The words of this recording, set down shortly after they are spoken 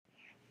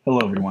Hello,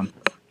 everyone.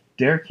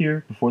 Derek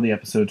here before the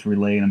episode to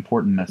relay an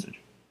important message.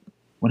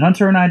 When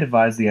Hunter and I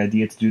devised the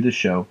idea to do this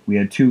show, we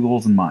had two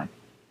goals in mind: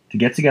 to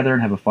get together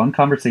and have a fun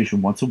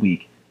conversation once a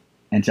week,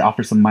 and to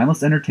offer some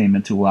mindless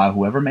entertainment to allow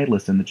whoever may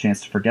listen the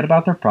chance to forget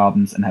about their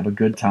problems and have a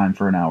good time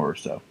for an hour or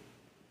so.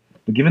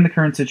 But given the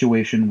current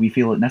situation, we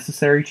feel it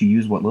necessary to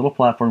use what little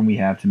platform we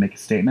have to make a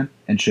statement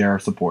and share our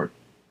support.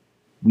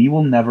 We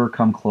will never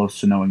come close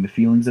to knowing the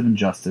feelings of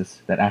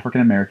injustice that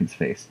African Americans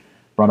face,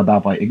 brought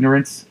about by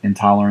ignorance,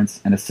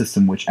 intolerance, and a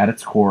system which, at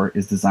its core,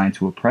 is designed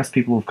to oppress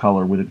people of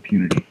color with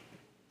impunity.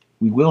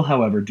 We will,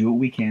 however, do what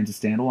we can to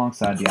stand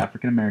alongside the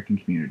African American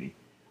community,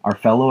 our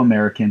fellow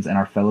Americans, and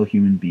our fellow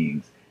human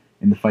beings,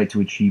 in the fight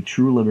to achieve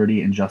true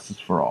liberty and justice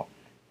for all.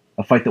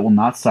 A fight that will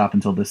not stop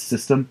until this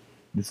system,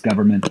 this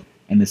government,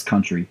 and this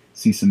country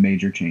see some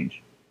major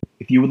change.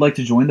 If you would like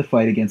to join the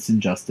fight against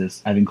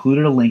injustice, I've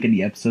included a link in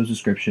the episode's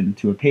description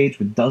to a page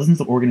with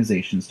dozens of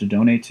organizations to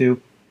donate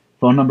to,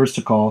 phone numbers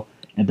to call,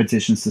 and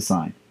petitions to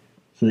sign,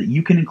 so that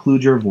you can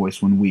include your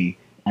voice when we,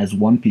 as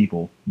one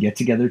people, get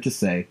together to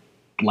say,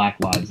 Black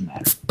Lives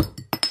Matter.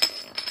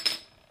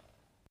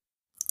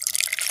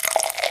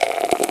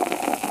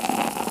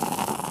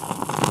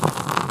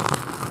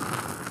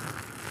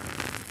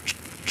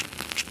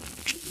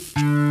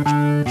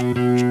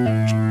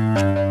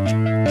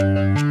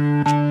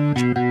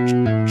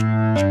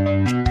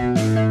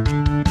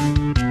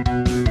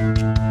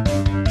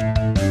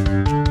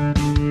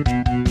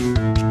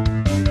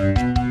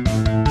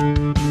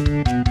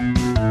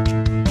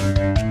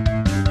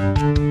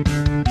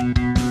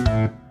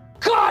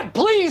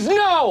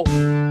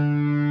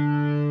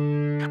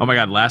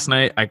 Last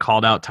night I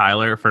called out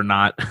Tyler for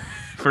not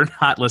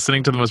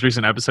listening to the most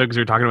recent episode because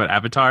we were talking about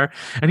Avatar,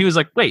 and he was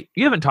like, "Wait,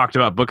 you haven't talked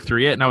about book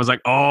 3 yet?" And I was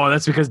like, "Oh,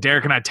 that's because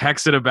Derek and I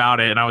texted about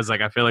it." And I was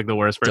like, "I feel like the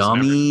worst person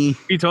Dummy. ever."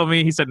 He told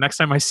me, he said, "Next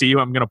time I see you,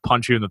 I'm gonna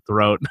punch you in the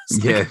throat."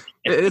 Yeah,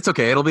 it's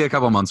okay. It'll be a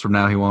couple months from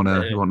now. He won't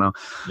know.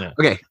 Yeah.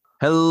 Okay.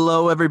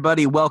 Hello,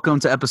 everybody. Welcome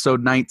to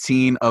episode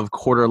 19 of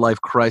Quarter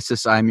Life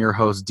Crisis. I'm your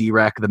host,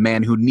 D-Rack, the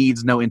man who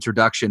needs no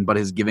introduction but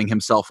is giving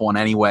himself one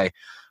anyway.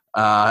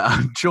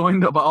 I'm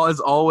joined, as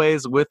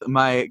always, with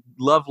my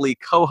lovely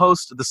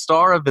co-host, the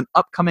star of an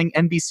upcoming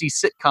NBC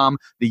sitcom,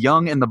 The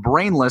Young and the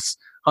Brainless.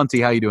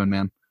 Hunty, how you doing,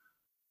 man?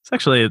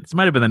 It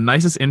might have been the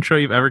nicest intro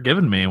you've ever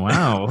given me.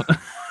 Wow.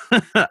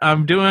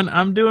 I'm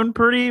doing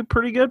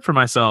pretty good for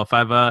myself.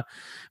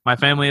 My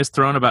family has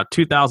thrown about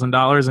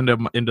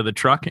 $2,000 into the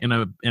truck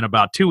in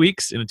about 2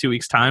 weeks, in a 2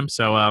 weeks time.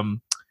 So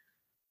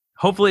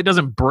hopefully it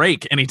doesn't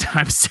break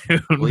anytime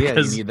soon. Well, yeah,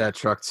 you need that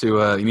truck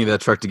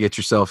to get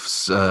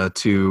yourself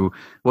to,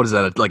 what is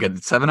that, like a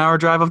 7-hour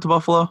drive up to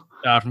Buffalo?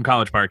 From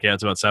College Park, yeah,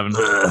 it's about 7.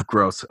 Ugh,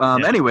 gross. Yeah.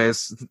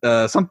 Anyways,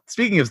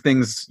 speaking of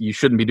things you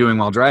shouldn't be doing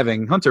while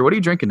driving, Hunter, what are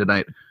you drinking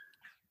tonight?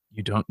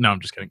 You don't? No, I'm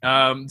just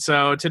kidding.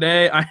 So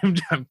today I'm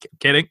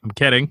kidding. I'm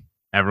kidding.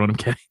 Everyone, I'm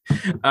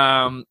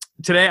kidding.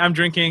 Today I'm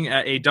drinking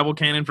a double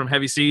cannon from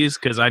Heavy Seas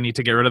because I need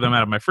to get rid of them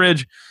out of my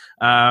fridge.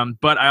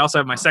 But I also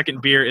have my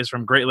second beer is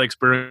from Great Lakes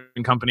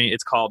Brewing Company.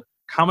 It's called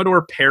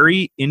Commodore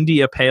Perry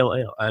India Pale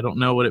Ale. I don't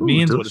know what it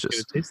means, delicious. what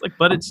it's going to taste like,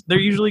 but they're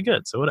usually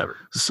good, so whatever.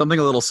 Something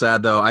a little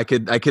sad though. I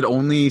could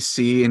only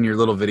see in your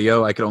little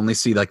video. I could only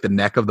see like the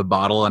neck of the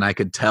bottle, and I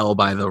could tell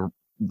by the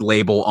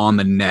label on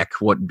the neck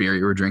what beer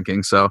you were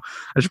drinking. So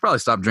I should probably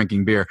stop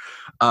drinking beer.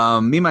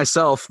 Me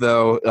myself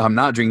though, I'm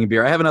not drinking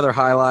beer. I have another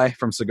High Life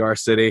from Cigar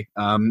City.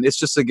 It's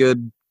just a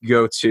good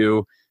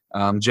go-to.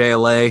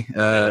 JLA,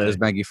 as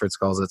Maggie Fritz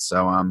calls it.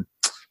 So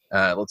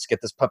let's get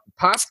this puppy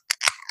pop.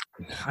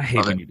 I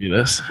hate when you do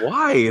this.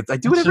 Why? I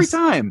do it every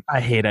time. I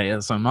hate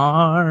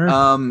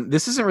ASMR.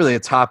 This isn't really a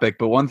topic,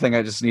 but one thing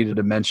I just needed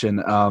to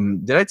mention.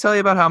 Did I tell you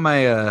about how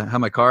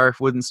my car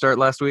wouldn't start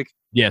last week?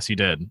 Yes, you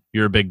did.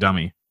 You're a big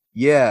dummy.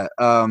 Yeah.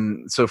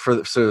 So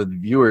the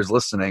viewers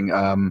listening,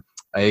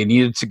 I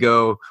needed to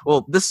go.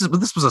 Well, this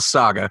was a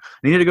saga. I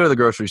needed to go to the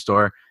grocery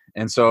store,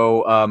 and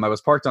so I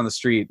was parked on the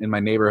street in my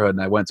neighborhood,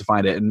 and I went to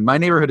find it. And my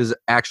neighborhood is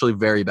actually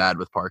very bad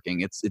with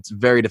parking. It's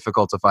very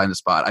difficult to find a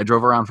spot. I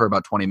drove around for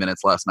about 20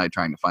 minutes last night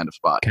trying to find a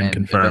spot, and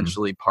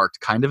eventually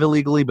parked kind of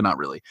illegally, but not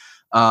really.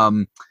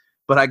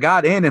 But I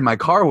got in and my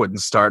car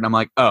wouldn't start, and I'm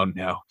like, oh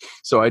no.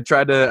 So I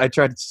tried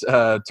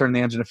to turn the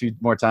engine a few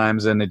more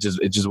times, and it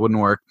just wouldn't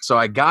work. So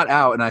I got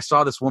out and I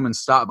saw this woman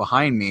stop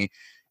behind me,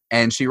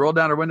 and she rolled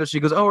down her window. She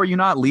goes, "Oh, are you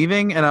not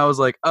leaving?" And I was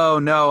like, "Oh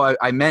no,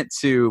 I meant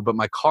to, but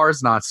my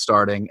car's not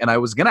starting." And I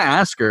was gonna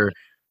ask her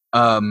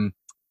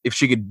if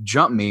she could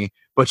jump me,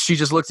 but she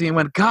just looked at me and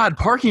went, "God,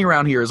 parking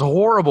around here is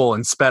horrible,"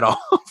 and sped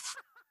off.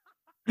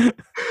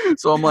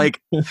 So I'm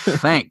like,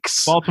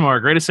 thanks. Baltimore,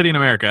 greatest city in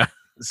America.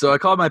 So I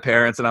called my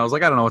parents, and I was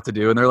like, I don't know what to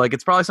do. And they're like,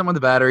 it's probably something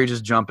with the battery.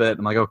 Just jump it.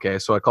 I'm like, okay.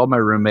 So I called my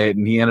roommate,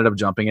 and he ended up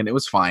jumping it. And it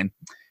was fine.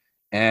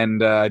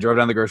 And I drove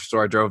down to the grocery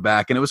store. I drove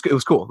back, and it was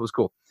cool. It was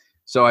cool.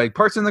 So I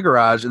parked in the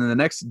garage, and then the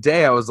next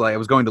day I was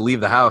going to leave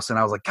the house, and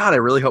I was like, God, I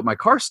really hope my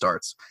car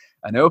starts.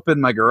 And I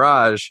opened my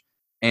garage,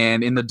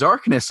 and in the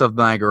darkness of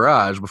my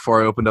garage,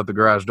 before I opened up the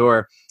garage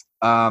door,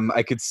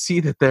 I could see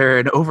that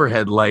an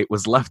overhead light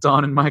was left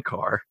on in my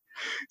car.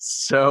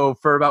 So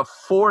for about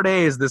 4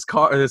 days, this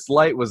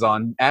light was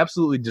on,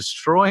 absolutely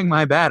destroying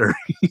my battery.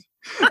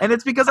 And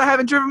it's because I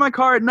haven't driven my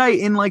car at night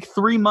in like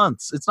 3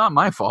 months. It's not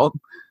my fault.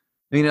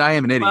 I mean, I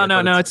am an idiot.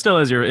 Well, no, it still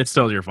is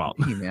your fault.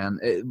 Hey, man.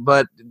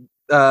 But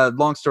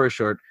long story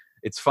short,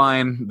 it's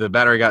fine. The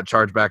battery got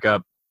charged back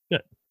up.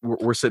 Good.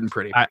 We're sitting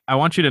pretty. I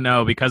want you to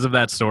know, because of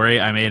that story,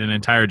 I made an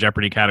entire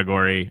Jeopardy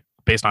category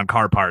based on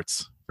car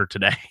parts for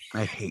today.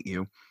 I hate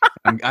you.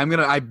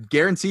 I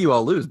guarantee you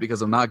I'll lose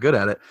because I'm not good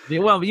at it. Yeah,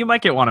 well, you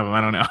might get one of them.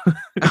 I don't know.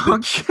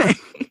 Okay.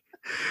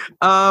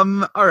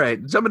 All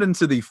right. Jumping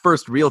into the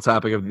first real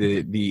topic of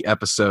the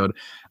episode.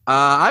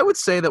 I would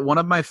say that one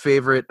of my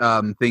favorite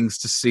things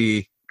to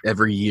see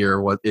every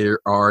year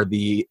are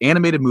the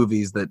animated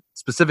movies that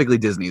specifically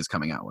Disney is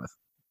coming out with.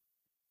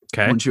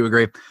 Okay. Wouldn't you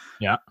agree?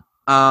 Yeah.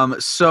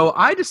 So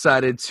I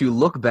decided to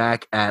look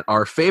back at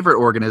our favorite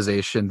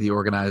organization, the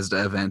organized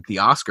event, the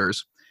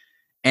Oscars,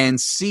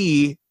 and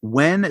see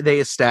when they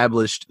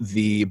established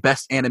the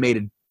Best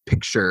Animated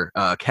Picture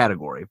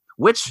category,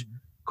 which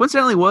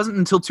coincidentally wasn't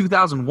until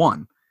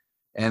 2001.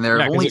 And there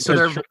have only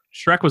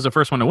Shrek was the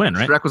first one to win,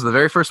 right? Shrek was the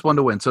very first one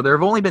to win. So there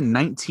have only been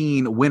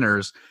 19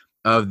 winners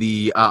of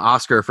the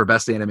Oscar for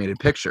Best Animated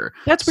Picture.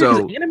 That's weird,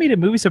 because animated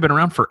movies have been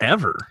around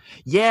forever.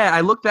 Yeah,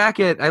 I look back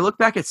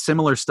at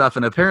similar stuff,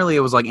 and apparently it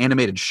was like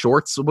animated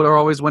shorts that are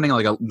always winning.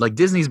 Like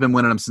Disney's been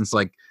winning them since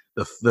like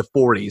the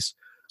 40s.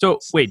 So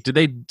wait,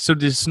 did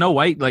Snow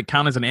White like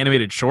count as an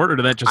animated short, or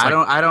did that just? I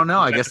don't know.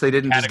 I guess they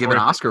didn't just give an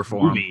Oscar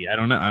for him. I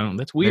don't know.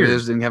 That's weird. They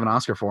just didn't have an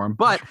Oscar for him.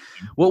 But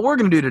what we're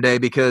going to do today,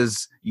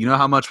 because you know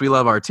how much we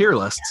love our tier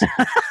lists,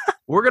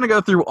 we're going to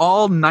go through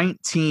all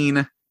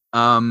 19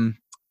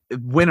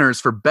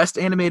 winners for Best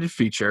Animated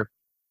Feature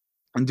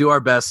and do our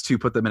best to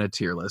put them in a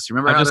tier list. You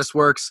remember how this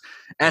works?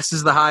 S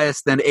is the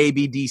highest, then A,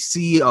 B, D,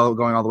 C,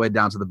 going all the way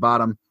down to the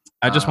bottom.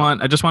 I just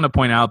want to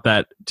point out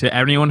that to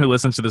anyone who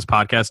listens to this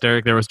podcast,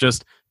 Derek, there was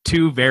just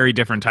two very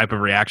different type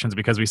of reactions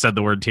because we said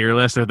the word tier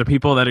list. There are the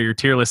people that are your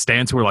tier list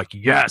stands who are like,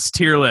 yes,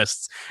 tier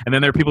lists. And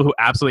then there are people who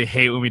absolutely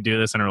hate when we do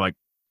this and are like,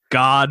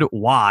 God,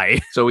 why?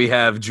 So we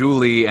have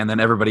Julie and then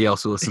everybody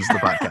else who listens to the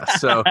podcast.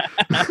 So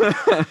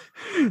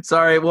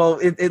sorry. Well,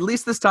 at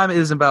least this time it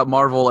is about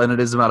Marvel and it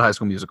is about High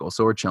School Musical.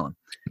 So we're chilling.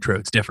 True.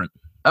 It's different.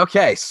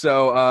 Okay.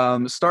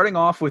 So starting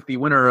off with the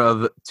winner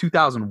of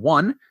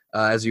 2001,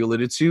 as you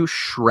alluded to,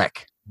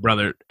 Shrek.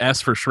 Brother,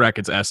 S for Shrek,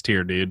 it's S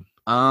tier, dude.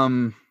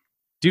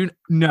 Dude,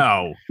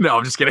 no. No,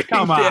 I'm just kidding.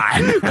 Come on.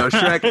 No,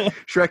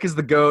 Shrek is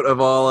the GOAT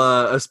of all,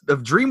 of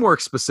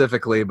DreamWorks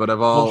specifically, but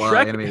of all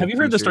animated have you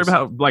heard the story about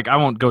how, like, I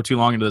won't go too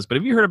long into this, but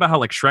have you heard about how,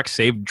 like, Shrek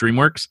saved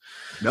DreamWorks?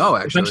 No,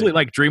 actually. Essentially,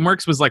 like,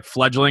 DreamWorks was, like,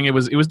 fledgling. It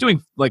was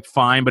doing, like,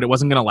 fine, but it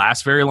wasn't going to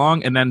last very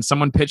long. And then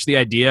someone pitched the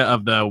idea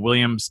of the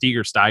William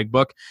Steig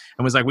book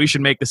and was like, we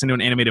should make this into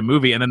an animated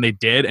movie. And then they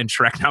did, and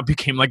Shrek now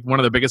became, like, one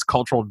of the biggest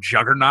cultural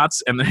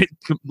juggernauts. And then it,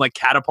 like,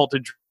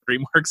 catapulted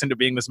DreamWorks into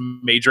being this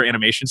major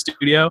animation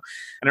studio.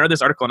 And I read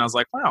this article and I was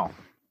like, wow,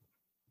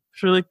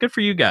 it's really good for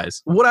you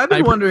guys. What I've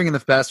been wondering in the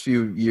past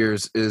few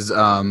years is, you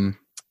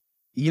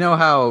know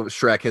how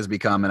Shrek has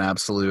become an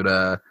absolute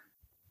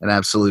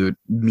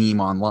meme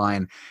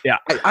online. Yeah.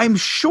 I'm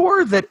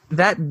sure that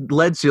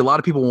led to a lot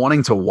of people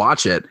wanting to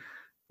watch it.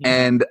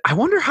 And I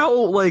wonder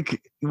how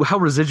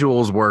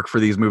residuals work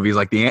for these movies.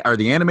 Like, are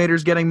the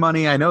animators getting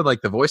money? I know,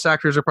 like, the voice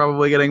actors are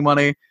probably getting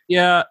money.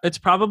 Yeah, it's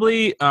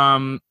probably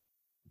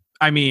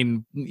I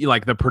mean,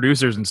 like, the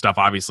producers and stuff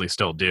obviously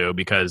still do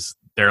because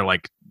they're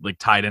like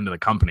tied into the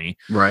company.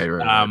 Right.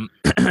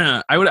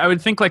 I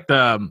would think like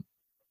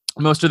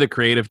most of the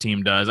creative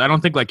team does. I don't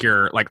think like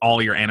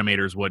all your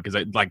animators would,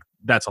 because like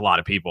that's a lot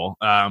of people.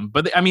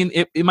 But I mean,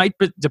 it might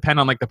depend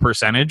on like the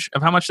percentage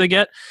of how much they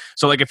get.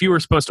 So like if you were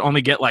supposed to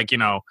only get like, you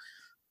know,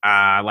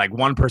 like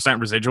 1%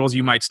 residuals,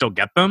 you might still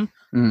get them.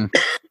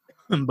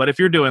 But if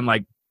you're doing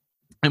like,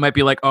 it might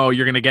be like, oh,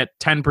 you're going to get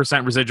 10%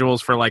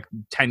 residuals for like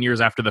 10 years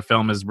after the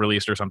film is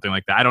released or something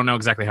like that. I don't know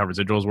exactly how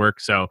residuals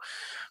work. So,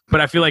 but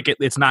I feel like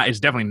it's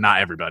definitely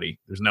not everybody.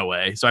 There's no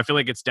way. So I feel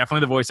like it's definitely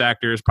the voice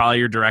actors, probably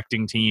your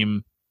directing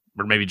team,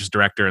 or maybe just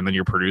director, and then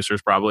your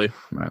producers probably.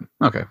 Right.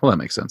 Okay. Well, that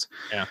makes sense.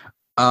 Yeah.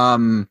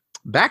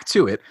 Back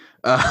to it.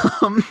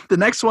 The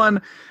next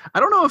one, I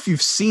don't know if you've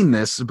seen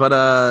this, but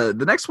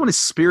the next one is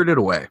Spirited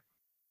Away.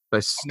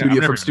 From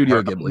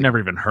Studio Ghibli. I've never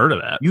even heard of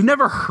that. You've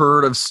never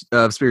heard of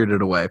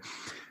Spirited Away.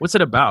 What's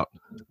it about?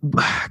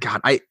 God,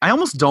 I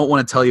almost don't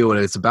want to tell you what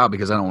it's about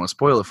because I don't want to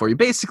spoil it for you.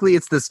 Basically,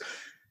 it's this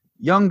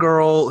young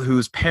girl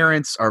whose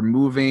parents are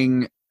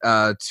moving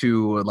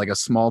to like a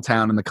small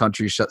town in the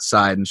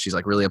countryside, and she's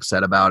like really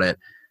upset about it.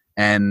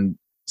 And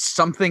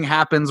something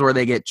happens where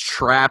they get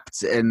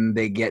trapped and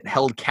they get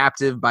held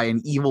captive by an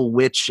evil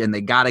witch and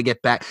they gotta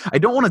get back. I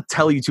don't want to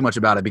tell you too much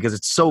about it because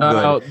it's so good.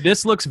 Oh,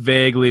 this looks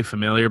vaguely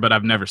familiar, but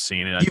I've never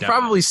seen it. You've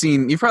probably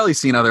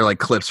seen other like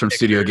clips from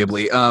Studio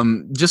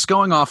Ghibli. Just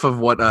going off of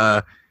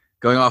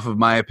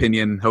my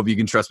opinion, hope you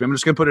can trust me. I'm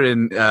just gonna put it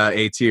in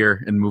A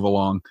tier and move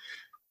along.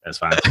 That's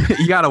fine.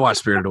 You gotta watch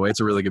Spirited Away.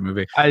 It's a really good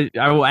movie. I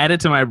will add it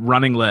to my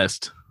running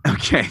list.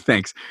 Okay,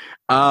 thanks.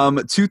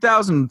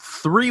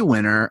 2003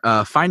 winner,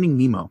 Finding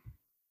Nemo.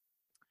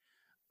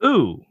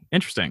 Ooh,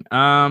 interesting.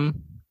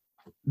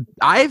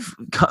 I've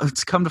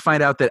come to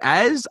find out that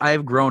as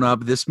I've grown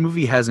up, this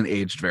movie hasn't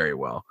aged very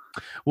well.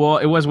 Well,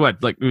 it was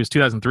what, like it was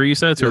 2003. You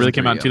said so. It really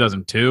came out in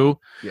 2002.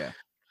 Yeah,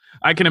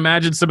 I can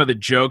imagine some of the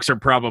jokes are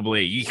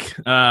probably,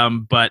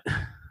 but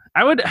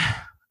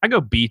I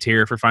go B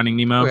tier for Finding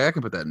Nemo. okay, I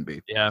can put that in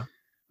B. Yeah.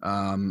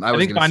 I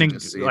think Finding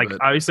C, like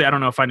obviously I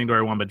don't know if Finding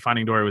Dory won, but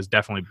Finding Dory was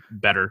definitely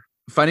better.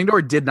 Finding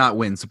Dory did not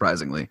win,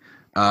 surprisingly.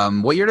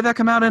 What year did that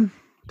come out in?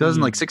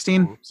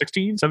 2016?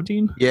 16,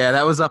 17? Yeah,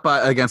 that was up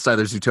against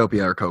either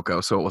Zootopia or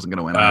Coco, so it wasn't going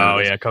to win. Oh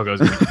yeah, Coco's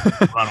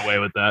gonna run away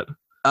with that.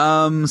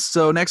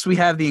 So next we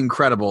have The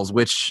Incredibles,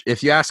 which,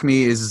 if you ask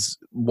me, is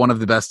one of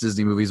the best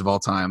Disney movies of all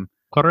time.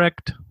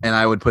 Correct. And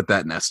I would put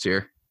that in S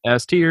tier.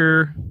 S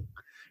tier.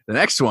 The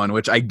next one,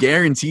 which I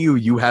guarantee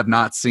you have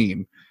not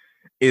seen,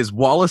 is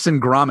Wallace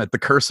and Gromit: The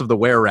Curse of the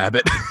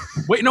Were-Rabbit.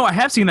 Wait, no, I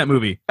have seen that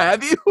movie.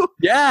 Have you?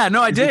 Yeah,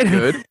 no, I Is did. it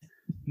good?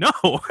 No.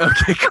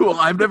 Okay, cool.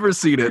 I've never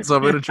seen it, so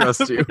I'm going to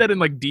trust you. Put that in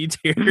like D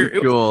tier.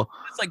 Cool.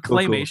 It's like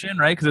claymation,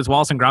 right? Because it's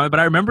Wallace and Gromit. But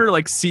I remember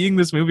like seeing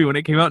this movie when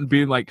it came out and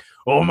being like,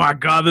 "Oh my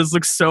god, this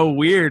looks so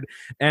weird."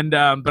 And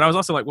but I was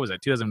also like, "What was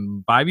it?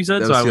 2005?" You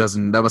said that was that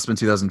must have been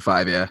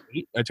 2005. Yeah,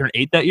 I turned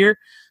 8 that year.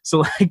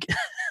 So like,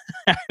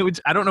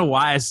 which I don't know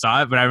why I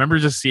saw it, but I remember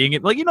just seeing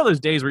it. Like, you know, those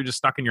days where you're just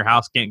stuck in your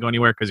house, can't go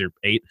anywhere because you're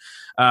 8,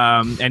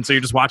 and so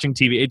you're just watching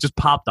TV. It just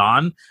popped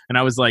on, and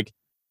I was like,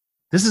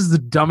 this is the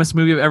dumbest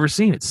movie I've ever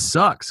seen. It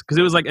sucks because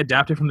it was like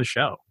adapted from the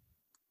show.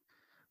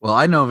 Well,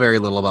 I know very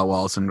little about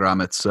Wallace and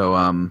Gromit,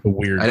 so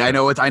weird. I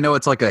know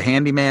it's like a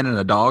handyman and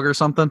a dog or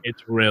something.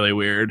 It's really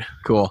weird.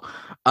 Cool.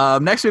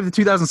 Next we have the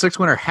 2006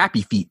 winner,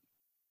 Happy Feet.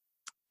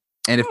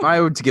 And if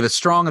I were to give a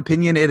strong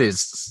opinion, it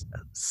is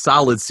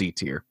solid C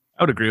tier.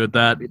 I would agree with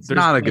that. It's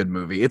not a good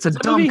movie. It's a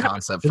dumb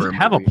concept for a movie.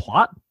 Have a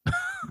plot?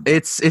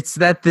 It's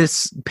that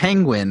this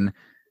penguin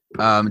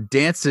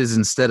dances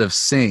instead of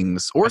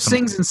sings, or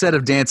sings instead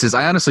of dances.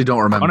 I honestly don't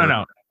remember. Oh,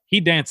 no. He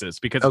dances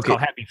because it's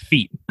called Happy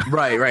Feet.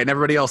 Right. And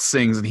everybody else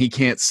sings, and he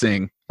can't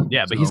sing.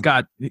 Yeah, but he's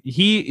got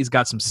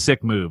some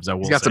sick moves.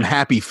 He's got some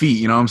happy feet.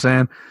 You know what I'm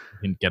saying?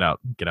 Get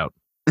out.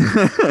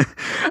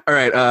 All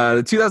right.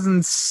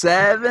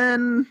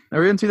 2007. Are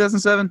we in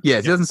 2007?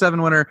 Yeah,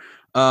 2007 winner.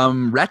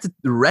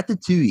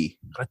 Ratatouille.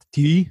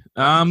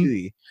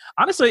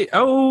 Honestly,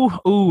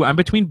 I'm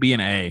between B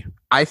and A.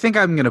 I think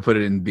I'm gonna put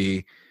it in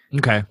B.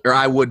 Okay. Or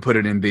I would put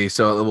it in B,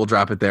 so we'll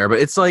drop it there. But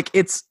it's like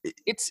it's.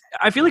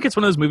 I feel like it's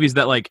one of those movies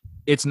that like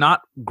it's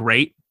not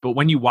great, but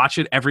when you watch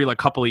it every like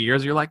couple of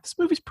years, you're like, this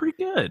movie's pretty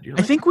good. Like,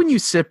 I think when you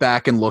sit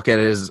back and look at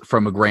it as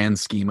from a grand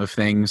scheme of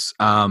things,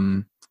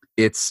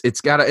 it's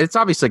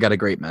obviously got a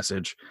great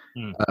message.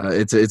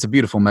 It's a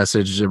beautiful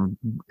message.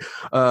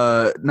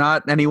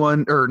 Not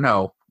anyone or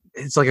no,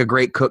 it's like a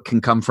great cook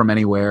can come from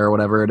anywhere or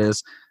whatever it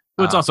is.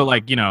 Well, it's also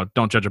like,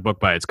 don't judge a book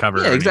by its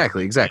cover. Yeah,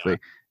 exactly. Yeah.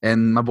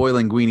 And my boy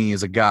Linguini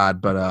is a god,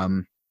 but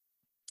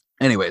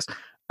anyways,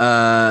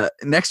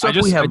 next up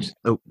we have.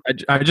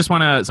 I just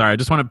want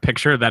to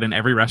picture that in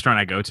every restaurant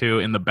I go to,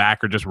 in the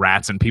back are just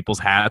rats in people's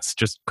hats,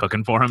 just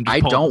cooking for them. I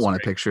don't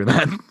want to picture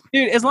that,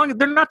 dude. As long as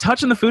they're not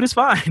touching the food, is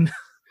fine.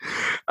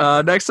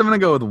 Next, I'm gonna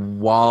go with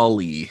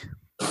WALL-E.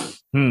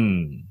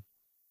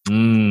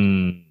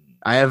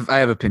 I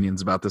have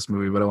opinions about this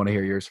movie, but I want to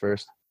hear yours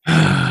first.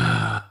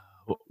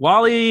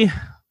 WALL-E.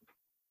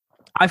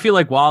 I feel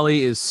like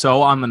WALL-E is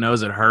so on the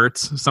nose it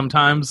hurts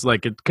sometimes,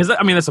 like because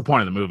I mean that's the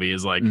point of the movie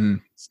is like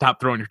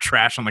stop throwing your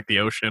trash on like the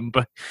ocean,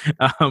 but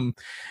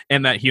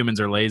and that humans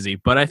are lazy.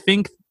 But I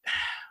think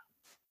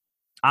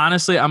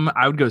honestly,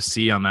 I would go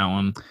C on that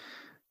one.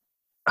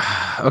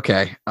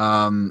 Okay,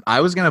 I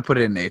was gonna put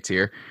it in A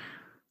tier,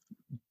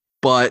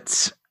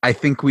 but I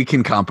think we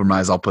can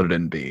compromise. I'll put it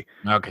in B.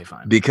 Okay,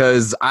 fine.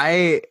 Because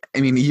I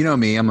mean, you know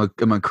me, I'm a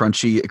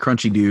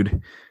crunchy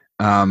dude.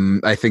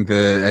 I think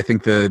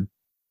the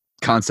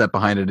concept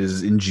behind it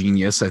is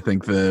ingenious. I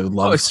think the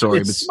love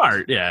story it's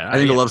smart. Yeah. I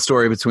think the love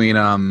story between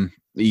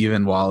Eve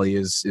and WALL-E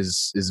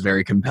is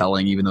very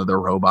compelling, even though they're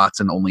robots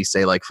and only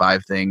say like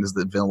 5 things.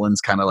 The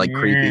villain's kind of like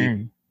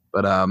creepy.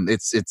 But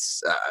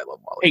it's I love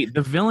WALL-E. Hey,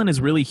 the villain is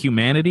really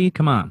humanity.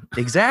 Come on.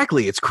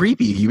 Exactly. It's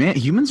creepy.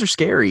 Humans are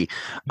scary.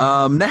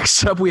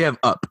 Next up we have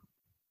Up.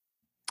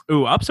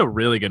 Ooh, Up's a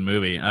really good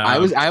movie.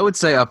 I would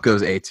say Up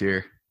goes A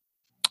tier.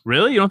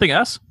 Really? You don't think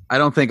S? I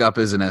don't think Up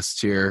is an S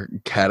tier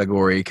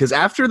category because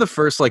after the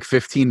first like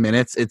 15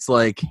 minutes, it's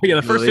like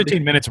the first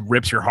 15 minutes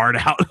rips your heart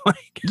out.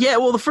 Yeah,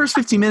 well, the first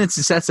 15 minutes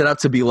it sets it up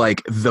to be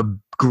like the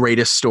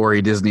greatest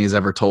story Disney has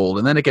ever told,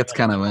 and then it gets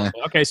kind of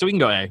Okay, so we can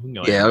go A.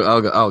 Yeah,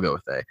 I'll go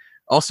with A.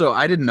 Also,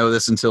 I didn't know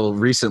this until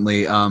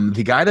recently.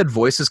 The guy that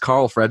voices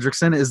Carl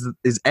Fredricksen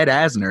is Ed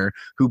Asner,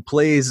 who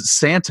plays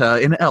Santa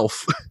in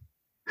Elf.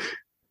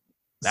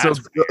 So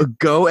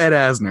go Ed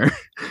Asner.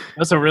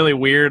 That's a really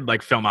weird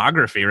like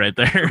filmography right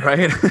there.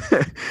 Right.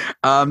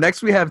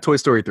 Next we have Toy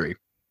Story 3.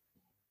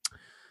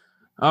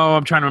 Oh,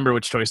 I'm trying to remember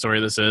which Toy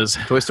Story this is.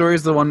 Toy Story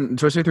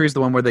 3 is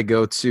the one where they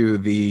go to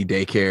the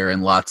daycare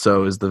and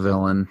Lotso is the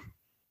villain.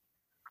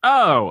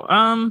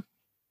 Oh,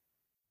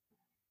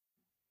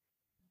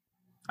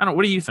 I don't.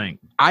 What do you think?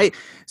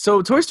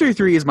 So Toy Story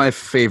 3 is my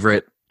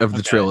favorite of the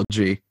Okay.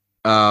 trilogy.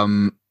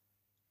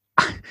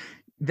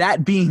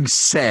 That being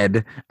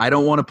said, I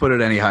don't want to put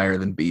it any higher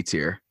than B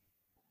tier.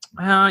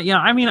 Yeah,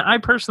 I mean, I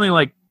personally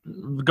like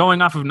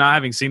going off of not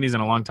having seen these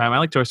in a long time. I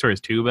like Toy Story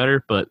 2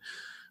 better, but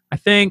I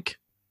think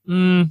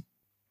I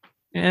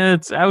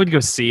would go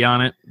C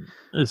on it.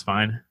 It's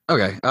fine.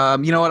 Okay.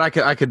 You know what?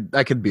 I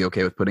could be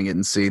okay with putting it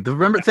in C.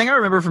 The thing I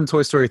remember from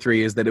Toy Story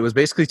 3 is that it was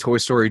basically Toy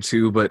Story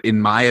 2, but in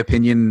my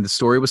opinion, the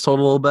story was told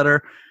a little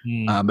better.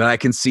 But I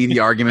can see the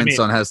arguments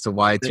on as to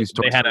why they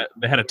had a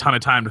ton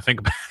of time to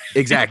think about it.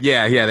 Exactly.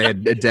 Yeah. They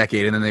had a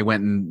decade, and then they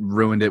went and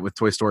ruined it with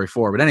Toy Story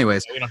 4. But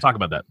anyways, We don't talk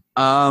about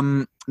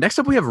that. next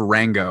up we have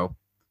Rango.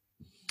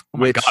 Oh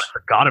my God, I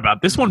forgot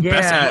about this one.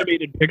 Best Yeah.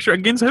 animated picture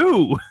against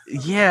who?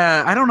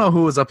 Yeah, I don't know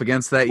who was up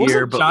against that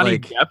year, but Johnny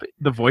like, Depp,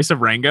 the voice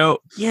of Rango.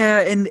 yeah,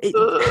 and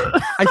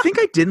I think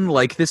I didn't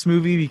like this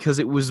movie because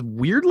it was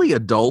weirdly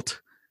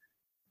adult.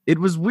 It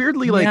was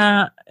weirdly like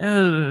yeah,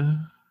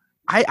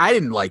 I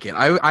didn't like it.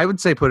 I would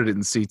say put it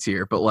in C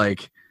tier, but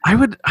like I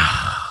would,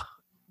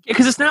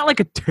 because it's not like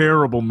a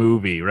terrible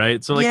movie,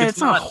 right? So like, yeah, it's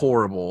not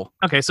horrible.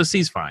 okay. So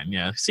C's fine.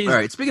 Yeah, C's. All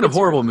right, speaking of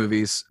horrible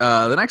movies,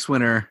 the next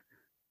winner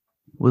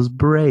was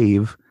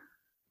Brave.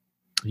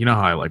 You know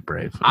how I like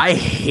Brave. I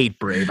hate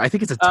Brave. I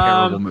think it's a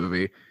terrible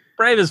movie.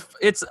 Brave is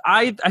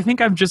I think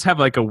I just have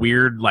like a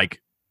weird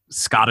like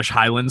Scottish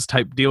Highlands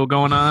type deal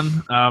going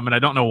on, and I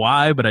don't know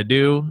why, but I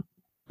do.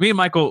 Me and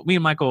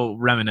Michael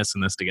reminisce in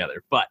this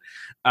together, but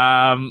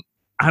I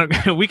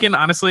don't. We can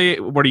honestly.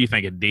 What are you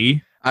thinking?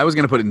 D. I was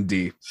gonna put it in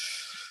D,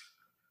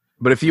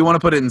 but if you want to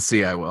put it in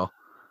C, I will.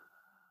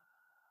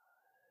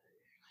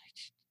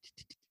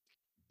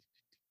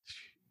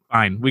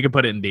 Fine, we can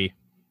put it in D.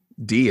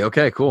 D.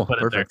 Okay, cool. Put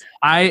it there. Perfect.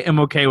 I am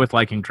okay with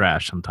liking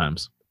trash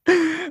sometimes.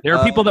 There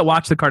are people that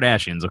watch the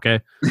Kardashians. Okay.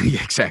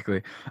 Yeah,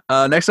 exactly.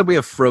 Next up, we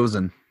have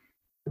Frozen.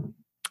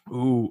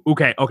 Ooh.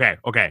 Okay.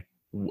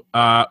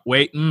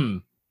 Wait.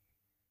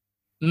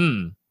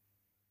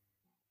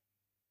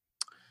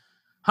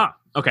 Huh.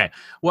 Okay.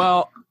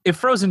 Well, if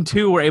Frozen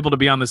 2 were able to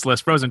be on this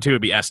list, Frozen 2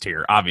 would be S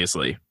tier,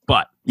 obviously.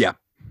 But Yeah.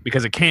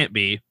 because it can't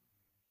be.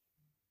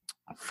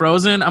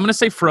 Frozen. I'm gonna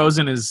say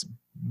Frozen is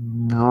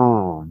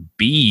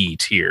B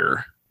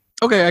tier.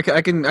 Okay, I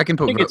can I think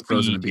put it's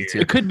Frozen B in B tier.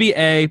 tier. It could be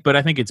A, but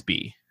I think it's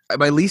B.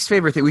 My least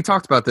favorite thing, we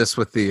talked about this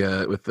with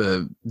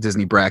the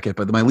Disney bracket,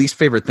 but my least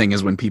favorite thing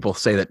is when people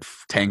say that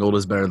Tangled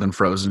is better than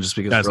Frozen just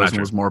because That's not Frozen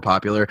true. was more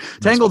popular.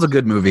 Tangled's a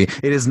good movie.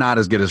 It is not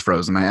as good as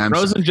Frozen.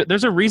 Frozen.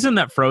 There's a reason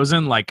that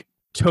Frozen like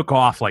took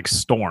off like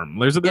storm.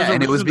 There's a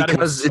and it was reason that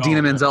because so Idina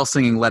good. Menzel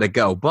singing "Let It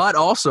Go," but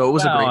also it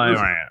was a great movie.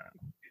 Right.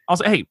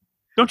 Also, hey,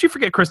 don't you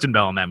forget Kristen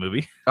Bell in that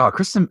movie? Oh,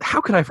 Kristen, how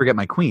could I forget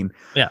my queen?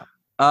 Yeah.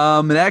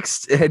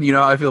 Next, and you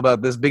know how I feel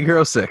about this, Big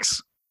Hero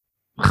 6.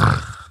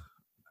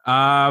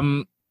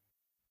 I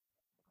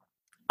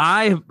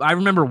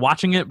remember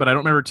watching it, but I don't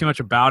remember too much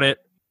about it.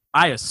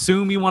 I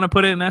assume you want to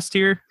put it in S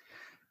tier.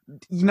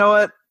 You know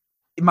what?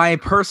 My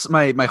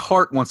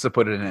heart wants to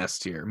put it in S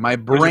tier. My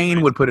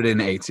brain would put it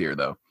in A tier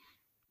though,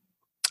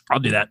 I'll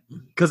do that.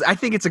 because I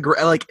think it's a great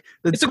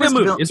It's a good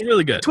movie. It's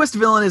really good. Twist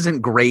villain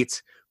isn't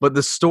great, but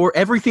the story,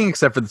 everything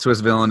except for the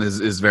twist villain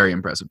is very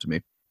impressive to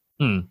me.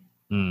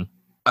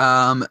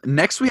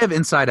 Next we have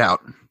Inside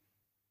Out,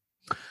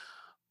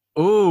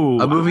 Ooh,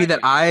 a movie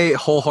that I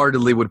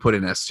wholeheartedly would put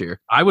in S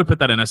tier. I would put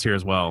that in S tier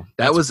as well.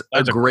 That was a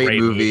That's great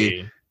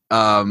movie.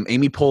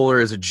 Amy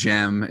Poehler is a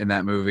gem in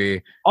that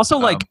movie. Also,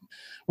 like,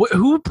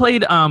 who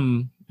played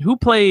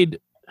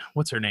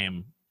what's her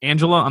name?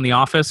 Angela on The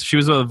Office. She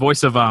was the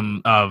voice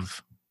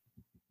of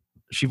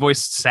she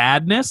voiced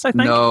Sadness, I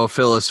think. No,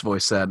 Phyllis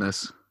voiced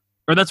Sadness.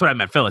 Or that's what I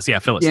meant. Phyllis. Yeah,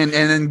 Phyllis. Yeah, and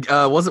then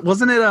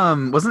wasn't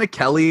it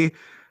Kelly?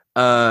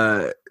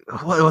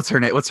 What's her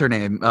name?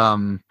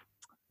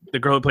 The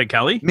girl who played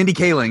Kelly. Mindy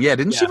Kaling. Yeah,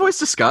 didn't she voice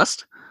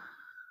Disgust?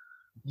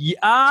 Yeah,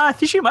 I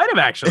think she might have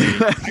actually.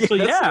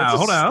 Yeah.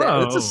 Hold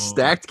on. It's a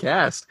stacked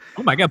cast.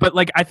 Oh my God. But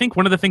like, I think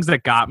one of the things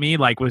that got me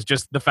like was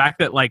just the fact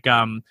that like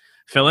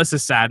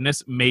Phyllis's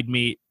Sadness made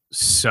me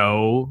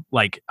so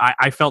like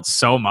I felt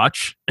so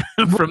much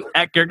from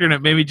that character, and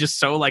it made me just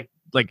so like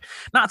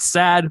not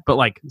sad, but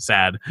like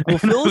sad. Well,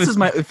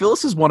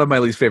 Phyllis is one of my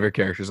least favorite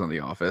characters on The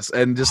Office,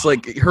 and just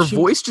like her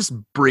voice just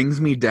brings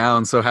me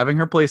down. So having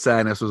her play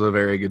Sadness was a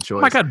very good choice.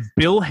 Oh my God,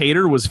 Bill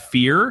Hader was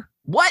fear.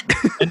 What?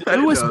 And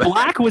Lewis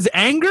Black was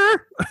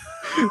anger.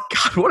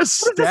 God, what a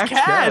stacked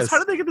cast! How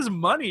did they get this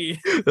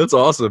money? That's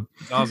awesome.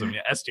 It's awesome.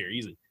 Yeah, S tier,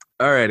 easy.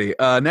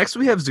 Alrighty. Next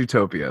we have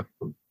Zootopia.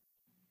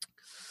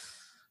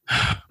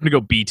 I'm gonna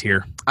go B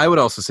tier. I would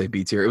also say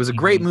B tier. It was a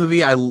great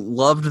movie. I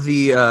loved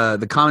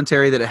the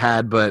commentary that it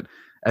had, but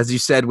as you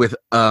said with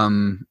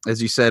Wall-E,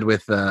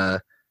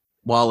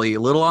 a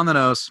little on the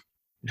nose.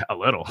 A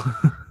little.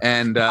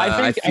 And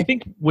I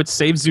think what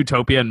saves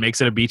Zootopia and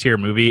makes it a B tier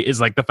movie is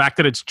like the fact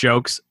that its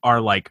jokes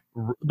are like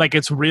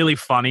it's really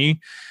funny.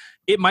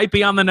 It might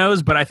be on the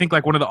nose, but I think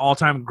like one of the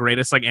all-time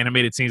greatest like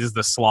animated scenes is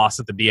the sloths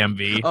at the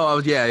DMV. Oh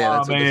yeah,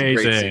 that's a great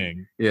scene.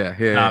 Amazing.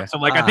 Yeah. So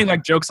like I think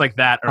like jokes like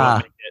that are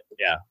what make it.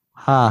 Yeah.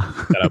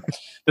 Ha.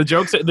 The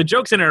jokes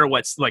in it are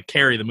what's like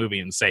carry the movie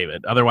and save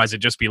it. Otherwise,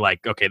 it'd just be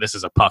like, okay, this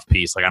is a puff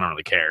piece. Like I don't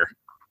really care.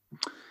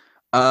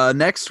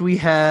 Next we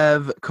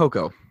have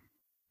Coco.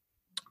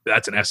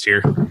 That's an S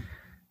tier.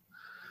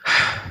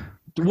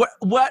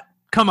 What?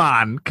 Come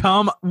on.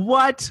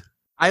 What?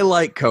 I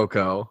like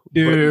Coco.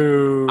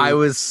 Dude. I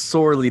was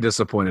sorely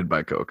disappointed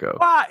by Coco.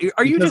 Why?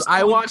 Are you just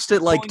I watched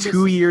it like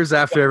 2 years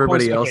after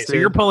everybody else did. So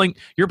you're pulling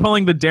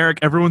the Derek,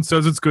 everyone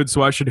says it's good,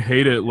 so I should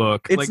hate it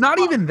look. It's like, not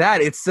even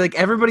that. It's like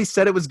everybody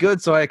said it was good,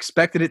 so I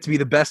expected it to be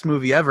the best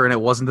movie ever, and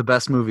it wasn't the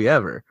best movie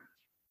ever.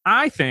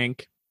 I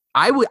think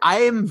I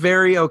am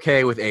very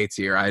okay with A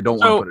tier. I don't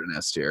want to put it in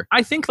S tier.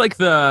 I think like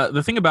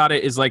the thing about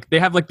it is like they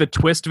have like the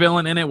twist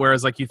villain in it,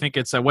 whereas like you think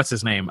it's what's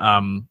his name?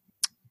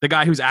 The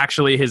guy who's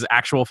actually his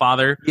actual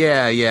father.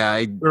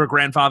 Yeah. Or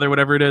grandfather,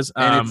 whatever it is.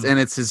 And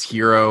it's his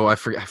hero. I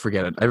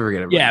forget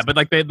it. Yeah, but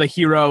like the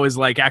hero is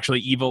like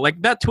actually evil.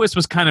 Like that twist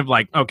was kind of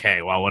like,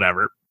 okay, well,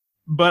 whatever.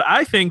 But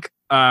I think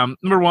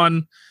number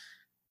one,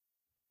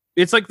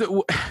 it's like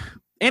the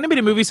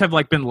animated movies have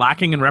like been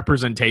lacking in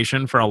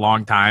representation for a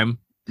long time.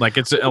 Like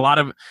it's a lot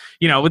of,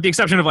 with the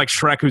exception of like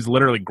Shrek, who's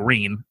literally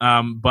green.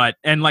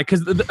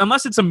 Because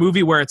unless it's a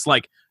movie where it's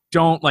like,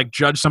 don't like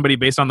judge somebody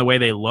based on the way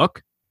they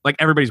look, like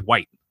everybody's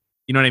white.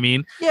 You know what I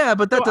mean? Yeah,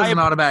 but that doesn't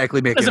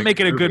automatically make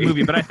it a good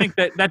movie. But I think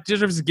that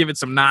deserves to give it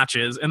some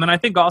notches. And then I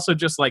think also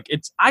just like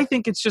I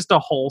think it's just a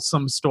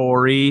wholesome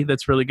story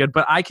that's really good.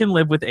 But I can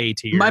live with A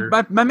tier.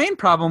 My main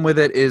problem with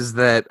it is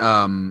that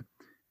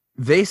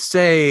they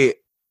say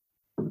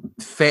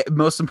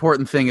most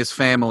important thing is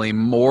family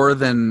more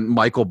than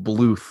Michael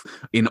Bluth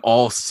in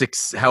all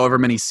 6 however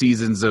many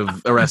seasons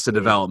of Arrested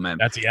Development.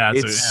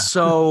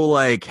 So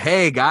like,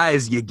 hey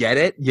guys, you get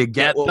it? You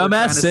get what the we're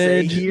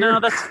message. Here? No,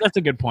 that's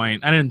a good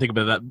point. I didn't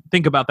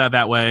think about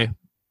that way.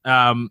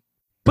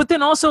 But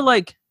then also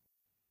like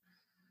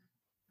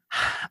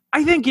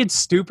I think it's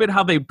stupid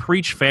how they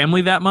preach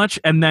family that much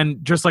and then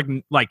just like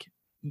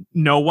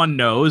no one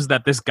knows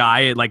that this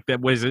guy like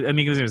that was his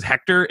name is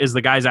Hector is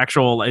the guy's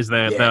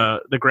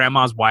the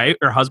grandma's wife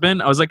or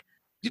husband. I was like,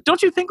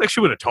 don't you think like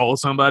she would have told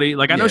somebody?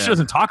 Like I know she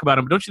doesn't talk about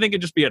him, but don't you think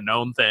it'd just be a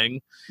known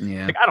thing?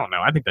 Yeah. Like I don't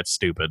know. I think that's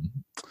stupid.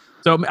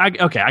 So I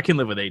can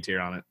live with A tier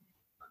on it.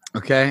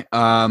 Okay.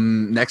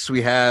 Next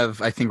we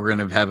have, I think we're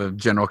gonna have a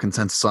general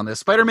consensus on this.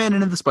 Spider-Man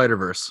Into the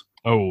Spider-Verse.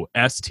 Oh,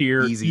 S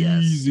tier.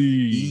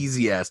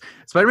 Easy S.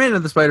 Spider-Man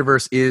Into the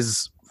Spider-Verse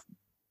is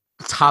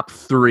top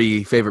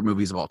 3 favorite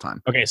movies of all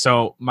time. Okay,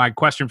 so my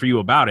question for you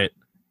about it: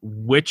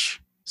 which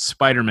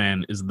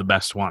Spider-Man is the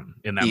best one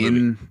in that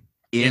movie?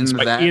 In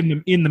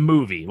the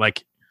movie,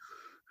 like.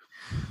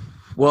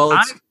 Well,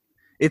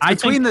 it's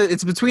between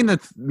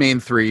the main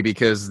 3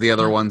 because the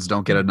other ones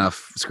don't get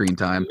enough screen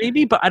time.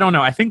 Maybe, but I don't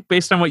know. I think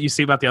based on what you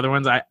see about the other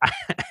ones, I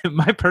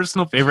my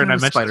personal favorite. I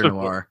mentioned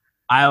Spider-Noir.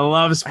 I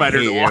love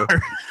Spider-Noir.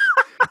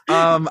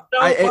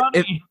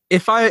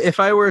 If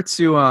I were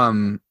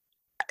to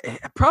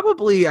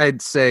probably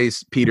I'd say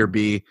Peter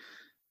B,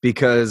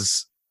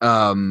 because he's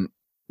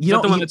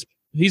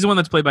the one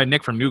that's played by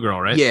Nick from New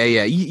Girl, right? Yeah.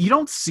 You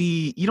don't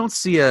see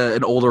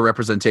an older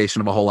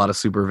representation of a whole lot of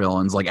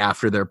supervillains like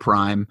after their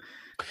prime,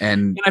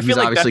 and I feel he's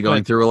like obviously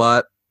going through a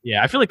lot.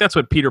 Yeah, I feel like that's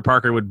what Peter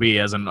Parker would be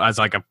as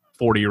like a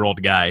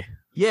 40-year-old guy.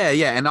 Yeah,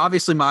 and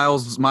obviously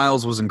Miles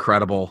was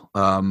incredible.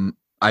 I'm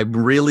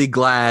really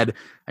glad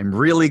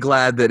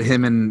that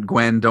him and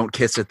Gwen don't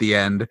kiss at the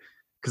end,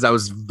 because I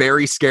was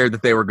very scared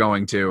that they were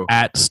going to.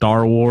 At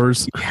Star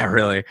Wars. Yeah,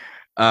 really.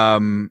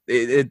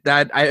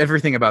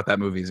 Everything about that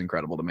movie is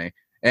incredible to me.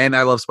 And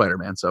I love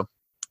Spider-Man, so it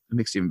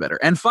makes it even better.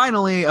 And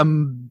finally,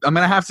 I'm going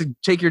to have to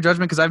take your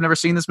judgment because I've never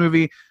seen this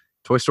movie,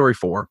 Toy Story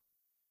 4.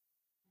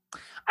 I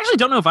actually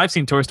don't know if I've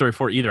seen Toy Story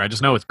 4 either. I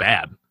just know it's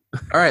bad.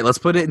 All right, let's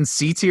put it in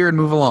C tier and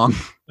move along.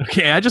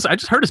 Okay, I just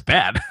heard it's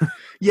bad.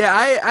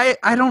 Yeah,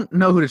 I don't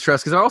know who to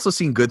trust because I've also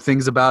seen good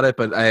things about it,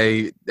 but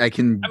I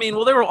mean,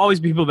 well, there will always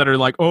be people that are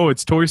like, oh,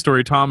 it's Toy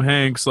Story, Tom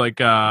Hanks, like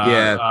Tim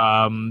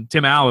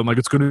Allen, like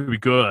it's going to be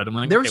good. I'm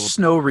like, there was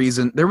no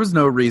reason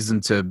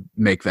to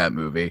make that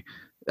movie.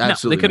 No,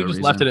 Absolutely, they could have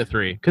just left it at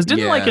 3. Because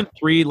like in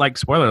 3, like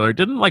spoiler alert,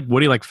 didn't like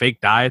Woody like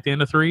fake die at the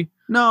end of 3?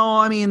 No,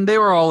 I mean they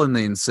were all in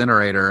the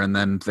incinerator, and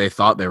then they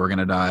thought they were going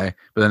to die,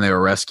 but then they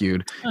were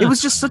rescued. It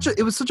was just such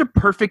a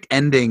perfect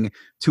ending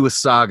to a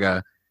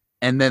saga.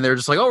 And then they're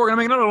just like, oh, we're going to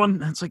make another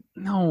one. And it's like,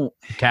 no.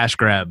 Cash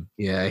grab.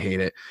 Yeah, I hate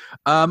it.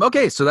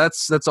 Okay, so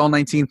that's all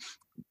 19.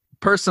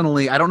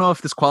 Personally, I don't know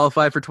if this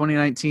qualified for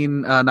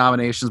 2019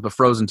 nominations, but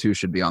Frozen 2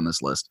 should be on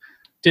this list.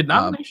 Did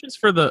nominations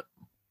for the...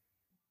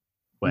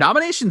 What?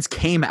 Nominations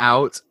came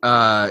out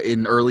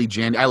in early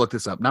January. I looked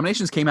this up.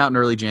 Nominations came out in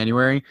early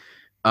January,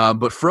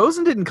 but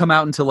Frozen didn't come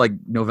out until like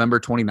November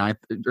 29th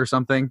or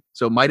something.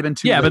 So it might have been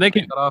too late but they to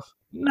can cut off.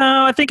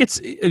 No, I think it's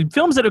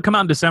films that have come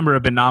out in December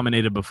have been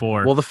nominated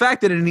before. Well, the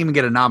fact that it didn't even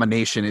get a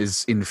nomination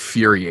is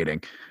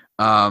infuriating.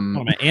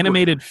 An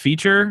animated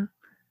feature?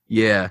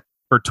 Yeah.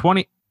 For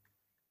 20...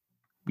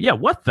 Yeah,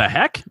 what the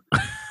heck?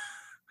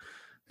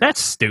 That's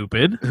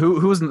stupid.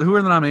 Who are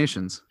the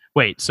nominations?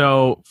 Wait,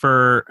 so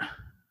for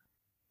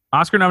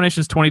Oscar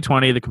nominations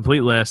 2020, the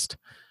complete list,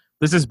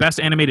 This is best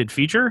animated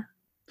feature.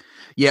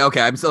 Yeah,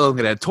 okay. I'm still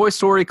looking at it. Toy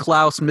Story,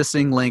 Klaus,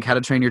 Missing Link, How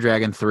to Train Your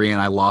Dragon 3,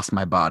 and I Lost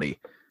My Body.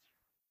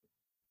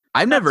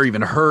 I've never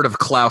even heard of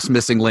Klaus,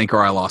 Missing Link,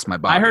 or I Lost My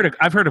Body.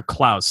 I've heard of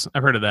Klaus.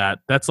 I've heard of that.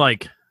 That's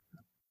like,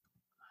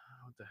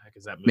 what the heck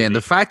is that movie? Man,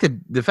 the fact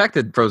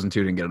that Frozen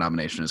 2 didn't get a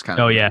nomination is kind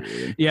of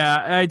infuriating.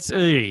 Yeah. It's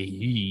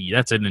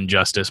that's an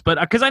injustice. But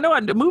because I know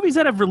movies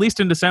that have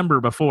released in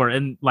December before,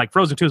 and like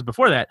Frozen 2 is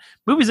before that,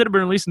 movies that have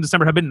been released in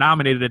December have been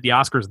nominated at the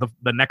Oscars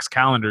the next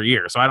calendar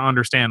year. So I don't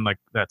understand. Like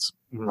that's.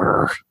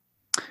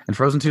 And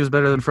Frozen 2 is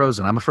better than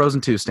Frozen. I'm a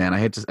Frozen 2 stan.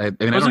 I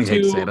don't even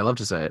hate to say it. I love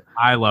to say it.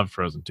 I love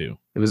Frozen 2.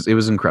 It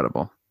was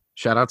incredible.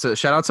 Shout out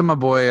to my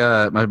boy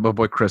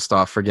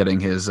Kristoff for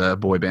getting his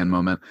boy band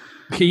moment.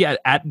 Yeah,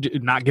 at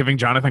not giving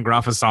Jonathan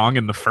Groff a song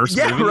in the first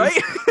movie. Yeah,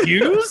 right.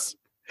 Hughes?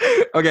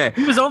 Okay.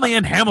 He was only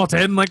in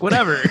Hamilton, like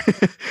whatever.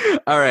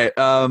 All right.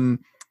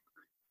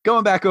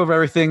 Going back over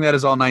everything, that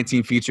is all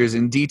 19 features.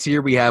 In D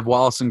tier, we have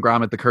Wallace and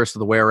Gromit: The Curse of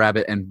the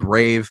Were-Rabbit and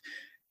Brave.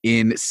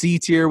 In C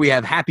tier, we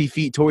have Happy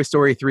Feet, Toy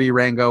Story 3,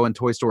 Rango, and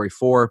Toy Story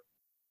 4.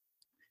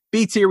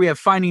 B tier, we have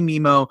Finding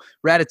Nemo,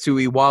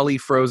 Ratatouille, WALL-E,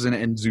 Frozen,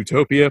 and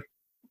Zootopia.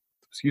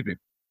 Excuse me.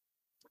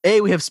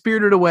 A, we have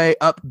Spirited Away,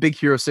 Up, Big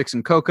Hero 6,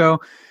 and Coco.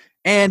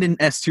 And in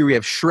S tier, we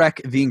have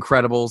Shrek, The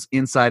Incredibles,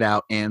 Inside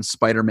Out, and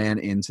Spider-Man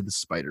Into the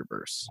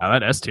Spider-Verse. Now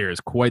that S tier is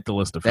quite the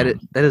list of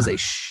films. That is a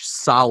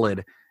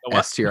solid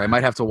S tier. I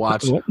might have to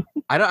watch.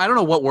 I don't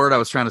know what word I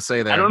was trying to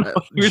say there. I don't know.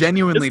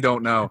 Genuinely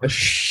don't know.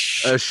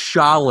 A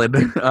solid.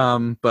 But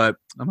I'm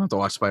gonna have to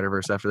watch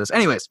Spider-Verse after this.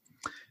 Anyways.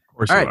 Of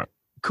course all you right. are.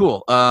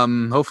 Cool.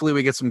 Hopefully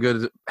we get some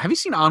good. Have you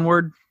seen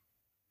Onward?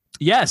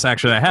 Yes,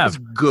 actually I have.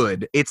 It's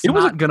good. It's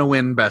not gonna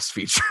win Best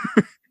Feature.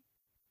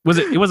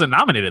 It wasn't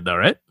nominated though,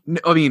 right?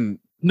 I mean,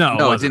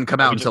 no, it didn't come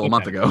out until a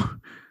month ago.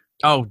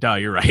 Oh, duh,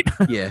 you're right.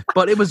 Yeah,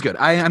 but it was good.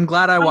 I'm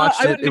glad I watched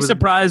it. I wouldn't be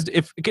surprised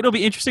if it'll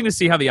be interesting to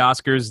see how the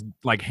Oscars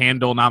like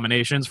handle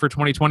nominations for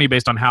 2020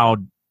 based on how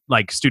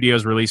like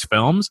studios release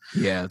films.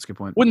 Yeah, that's a good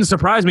point. Wouldn't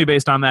surprise me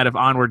based on that if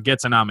Onward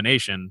gets a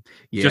nomination.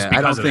 Yeah, just I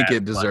don't think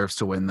it deserves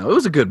to win though. It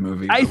was a good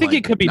movie. I think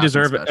it could be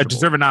deserve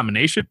a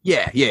nomination.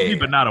 Yeah,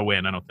 but not a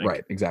win. I don't think.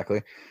 Right,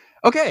 exactly.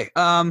 Okay,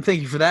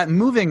 thank you for that.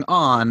 Moving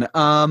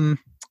on,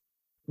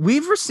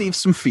 we've received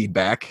some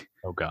feedback.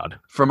 Oh God,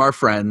 from our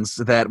friends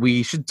that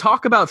we should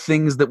talk about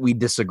things that we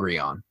disagree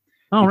on.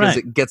 Oh, because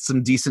right. It gets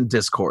some decent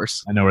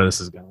discourse. I know where this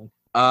is going.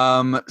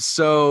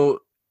 So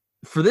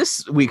for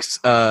this week's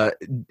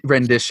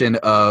rendition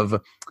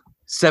of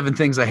 7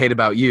 Things I Hate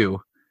About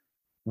You,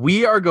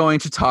 we are going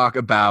to talk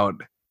about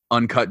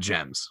Uncut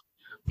Gems.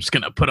 I'm just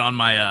gonna put on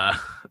my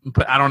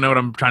I don't know what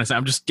I'm trying to say.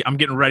 I'm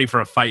getting ready for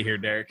a fight here,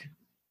 Derek.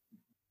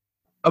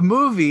 A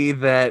movie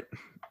that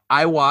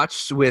I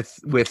watched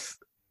with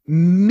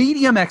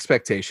medium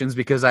expectations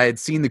because I had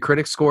seen the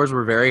critic scores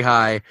were very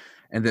high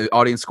and the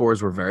audience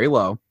scores were very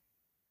low.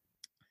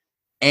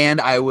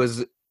 And I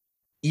was,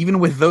 even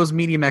with those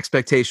medium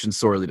expectations,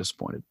 sorely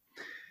disappointed.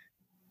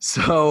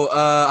 So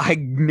I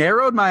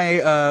narrowed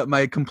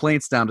my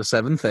complaints down to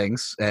 7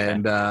 things.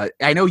 And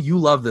I know you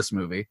love this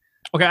movie.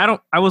 Okay,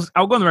 I'll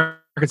go on the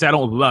record and say I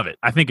don't love it.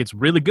 I think it's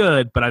really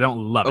good, but I don't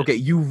love it. Okay,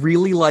 you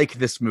really like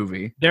this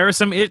movie. There are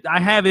I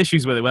have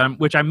issues with it,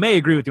 which I may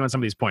agree with you on some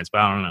of these points,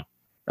 but I don't know.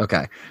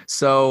 Okay,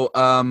 so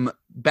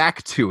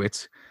back to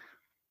it.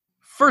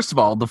 First of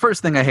all, the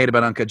first thing I hate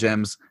about Uncut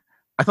Gems,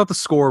 I thought the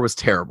score was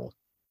terrible.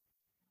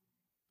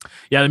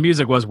 Yeah, the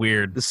music was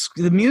weird.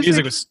 The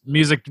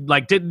music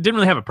like didn't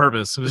really have a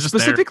purpose. It was just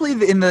specifically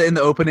in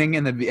the opening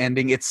and the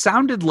ending. It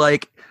sounded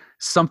like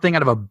something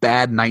out of a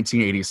bad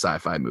 1980s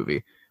sci-fi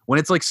movie. When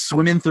it's like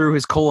swimming through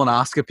his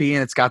colonoscopy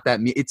and it's got that,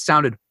 it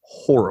sounded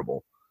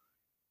horrible.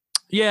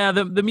 Yeah,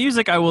 the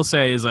music I will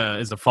say is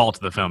a fault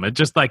of the film. It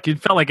just like it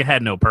felt like it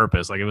had no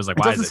purpose. Like it was like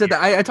why is it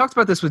that. I talked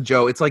about this with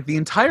Joe. It's like the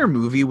entire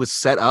movie was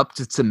set up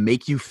to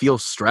make you feel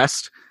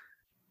stressed,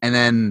 and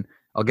then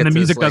I'll get the to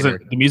music this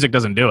later. The music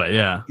doesn't do it.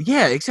 Yeah.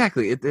 Yeah,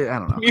 exactly. I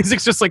don't know. The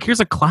music's just like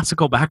here's a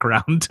classical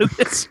background to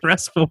this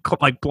stressful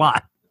like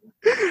plot.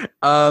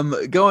 Now back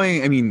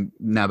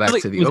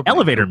to the opening.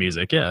 Elevator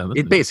music. Yeah.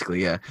 It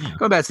basically yeah.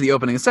 Going back to the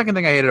opening. The second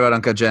thing I hated about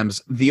Uncut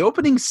Gems, the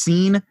opening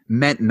scene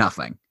meant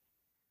nothing.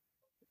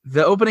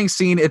 The opening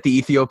scene at the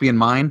Ethiopian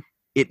mine,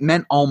 it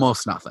meant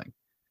almost nothing.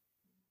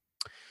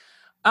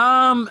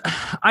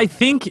 I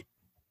think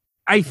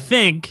I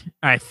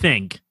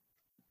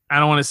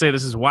don't want to say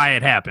this is why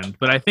it happened,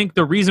 but I think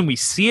the reason we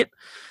see it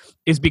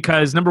is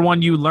because number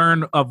one, you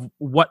learn of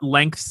what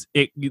lengths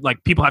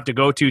people have to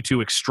go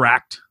to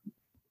extract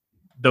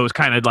those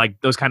kind of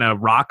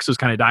rocks, those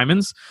kind of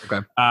diamonds.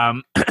 Okay.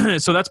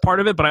 So that's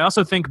part of it. But I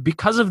also think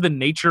because of the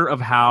nature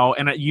of how,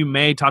 and you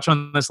may touch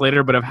on this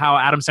later, but of how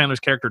Adam Sandler's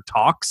character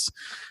talks,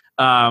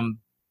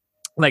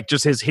 like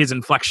just his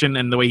inflection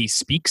and the way he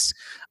speaks.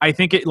 I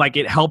think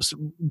it helps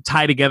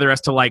tie together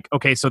as to like,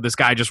 okay, so this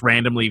guy just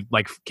randomly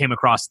like came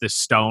across this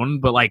stone,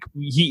 but like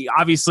he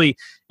obviously,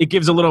 it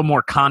gives a little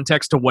more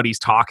context to what he's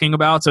talking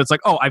about. So it's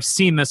like, oh, I've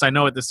seen this, I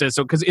know what this is.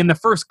 So because in the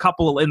first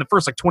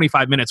like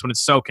 25 minutes when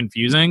it's so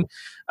confusing,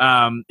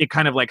 it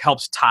kind of like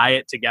helps tie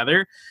it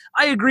together.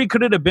 I agree.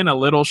 Could it have been a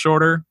little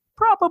shorter?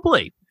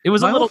 Probably. It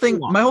was My whole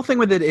thing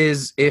with it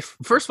is, if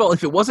first of all,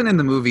 if it wasn't in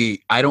the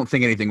movie, I don't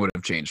think anything would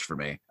have changed for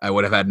me. I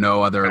would have had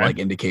no other like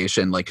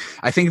indication. Like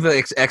I think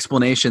the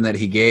explanation that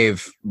he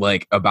gave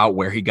like about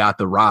where he got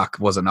the rock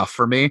was enough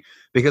for me,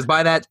 because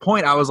by that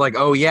point I was like,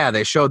 oh yeah,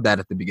 they showed that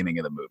at the beginning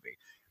of the movie.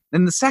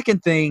 And the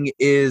second thing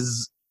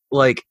is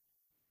like,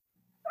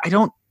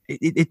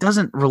 it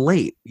doesn't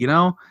relate, you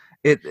know?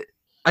 It's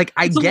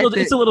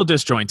a little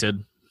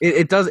disjointed.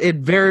 It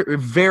very,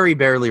 very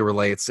barely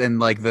relates.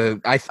 And like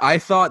I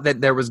thought that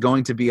there was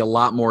going to be a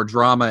lot more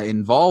drama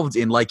involved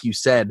in, like you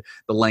said,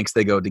 the lengths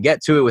they go to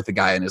get to it with the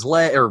guy in his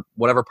leg or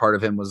whatever part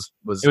of him was.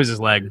 It was his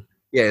leg.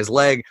 Yeah, his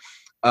leg.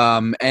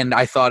 And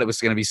I thought it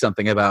was going to be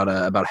something about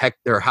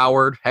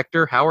Howard, like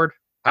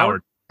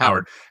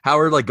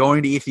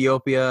going to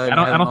Ethiopia.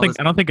 I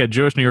don't think a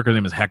Jewish New Yorker's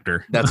name is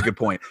Hector. That's a good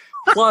point.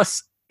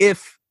 Plus,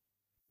 if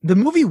the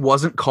movie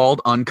wasn't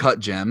called Uncut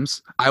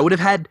Gems, I would have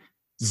had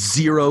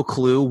zero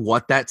clue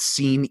what that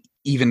scene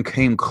even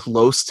came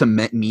close to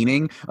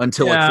meaning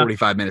until like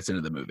 45 minutes into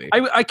the movie.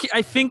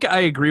 I think I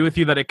agree with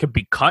you that it could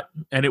be cut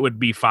and it would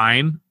be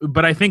fine.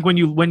 But I think when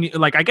you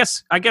like, I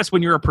guess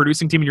when you're a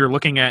producing team and you're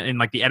looking at, and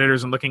like the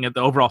editors and looking at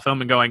the overall film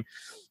and going,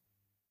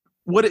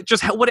 would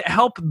it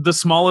help the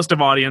smallest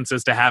of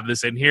audiences to have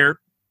this in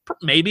here?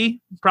 Maybe,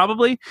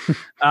 probably.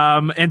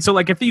 And so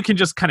like, if you can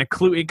just kind of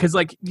clue it, because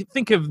like you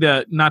think of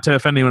not to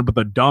offend anyone, but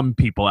the dumb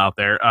people out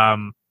there,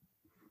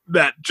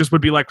 that just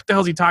would be like, what the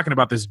hell is he talking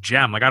about, this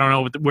gem? Like, I don't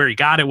know where he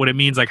got it, what it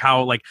means, like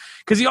how, like,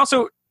 because he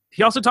also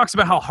talks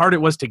about how hard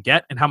it was to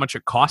get and how much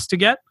it cost to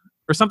get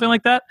or something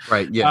like that.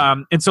 Right. Yeah.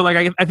 And so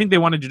like, I think they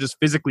wanted to just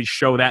physically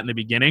show that in the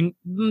beginning.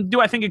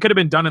 Do I think it could have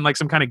been done in like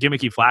some kind of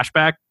gimmicky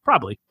flashback?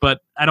 Probably,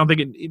 but I don't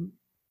think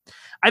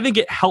I think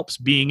it helps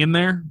being in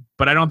there,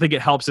 but I don't think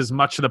it helps as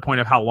much to the point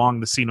of how long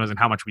the scene was and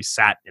how much we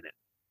sat in it.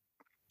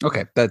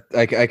 Okay. That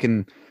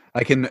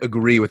I can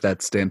agree with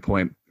that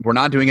standpoint. We're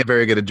not doing a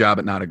very good a job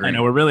at not agreeing. I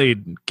know, we're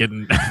really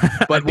getting...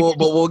 but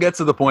we'll get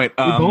to the point.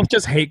 We both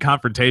just hate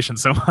confrontation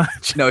so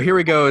much. No, here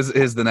we go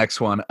is the next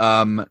one.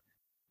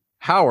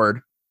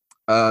 Howard,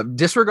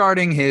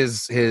 disregarding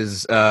his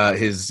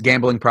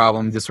gambling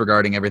problem,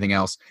 disregarding everything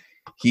else,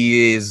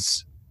 he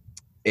is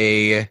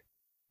a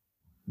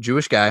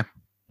Jewish guy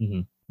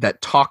that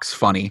talks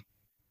funny,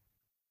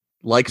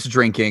 likes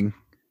drinking,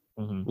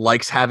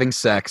 likes having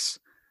sex,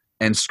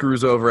 and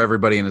screws over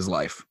everybody in his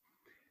life.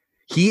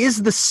 He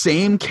is the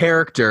same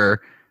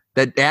character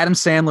that Adam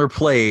Sandler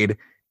played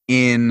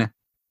in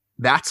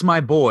That's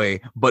My Boy,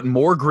 but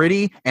more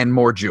gritty and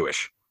more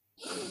Jewish.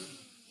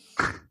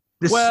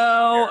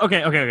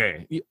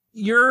 Okay.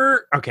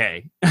 You're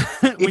okay.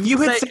 when you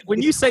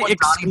say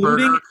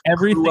excluding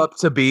everything up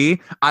to be,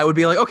 I would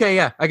be like, okay,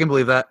 yeah, I can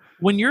believe that.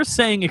 When you're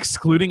saying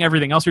excluding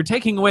everything else, you're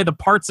taking away the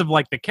parts of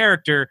like the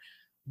character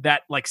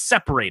that like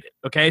separate it.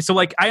 Okay, so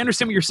like I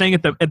understand what you're saying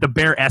at the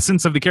bare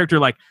essence of the character,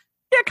 like.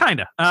 Yeah,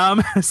 kind of.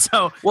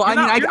 So, well, I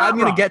mean, I'm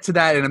going to get to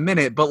that in a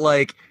minute, but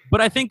I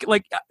think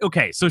like,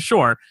 okay, so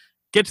sure,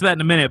 get to that in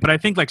a minute, but I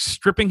think like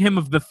stripping him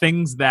of the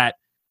things that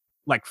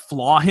like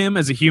flaw him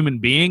as a human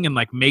being and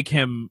like make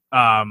him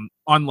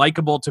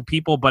unlikable to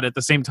people, but at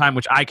the same time,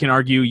 which I can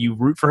argue you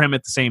root for him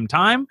at the same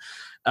time,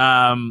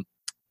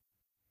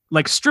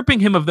 like stripping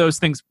him of those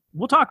things,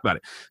 we'll talk about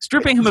it.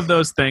 Stripping him of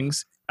those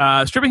things,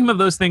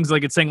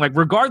 like it's saying like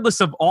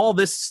regardless of all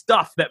this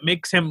stuff that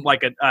makes him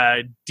like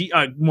a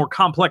more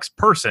complex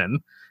person,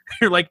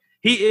 you're like,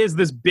 he is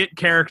this bit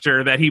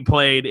character that he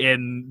played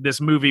in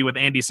this movie with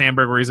Andy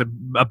Samberg where he's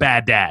a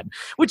bad dad,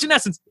 which in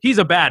essence, he's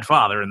a bad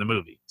father in the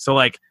movie. So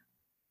like,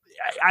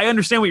 I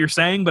understand what you're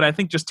saying, but I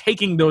think just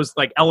taking those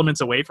like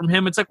elements away from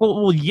him, it's like,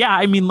 well, yeah.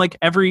 I mean, like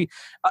every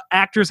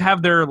actors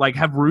have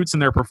have roots in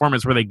their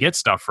performance where they get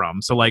stuff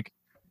from. So like,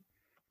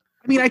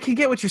 I mean, I can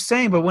get what you're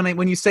saying, but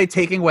when you say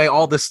taking away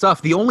all this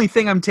stuff, the only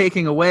thing I'm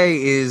taking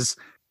away is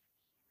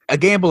a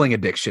gambling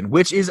addiction,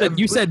 which is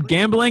you said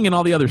gambling and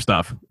all the other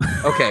stuff.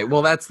 Okay,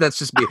 well that's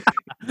just me.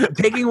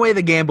 Taking away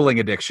the gambling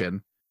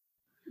addiction,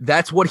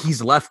 that's what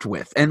he's left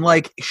with, and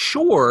like,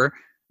 sure.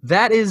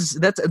 That's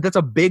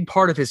a big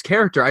part of his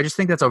character. I just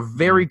think that's a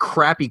very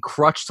crappy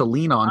crutch to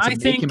lean on to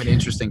make him an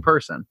interesting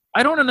person.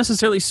 I don't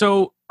necessarily.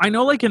 So I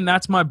know, like in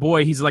That's My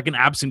Boy, he's like an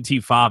absentee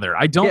father.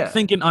 I don't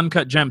think in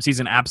Uncut Gems he's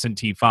an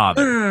absentee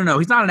father. No.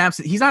 He's not an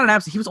absent. He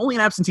was only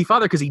an absentee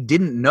father because he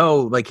didn't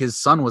know like his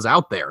son was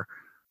out there.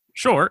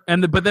 Sure,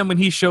 but then when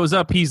he shows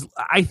up,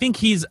 I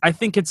think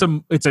it's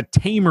a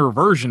tamer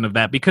version of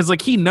that, because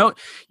like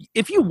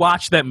if you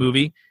watch that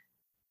movie.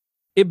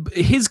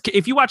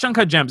 If you watch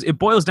Uncut Gems, it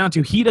boils down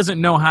to he doesn't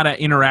know how to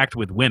interact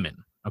with women.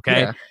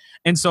 Okay. Yeah.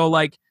 And so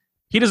like,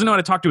 he doesn't know how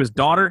to talk to his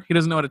daughter. He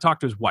doesn't know how to talk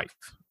to his wife.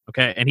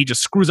 Okay. And he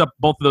just screws up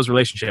both of those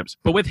relationships.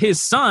 But with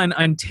his son,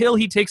 until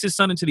he takes his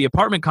son into the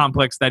apartment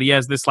complex that he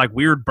has this like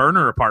weird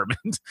burner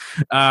apartment,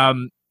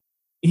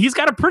 he's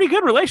got a pretty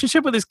good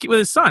relationship with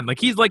his son. Like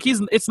he's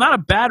it's not a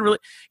bad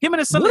him and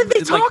his son. What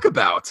did they talk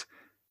about?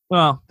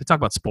 Well, they talk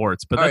about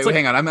sports, but that's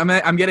hang on.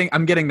 I'm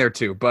getting there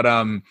too. But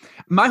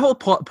my whole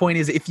point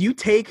is, if you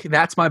take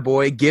That's My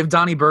Boy, give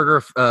Donnie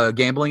Berger a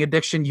gambling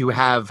addiction, you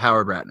have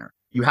Howard Ratner.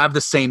 You have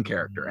the same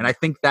character, and I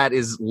think that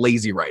is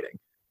lazy writing.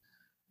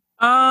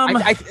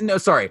 No,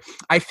 sorry.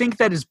 I think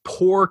that is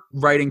poor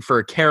writing for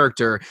a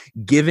character,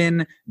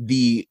 given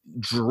the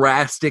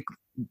drastic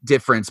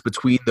difference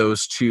between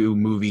those two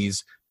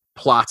movies'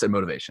 plots and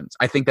motivations.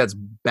 I think that's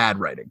bad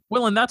writing.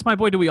 Well, and That's My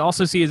Boy. Do we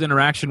also see his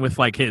interaction with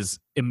like his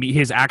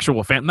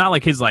actual family, not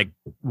like his like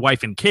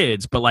wife and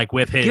kids, but like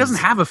with his? He doesn't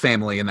have a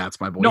family, and That's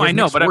My Boy. No, I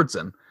know, but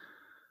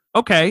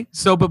okay.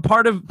 So, but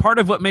part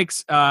of what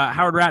makes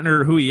Howard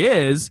Ratner who he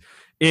is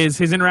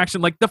his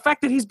interaction, like the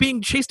fact that he's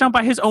being chased down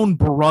by his own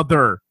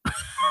brother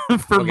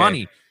for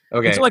money.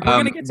 Okay, so like we're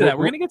gonna get to that.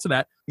 We're gonna get to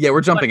that. Yeah,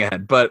 we're jumping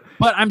ahead, but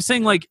I'm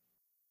saying like,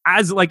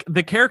 as like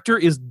the character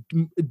is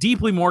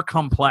deeply more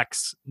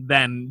complex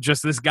than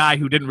just this guy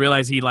who didn't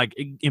realize he like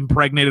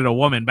impregnated a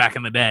woman back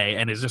in the day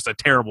and is just a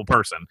terrible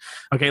person.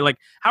 Okay, like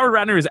Howard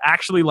Ratner is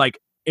actually like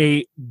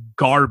a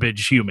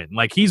garbage human.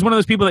 Like he's one of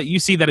those people that you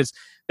see that is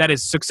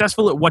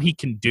successful at what he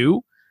can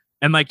do,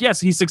 and like yes,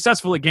 he's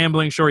successful at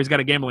gambling. Sure, he's got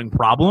a gambling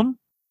problem,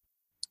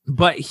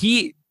 but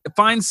he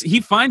finds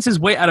his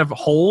way out of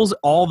holes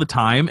all the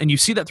time, and you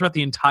see that throughout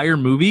the entire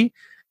movie.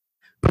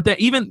 But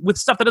that even with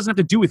stuff that doesn't have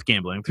to do with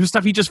gambling, there's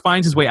stuff he just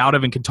finds his way out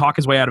of and can talk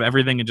his way out of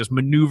everything and just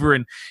maneuver,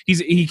 and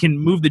he can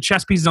move the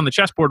chess pieces on the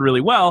chessboard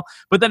really well,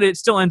 but then it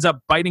still ends up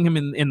biting him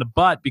in the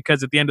butt,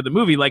 because at the end of the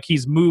movie, like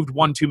he's moved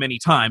one too many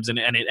times and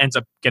it ends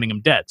up getting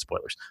him dead.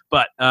 Spoilers.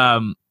 But I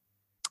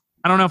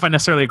don't know if I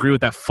necessarily agree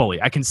with that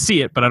fully. I can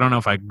see it, but I don't know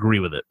if I agree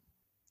with it.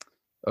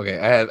 Okay,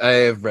 I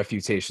have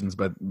refutations,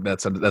 but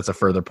that's a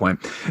further point.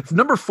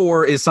 Number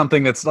 4 is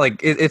something that's like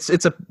it's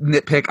a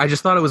nitpick. I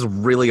just thought it was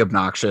really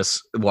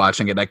obnoxious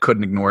watching it. I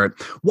couldn't ignore it.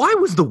 Why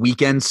was The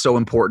Weeknd so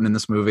important in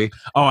this movie?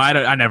 Oh,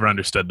 I never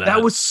understood that.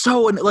 That was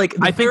so like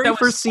the very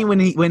first scene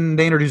when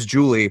they introduced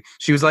Julie,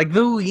 she was like,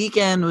 "The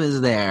Weeknd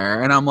was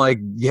there," and I'm like,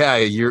 "Yeah,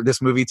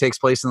 this movie takes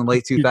place in the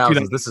late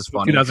 2000s. This is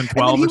funny."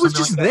 2012. He was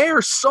just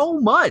there so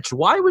much.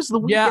 Why was The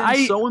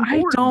Weeknd so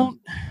important?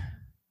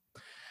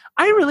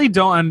 I really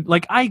don't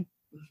like. I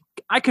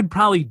could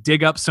probably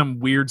dig up some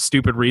weird,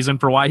 stupid reason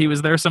for why he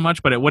was there so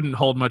much, but it wouldn't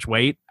hold much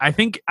weight. I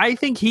think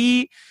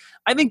they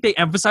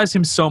emphasized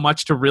him so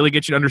much to really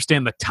get you to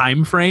understand the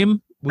time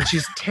frame, which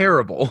is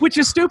terrible. Which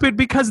is stupid,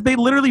 because they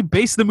literally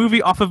based the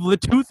movie off of the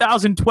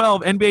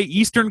 2012 NBA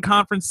Eastern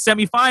Conference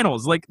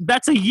semifinals. Like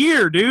that's a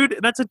year, dude.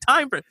 That's a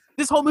time frame.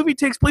 This whole movie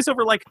takes place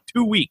over like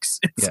 2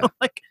 weeks. So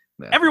like.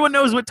 Yeah. Everyone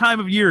knows what time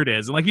of year it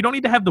is. And like, you don't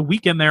need to have The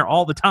Weeknd there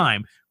all the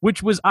time,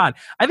 which was odd.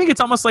 I think it's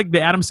almost like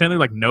the Adam Sandler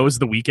like knows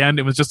The Weeknd.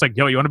 It was just like,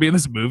 yo, you want to be in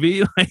this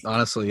movie? Like,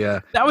 honestly,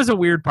 yeah. That was a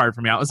weird part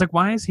for me. I was like,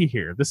 why is he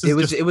here? It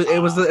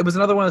was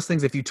another one of those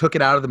things. If you took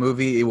it out of the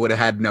movie, it would have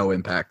had no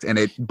impact.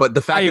 But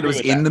the fact that it was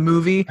in the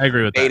movie, I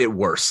agree with made it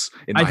worse.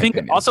 I think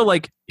opinion. Also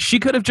like she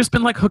could have just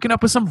been like hooking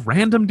up with some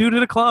random dude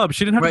at a club.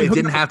 She didn't have to be it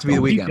didn't have to be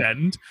The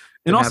Weeknd.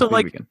 And also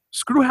like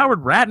screw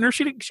Howard Ratner.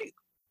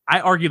 I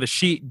argue that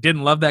she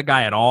didn't love that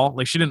guy at all.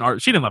 Like she didn't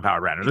love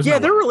Howard Ratner.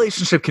 Their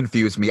relationship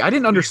confused me. I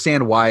didn't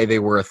understand why they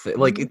were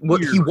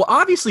he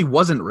obviously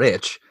wasn't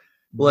rich.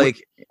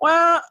 Like,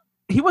 well,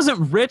 he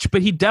wasn't rich,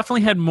 but he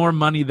definitely had more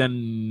money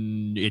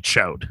than it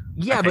showed.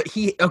 Yeah, but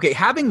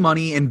having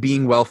money and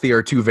being wealthy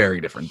are two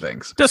very different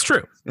things. That's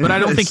true. But I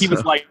don't think he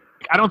was like.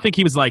 I don't think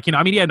he was like, he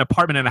had an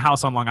apartment and a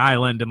house on Long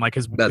Island, and like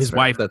his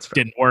wife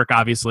didn't work,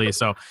 obviously.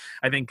 So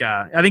I think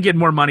he had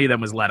more money than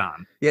was let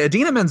on. Yeah,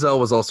 Idina Menzel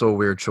was also a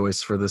weird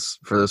choice for this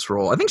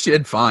role. I think she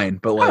did fine,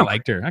 but like, I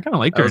liked her. I kind of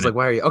liked her. I was like,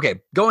 why are you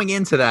okay? Going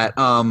into that,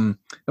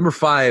 number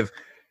 5,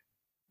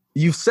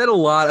 you've said a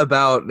lot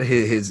about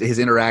his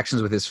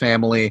interactions with his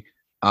family,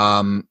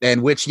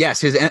 and which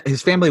yes,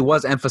 his family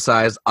was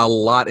emphasized a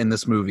lot in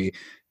this movie,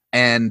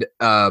 and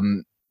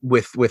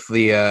with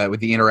the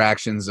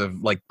interactions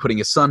of like putting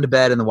his son to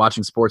bed and then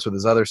watching sports with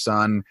his other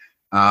son,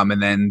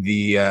 and then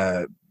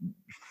the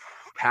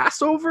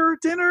Passover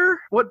dinner.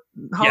 What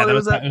holiday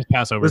was that? It was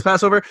Passover.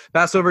 It was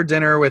Passover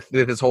dinner with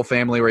his whole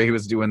family, where he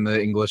was doing the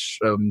English.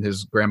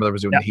 His grandmother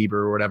was doing the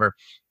Hebrew or whatever.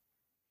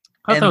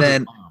 And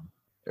then,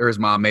 or his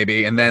mom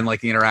maybe, and then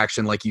like the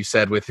interaction, like you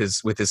said, with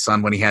his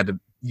son when he had to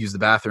use the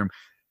bathroom.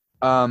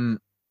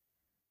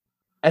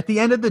 At the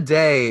end of the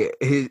day,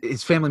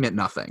 his family meant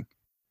nothing.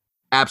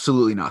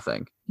 Absolutely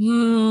nothing.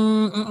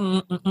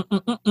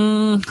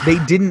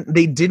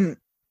 They didn't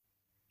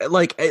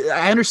like.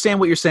 I understand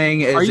what you're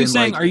saying. Are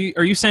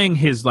you saying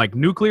his like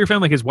nuclear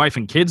family, like his wife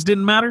and kids,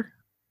 didn't matter?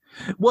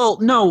 Well,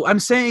 no, I'm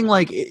saying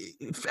like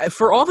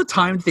for all the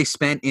time that they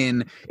spent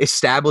in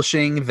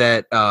establishing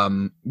that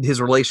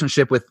his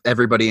relationship with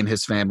everybody in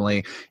his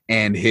family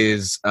and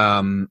his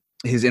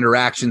his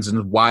interactions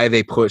and why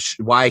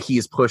he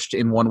is pushed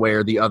in one way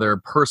or the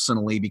other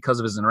personally because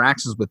of his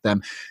interactions with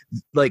them.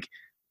 Like,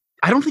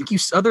 I don't think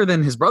other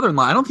than his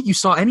brother-in-law, I don't think you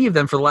saw any of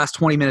them for the last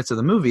 20 minutes of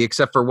the movie,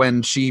 except for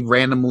when she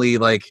randomly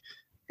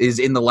is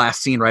in the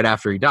last scene right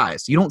after he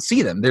dies. You don't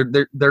see them.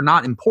 They're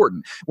not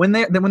important. When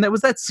there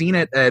was that scene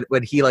at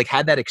when he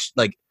had that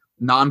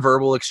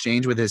nonverbal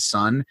exchange with his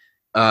son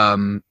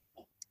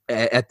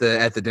at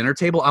the dinner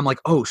table, I'm like,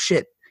 oh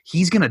shit,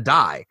 he's gonna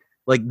die.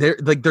 They're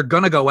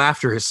gonna go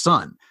after his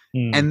son.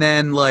 And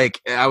then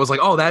I was like,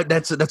 oh,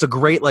 that's a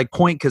great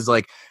point, because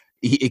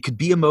it could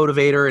be a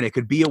motivator and it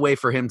could be a way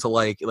for him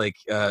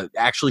to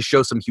actually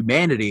show some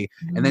humanity.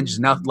 And then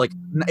just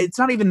it's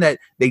not even that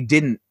they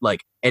didn't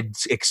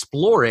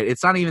explore it.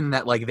 It's not even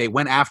that they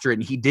went after it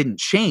and he didn't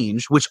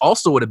change, which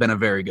also would have been a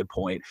very good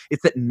point.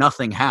 It's that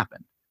nothing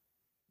happened.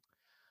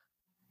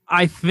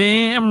 I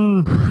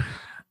think,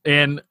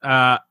 and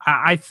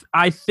I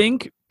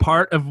think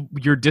part of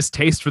your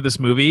distaste for this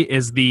movie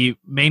is the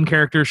main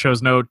character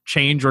shows no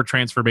change or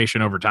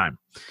transformation over time.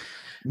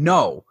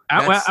 No.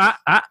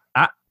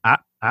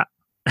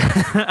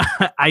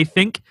 I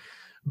think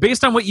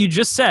based on what you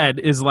just said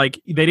is they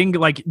didn't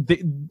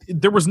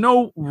there was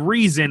no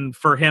reason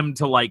for him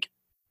to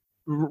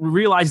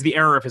realize the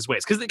error of his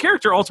ways, because the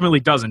character ultimately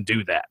doesn't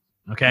do that.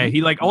 Okay.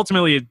 He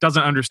ultimately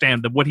doesn't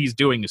understand that what he's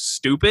doing is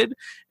stupid,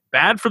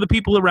 bad for the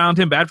people around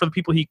him, bad for the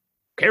people he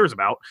cares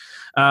about.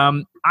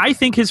 I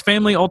think his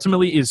family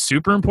ultimately is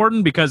super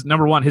important because,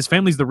 number one, his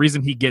family's the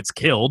reason he gets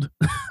killed.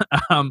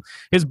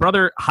 His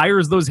brother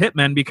hires those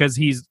hitmen because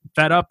he's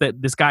fed up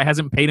that this guy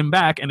hasn't paid him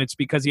back, and it's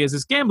because he has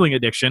this gambling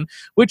addiction,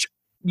 which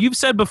you've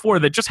said before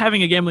that just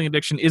having a gambling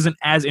addiction isn't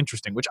as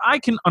interesting, which I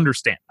can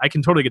understand. I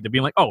can totally get to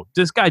being oh,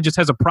 this guy just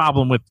has a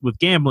problem with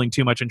gambling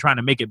too much and trying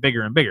to make it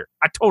bigger and bigger.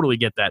 I totally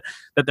get that.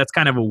 That's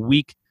kind of a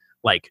weak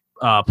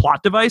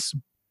plot device.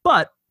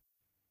 But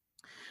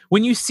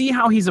when you see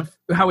how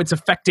it's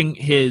affecting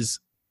his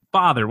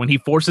father, when he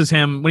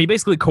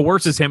basically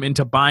coerces him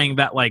into buying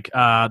that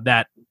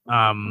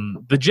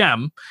the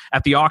gem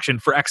at the auction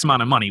for X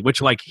amount of money, which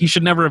he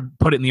should never have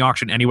put it in the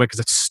auction anyway because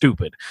it's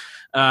stupid.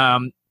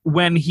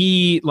 When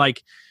he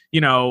when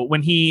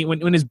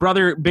his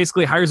brother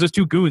basically hires those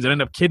two goons that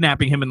end up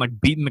kidnapping him and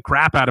beating the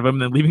crap out of him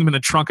and then leaving him in the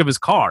trunk of his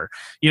car,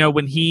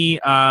 when he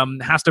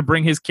has to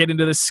bring his kid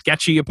into this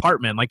sketchy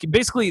apartment,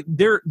 basically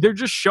they're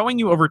just showing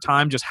you over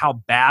time just how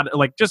bad,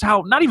 just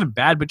how not even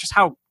bad, but just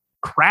how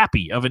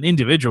crappy of an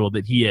individual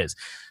that he is.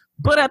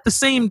 But at the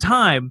same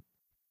time,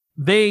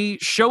 they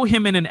show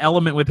him in an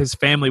element with his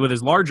family, with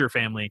his larger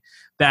family,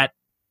 that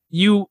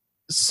you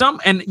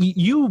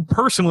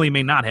personally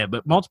may not have,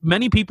 but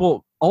many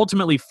people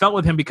ultimately felt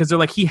with him because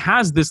they're he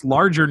has this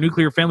larger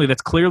nuclear family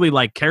that's clearly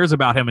cares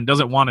about him and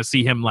doesn't want to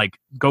see him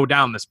go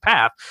down this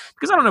path.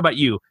 Because I don't know about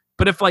you,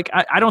 but if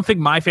I don't think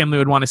my family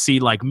would want to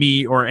see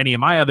me or any of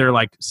my other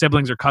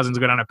siblings or cousins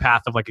go down a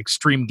path of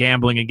extreme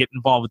gambling and get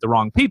involved with the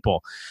wrong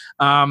people.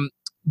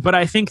 But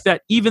I think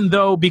that even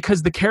though,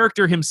 because the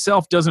character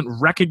himself doesn't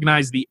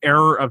recognize the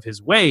error of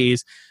his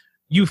ways,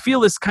 you feel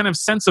this kind of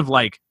sense of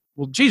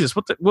well, Jesus,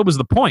 what was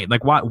the point?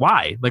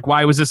 Why?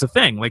 Why was this a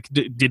thing?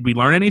 Did we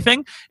learn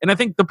anything? And I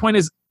think the point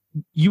is,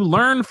 you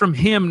learn from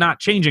him not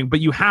changing, but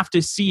you have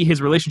to see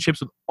his relationships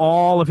with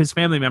all of his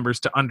family members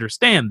to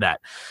understand that.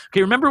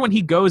 Okay, remember when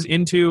he goes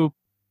into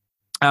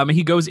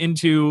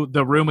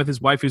the room with his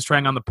wife who's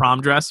trying on the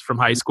prom dress from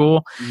high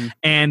school,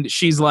 and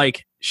she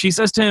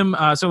says to him,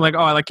 oh,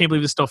 I can't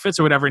believe this still fits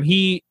or whatever, and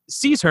he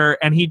sees her,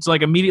 and he's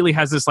immediately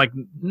has this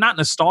not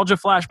nostalgia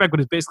flashback,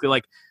 but it's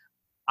basically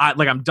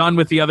I'm done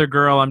with the other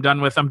girl. I'm done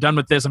with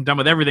this. I'm done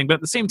with everything. But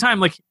at the same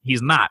time,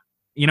 he's not,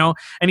 and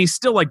he's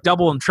still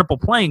double and triple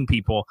playing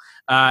people.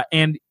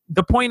 And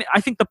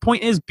I think the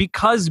point is,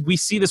 because we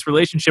see this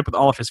relationship with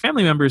all of his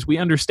family members, we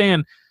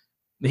understand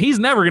that he's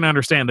never going to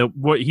understand that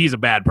he's a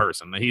bad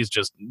person, that he's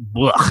just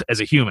as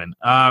a human.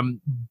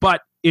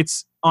 But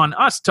it's on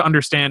us to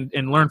understand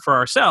and learn for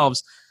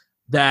ourselves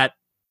that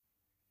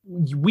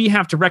we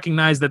have to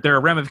recognize that there are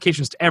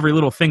ramifications to every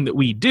little thing that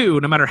we do,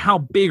 no matter how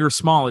big or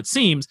small it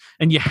seems.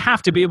 And you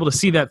have to be able to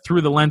see that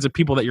through the lens of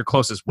people that you're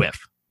closest with.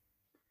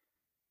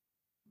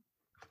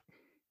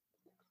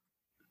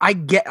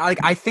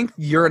 I think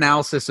your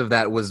analysis of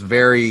that was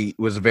very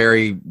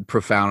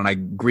profound, and I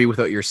agree with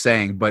what you're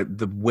saying, but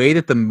the way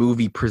that the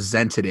movie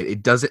presented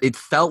it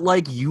felt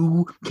like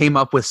you came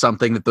up with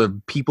something that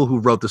the people who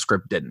wrote the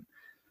script didn't.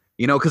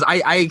 Because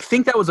I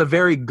think that was a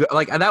very good,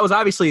 that was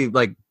obviously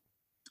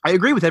I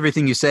agree with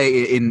everything you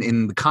say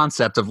in the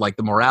concept of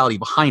the morality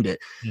behind it.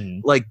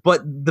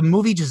 But the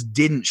movie just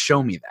didn't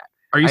show me that.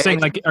 Are you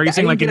saying I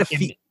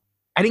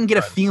didn't get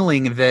a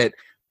feeling that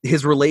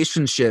his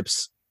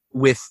relationships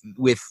with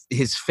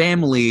his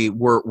family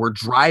were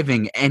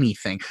driving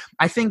anything.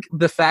 I think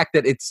the fact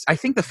that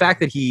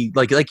he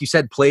like you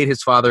said played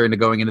his father into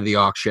going into the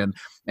auction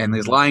and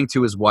is lying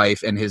to his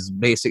wife and his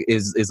basic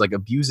is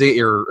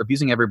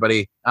abusing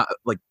everybody,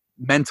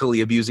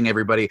 mentally abusing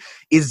everybody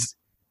is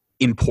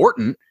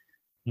important,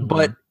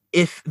 but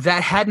if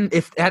that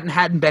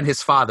hadn't been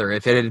his father,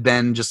 if it had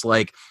been just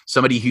like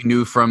somebody he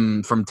knew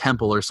from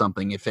Temple or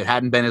something, if it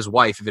hadn't been his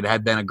wife, if it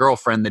had been a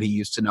girlfriend that he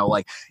used to know,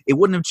 like, it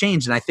wouldn't have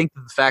changed. And I think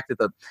that the fact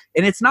that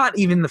and it's not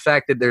even the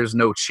fact that there's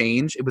no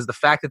change, it was the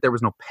fact that there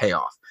was no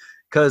payoff.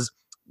 Because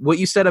what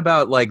you said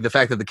about like the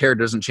fact that the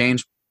character doesn't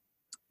change,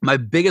 my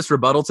biggest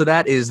rebuttal to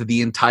that is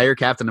the entire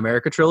Captain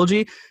America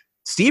trilogy.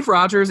 Steve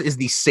Rogers is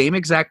the same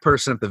exact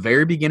person at the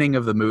very beginning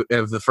of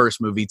the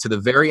first movie to the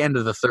very end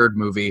of the third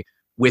movie,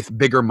 with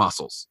bigger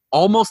muscles.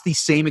 Almost the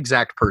same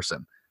exact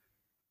person.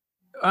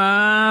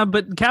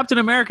 But Captain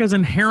America is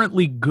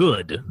inherently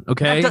good,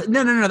 okay?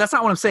 No, that's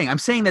not what I'm saying. I'm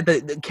saying that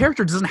the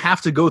character doesn't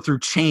have to go through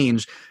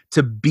change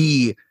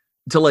to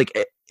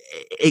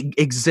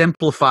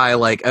exemplify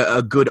like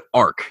a good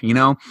arc, you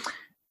know?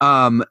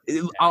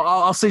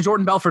 I'll say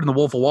Jordan Belfort in The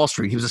Wolf of Wall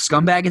Street. He was a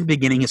scumbag at the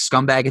beginning, a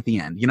scumbag at the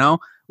end, you know?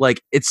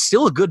 Like, it's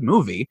still a good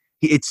movie.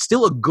 It's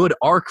still a good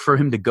arc for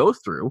him to go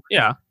through.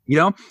 Yeah. You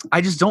know,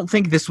 I just don't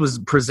think this was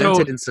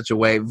presented in such a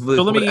way.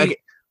 So let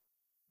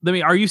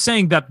me. Are you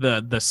saying that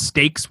the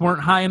stakes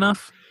weren't high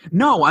enough?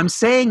 No, I'm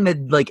saying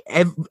that like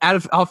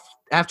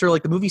after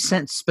like the movie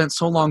spent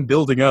so long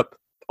building up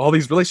all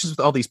these relationships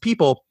with all these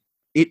people,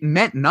 it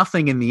meant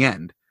nothing in the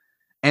end,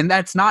 and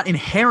that's not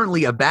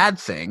inherently a bad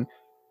thing.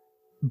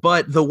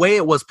 But the way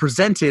it was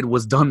presented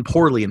was done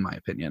poorly, in my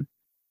opinion.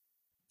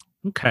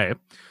 Okay,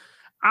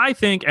 I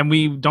think, and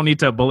we don't need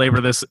to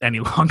belabor this any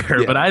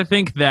longer, but I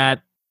think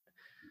that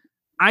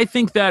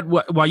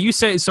while you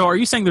say, so are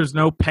you saying there's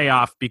no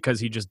payoff because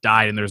he just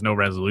died and there's no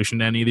resolution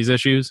to any of these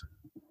issues?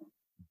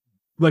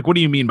 Like, what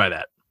do you mean by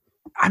that?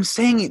 I'm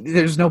saying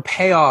there's no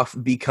payoff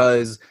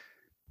because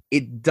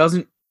it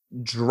doesn't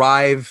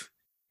drive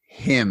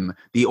him.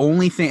 The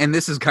only thing, and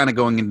this is kind of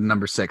going into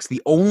number 6,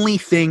 the only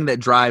thing that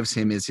drives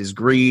him is his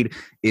greed,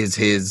 is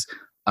his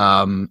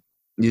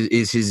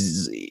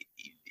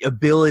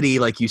ability,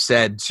 like you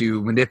said,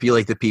 to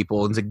manipulate the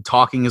people and to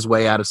talking his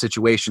way out of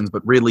situations,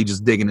 but really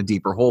just digging a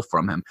deeper hole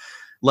from him.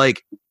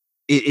 Like,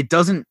 it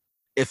doesn't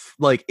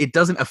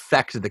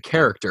affect the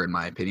character, in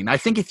my opinion. I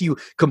think if you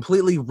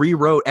completely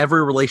rewrote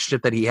every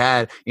relationship that he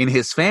had in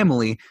his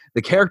family,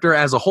 the character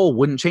as a whole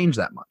wouldn't change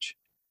that much.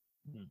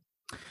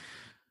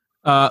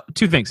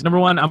 2 things. Number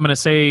 1, I'm going to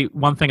say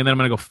one thing and then I'm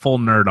going to go full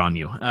nerd on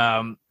you.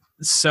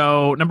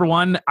 So number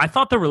 1, I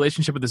thought the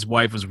relationship with his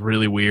wife was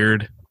really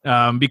weird.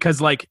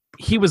 Because like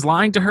he was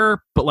lying to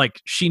her, but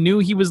like she knew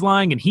he was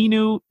lying and he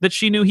knew that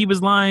she knew he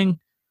was lying,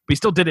 but he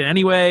still did it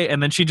anyway.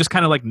 And then she just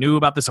kind of like knew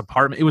about this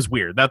apartment. It was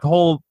weird. That the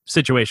whole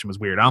situation was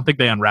weird. I don't think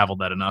they unraveled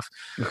that enough.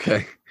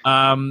 Okay.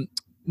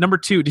 Number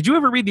 2, did you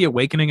ever read The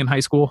Awakening in high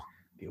school?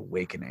 The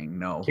Awakening,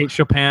 no. Kate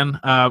Chopin.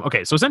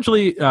 Okay, so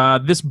essentially,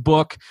 this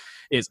book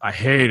is, I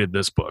hated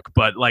this book,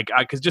 but like,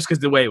 because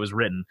the way it was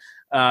written.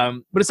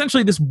 But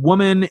essentially, this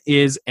woman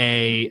is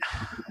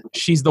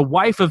she's the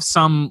wife of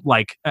some,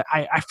 like,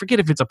 I forget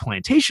if it's a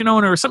plantation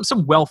owner or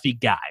some wealthy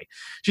guy.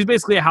 She's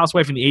basically a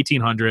housewife in the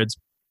 1800s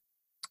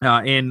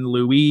in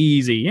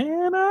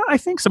Louisiana, I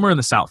think, somewhere in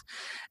the South.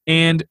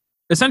 And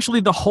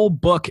essentially, the whole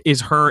book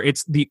is her.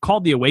 It's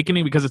called The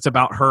Awakening because it's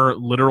about her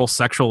literal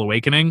sexual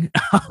awakening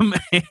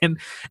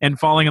and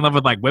falling in love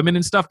with like women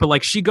and stuff. But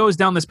like she goes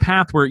down this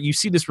path where you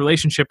see this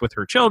relationship with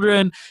her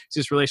children,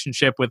 this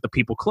relationship with the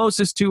people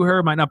closest to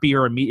her. Might not be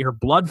her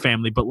blood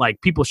family, but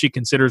like people she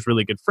considers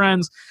really good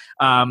friends.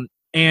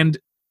 And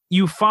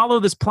you follow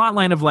this plot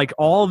line of like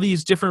all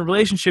these different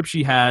relationships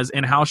she has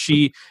and how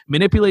she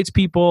manipulates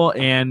people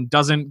and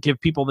doesn't give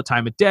people the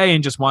time of day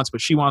and just wants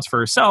what she wants for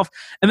herself,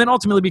 and then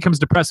ultimately becomes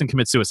depressed and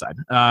commits suicide.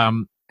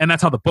 And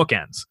that's how the book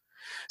ends.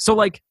 So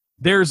like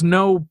there's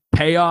no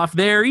payoff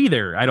there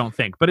either, I don't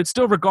think, but it's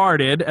still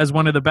regarded as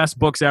one of the best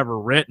books ever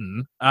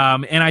written.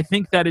 And I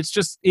think that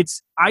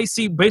I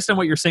see, based on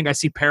what you're saying, I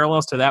see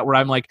parallels to that where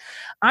I'm like,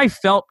 I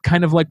felt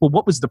kind of like, well,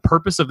 what was the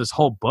purpose of this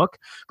whole book?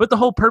 But the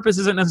whole purpose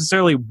isn't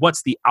necessarily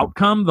what's the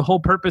outcome. The whole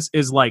purpose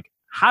is like,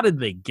 how did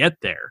they get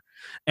there?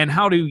 And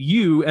how do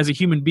you as a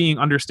human being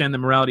understand the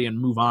morality and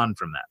move on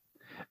from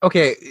that?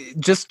 Okay,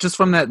 just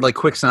from that like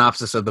quick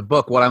synopsis of the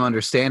book, what I'm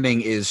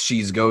understanding is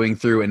she's going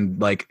through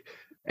and like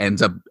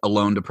ends up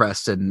alone,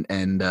 depressed, and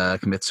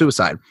commits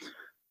suicide.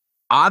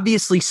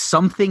 Obviously,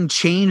 something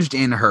changed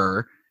in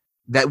her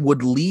that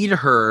would lead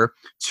her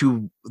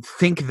to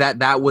think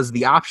that was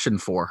the option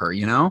for her,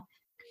 you know?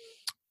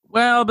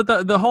 Well,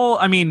 but the whole,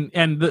 I mean,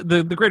 and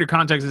the greater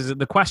context is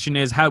the question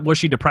is, how was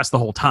she depressed the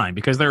whole time?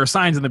 Because there are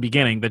signs in the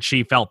beginning that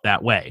she felt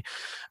that way.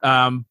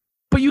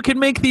 But you can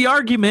make the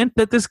argument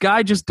that this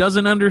guy just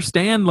doesn't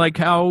understand like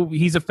how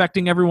he's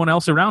affecting everyone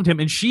else around him.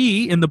 And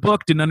she, in the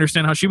book, didn't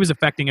understand how she was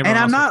affecting everyone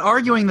else. And I'm not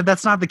arguing that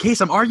that's not the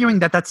case. I'm arguing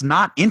that that's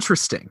not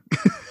interesting.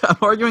 I'm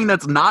arguing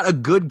that's not a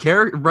good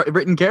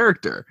written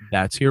character.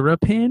 That's your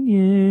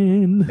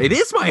opinion. It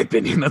is my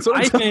opinion. That's what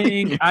I'm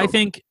telling you. I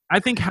think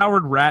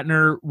Howard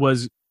Ratner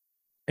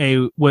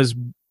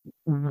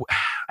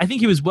I think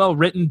he was well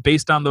written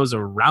based on those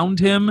around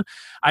him.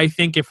 I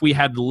think if we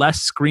had less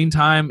screen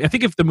time, I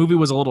think if the movie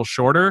was a little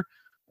shorter,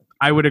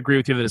 I would agree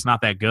with you that it's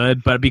not that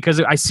good. But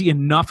because I see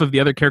enough of the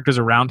other characters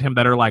around him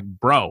that are like,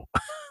 bro,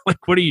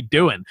 Like, what are you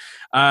doing?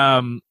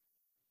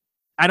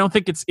 I don't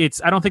think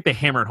I don't think they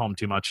hammer it home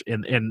too much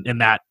in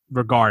that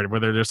regard, where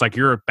they're just like,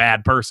 you're a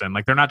bad person.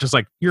 Like, they're not just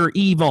like, you're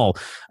evil,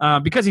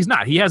 because he's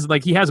not. He has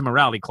a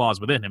morality clause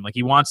within him. Like,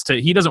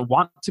 he doesn't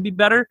want to be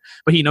better,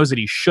 but he knows that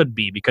he should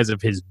be because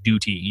of his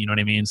duty. You know what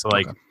I mean? So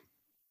like,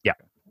 yeah,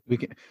 we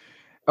can.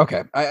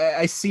 Okay,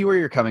 I see where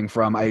you're coming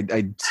from. I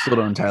still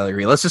don't entirely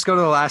agree. Let's just go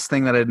to the last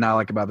thing that I did not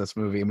like about this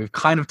movie, and we've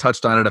kind of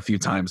touched on it a few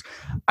times.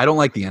 I don't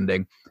like the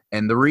ending,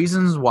 and the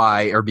reasons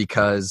why are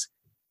because,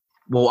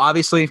 well,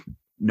 obviously,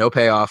 no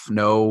payoff,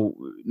 nothing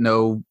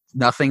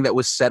that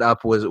was set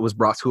up was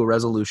brought to a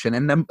resolution,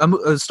 and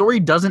a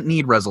story doesn't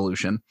need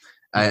resolution.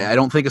 I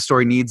don't think a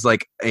story needs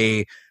like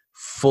a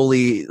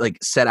fully like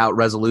set out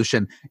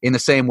resolution. In the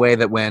same way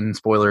that when,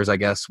 spoilers, I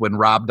guess, when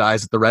Rob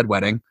dies at the red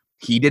wedding,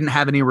 he didn't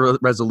have any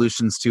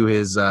resolutions to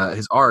his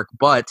arc,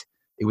 but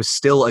it was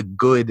still a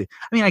good.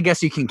 I mean, I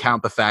guess you can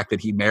count the fact that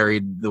he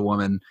married the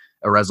woman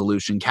a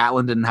resolution.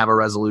 Catelyn didn't have a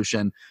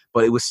resolution,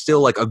 but it was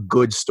still like a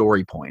good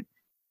story point.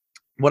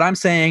 What I'm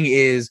saying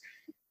is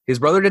his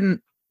brother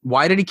didn't.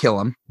 Why did he kill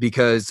him?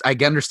 Because I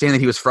understand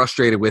that he was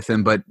frustrated with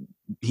him, but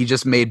he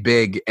just made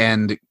big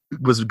and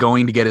was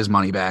going to get his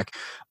money back.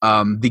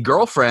 The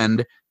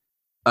girlfriend,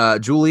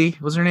 Julie,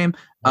 was her name?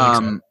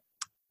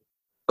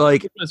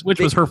 Which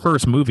was her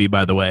first movie,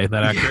 by the way,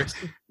 that actress.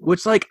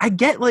 Which, like, I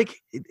get, like,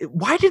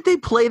 why did they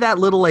play that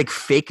little, like,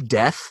 fake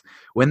death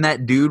when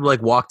that dude,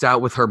 like, walked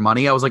out with her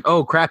money? I was like,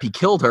 oh, crap, he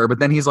killed her. But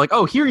then he's like,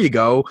 oh, here you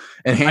go.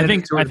 And I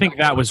think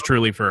that was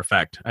truly for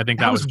effect. I think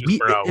that was just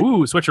for,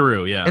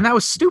 switcheroo, yeah. And that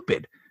was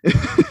stupid.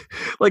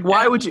 Like,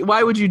 why would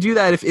you do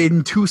that if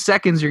in 2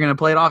 seconds you're going to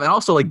play it off? And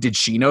also, like, did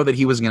she know that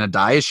he was going to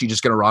die? Is she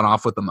just going to run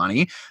off with the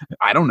money?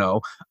 I don't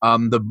know.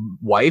 The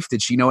wife,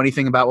 did she know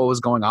anything about what was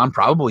going on?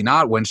 Probably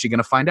not. When's she going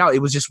to find out?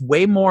 It was just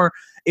way more.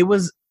 It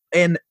was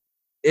an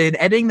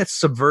editing that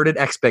subverted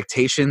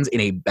expectations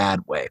in a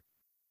bad way.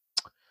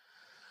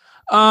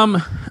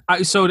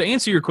 So to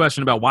answer your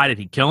question about why did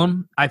he kill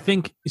him, I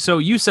think, so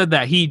you said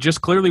that he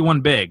just clearly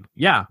won big.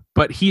 Yeah,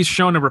 but he's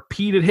shown a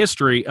repeated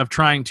history of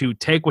trying to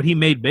take what he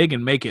made big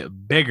and make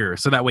it bigger.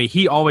 So that way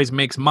he always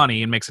makes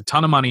money and makes a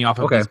ton of money off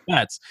of his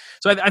bets.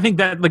 So I think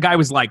that the guy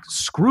was like,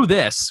 screw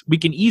this. We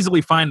can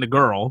easily find the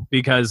girl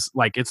because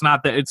like, it's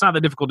not that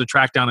difficult to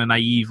track down a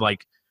naive,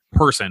 like,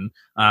 person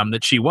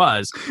that she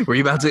was. Were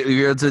you about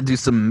to do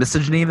some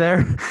misogyny there?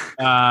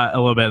 A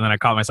little bit, and then I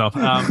caught myself.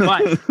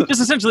 But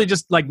just essentially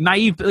just like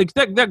naive. Like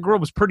that girl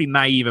was pretty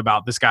naive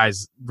about this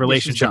guy's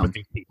relationship with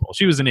these people.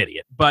 She was an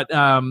idiot. But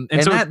and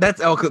so that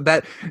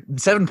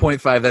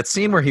 7.5, that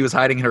scene where he was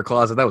hiding in her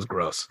closet, that was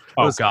gross.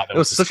 God, it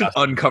was such an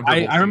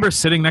uncomfortable. I remember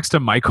sitting next to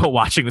Michael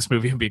watching this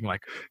movie and being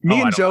like, me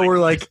and Joe were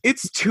like,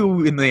 it's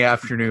 2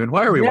 PM.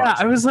 Why are we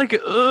watching? I was like,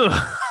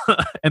 ugh.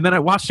 And then I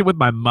watched it with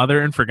my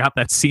mother and forgot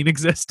that scene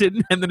existed.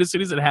 And then as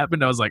soon as it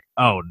happened, I was like,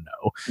 oh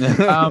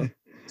no.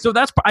 So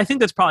I think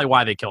that's probably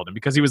why they killed him,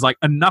 because he was like,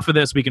 enough of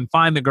this. We can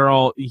find the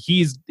girl.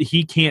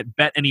 He can't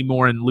bet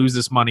anymore and lose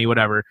this money,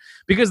 whatever.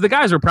 Because the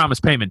guys were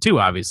promised payment too,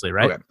 obviously,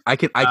 right?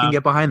 Okay. I can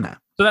get behind that.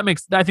 So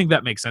I think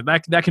that makes sense.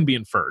 That can be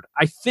inferred.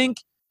 I think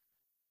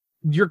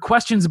your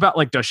questions about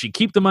like, does she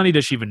keep the money?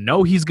 Does she even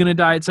know he's going to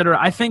die, etc.?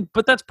 I think,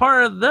 but that's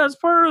part of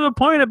the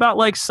point about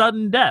like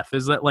sudden death,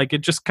 is that like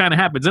it just kind of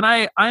happens. And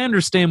I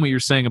understand what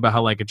you're saying about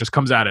how like it just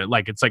comes out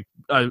like it's like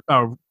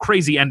a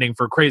crazy ending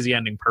for a crazy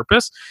ending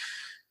purpose.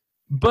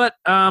 But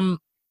I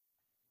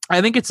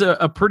think it's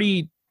a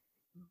pretty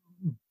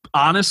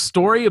honest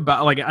story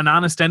about like an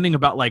honest ending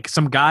about like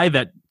some guy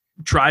that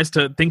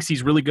thinks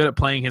he's really good at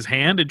playing his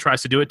hand and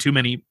tries to do it too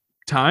many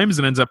times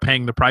and ends up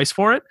paying the price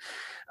for it.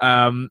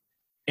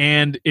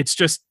 And it's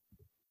just,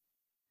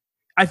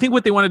 I think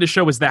what they wanted to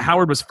show was that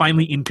Howard was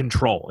finally in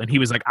control. And he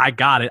was like, I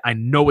got it. I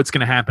know what's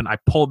going to happen. I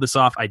pulled this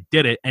off. I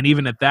did it. And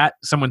even at that,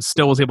 someone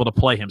still was able to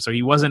play him. So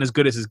he wasn't as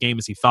good as his game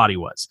as he thought he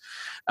was.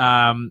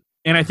 And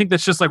I think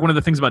that's just like one of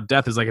the things about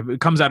death is like, if it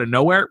comes out of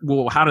nowhere,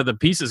 well, how do the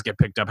pieces get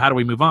picked up? How do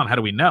we move on? How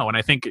do we know? And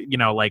I think, you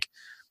know, like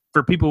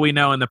for people we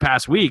know in the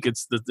past week,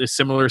 it's the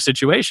similar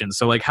situation.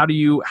 So like, how do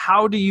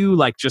you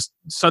like just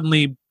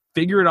suddenly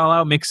figure it all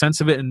out, make sense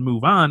of it and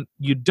move on?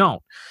 You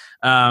don't.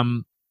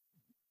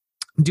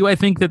 Do I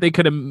think that they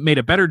could have made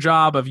a better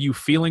job of you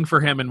feeling for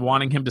him and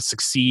wanting him to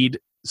succeed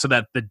so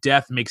that the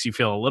death makes you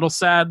feel a little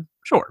sad?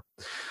 Sure.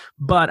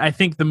 But I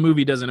think the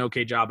movie does an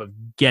okay job of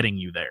getting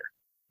you there.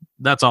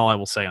 That's all I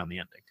will say on the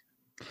ending.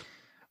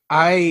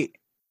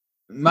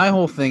 My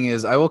whole thing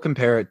is I will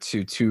compare it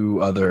to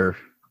 2 other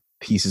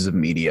pieces of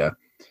media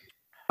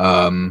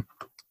in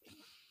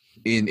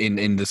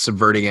the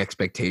subverting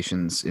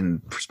expectations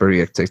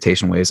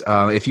ways.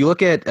 If you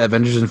look at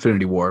Avengers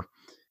Infinity War,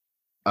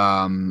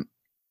 I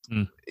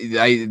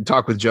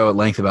talked with Joe at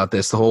length about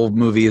this. The whole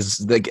movie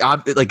is like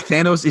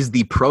Thanos is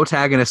the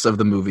protagonist of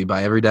the movie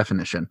by every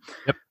definition.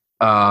 Yep.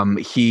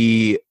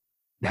 He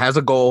has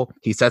a goal.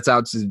 He sets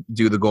out to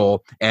do the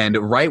goal. And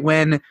right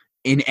when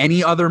in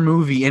any other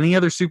movie, any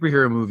other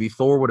superhero movie,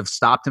 Thor would have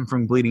stopped him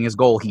from completing his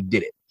goal, he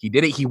did it.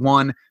 He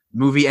won.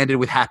 Movie ended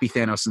with happy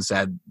Thanos and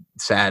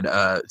sad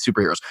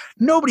superheroes.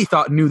 Nobody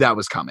knew that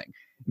was coming.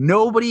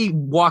 Nobody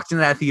walked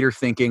into that theater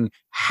thinking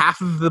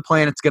half of the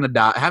planet's going to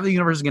die, half of the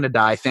universe is going to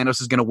die,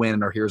 Thanos is going to win,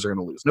 and our heroes are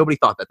going to lose. Nobody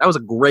thought that. That was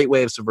a great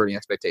way of subverting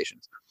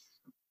expectations.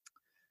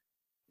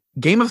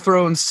 Game of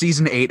Thrones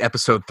Season 8,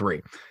 Episode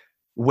 3.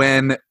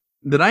 When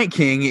the Night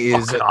King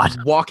is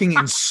walking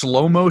in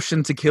slow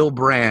motion to kill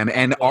Bran,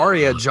 and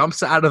Arya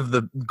jumps out of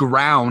the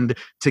ground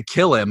to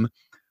kill him.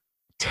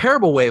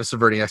 Terrible way of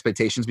subverting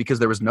expectations because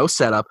there was no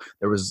setup,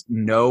 there was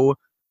no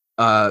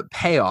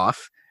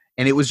payoff,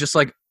 and it was just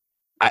like,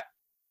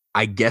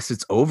 I guess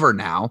it's over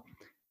now.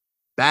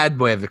 Bad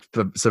way of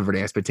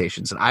subverting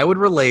expectations. And I would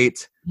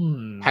relate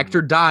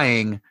Hector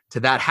dying to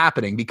that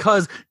happening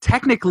because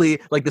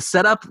technically, like the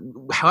setup,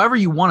 however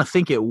you want to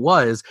think it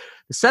was,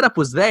 the setup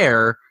was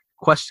there,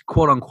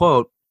 quote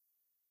unquote,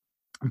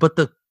 but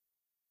the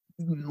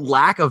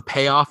lack of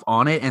payoff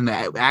on it and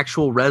the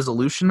actual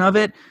resolution of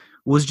it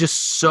was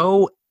just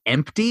so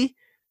empty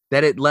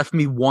that it left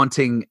me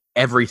wanting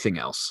everything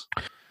else.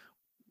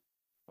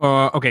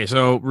 Okay,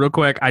 so real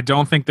quick, I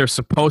don't think there's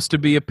supposed to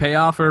be a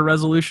payoff or a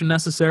resolution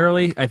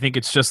necessarily. I think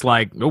it's just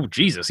like, oh,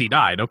 Jesus, he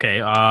died. Okay,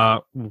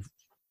 dang,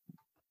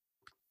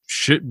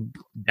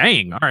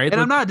 all right.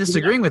 And I'm not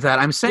disagreeing with that.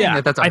 I'm saying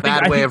that that's a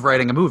bad way of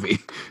writing a movie.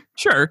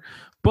 Sure,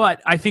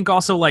 but I think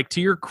also, like,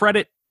 to your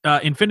credit,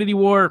 Infinity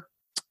War,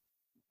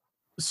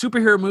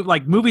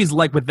 superhero movies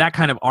like with that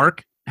kind of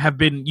arc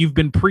you've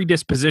been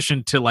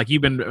predispositioned to, like,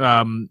 you've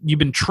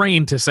been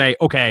trained to say,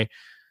 okay,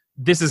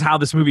 this is how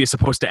this movie is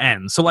supposed to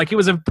end. So, like, it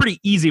was a pretty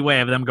easy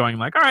way of them going,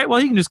 like, all right, well,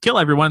 you can just kill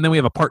everyone, and then we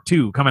have a part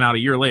 2 coming out a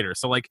year later.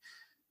 So, like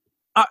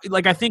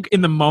I think in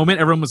the moment,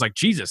 everyone was like,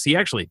 Jesus, he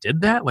actually did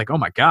that? Like, oh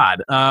my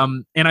God.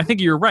 And I think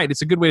you're right.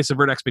 It's a good way to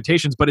subvert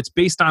expectations, but it's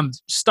based on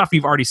stuff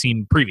you've already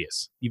seen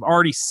previous. You've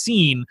already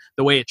seen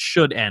the way it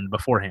should end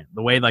beforehand,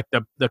 the way, like,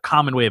 the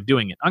common way of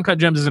doing it. Uncut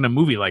Gems isn't a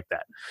movie like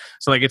that.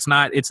 So, like, it's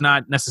not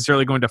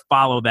necessarily going to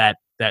follow that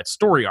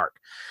story arc.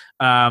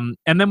 And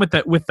then with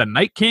the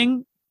Night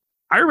King,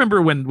 I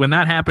remember when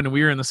that happened and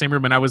we were in the same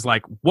room and I was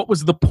like, what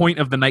was the point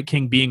of the Night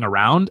King being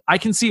around? I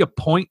can see a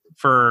point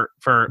for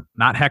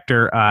not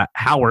Hector,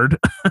 Howard.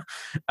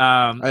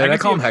 I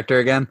call him Hector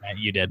again.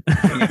 You did.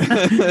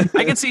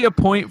 I can see a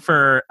point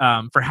for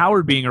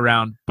Howard being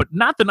around, but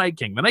not the Night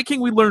King. The Night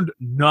King we learned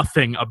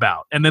nothing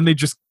about, and then they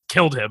just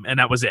killed him, and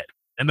that was it.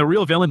 And the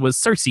real villain was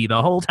Cersei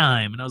the whole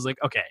time. And I was like,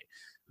 okay,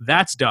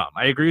 that's dumb.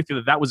 I agree with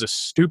you that was a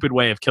stupid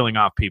way of killing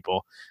off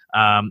people,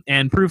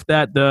 and proof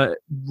that the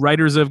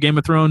writers of Game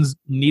of Thrones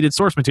needed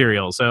source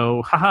material.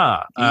 So,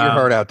 haha. Eat your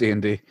heart out,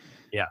 D&D.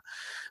 Yeah.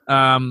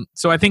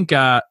 So I think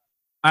I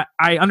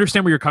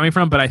understand where you're coming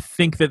from, but I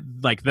think that,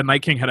 like, the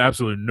Night King had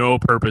absolutely no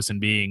purpose in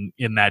being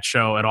in that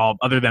show at all,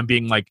 other than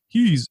being like,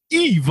 he's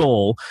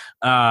evil,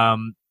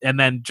 and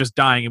then just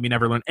dying, and we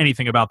never learned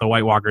anything about the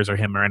White Walkers or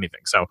him or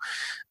anything. So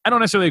I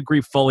don't necessarily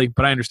agree fully,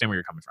 but I understand where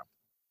you're coming from.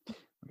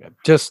 Okay.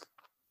 Just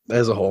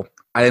as a whole,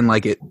 I didn't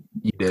like it.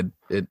 You did.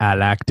 I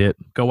liked it.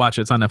 Go watch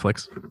it. It's on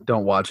Netflix.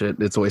 Don't watch it.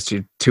 It's a waste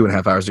of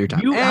 2.5 hours of your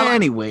time.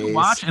 Anyways,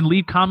 watch and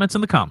leave comments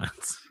in the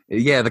comments.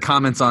 Yeah, the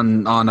comments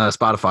on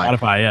Spotify.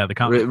 Spotify, yeah, the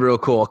comments. Real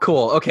cool.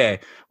 Cool. Okay.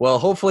 Well,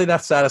 hopefully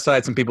that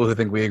satisfied some people who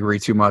think we agree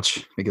too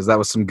much, because that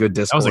was some good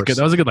discourse.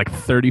 That was a good like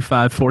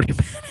 35, 40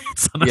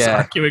 minutes on us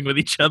arguing with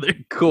each other.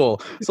 Cool.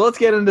 So let's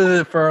get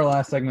into, for our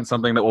last segment,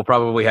 something that we'll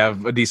probably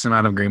have a decent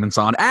amount of agreements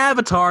on.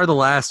 Avatar: The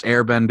Last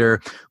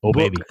Airbender. Oh,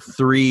 baby. Book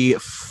 3,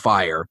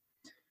 Fire.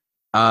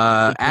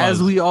 As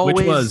we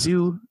always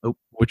do. Oh.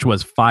 Which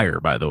was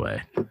fire, by the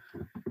way.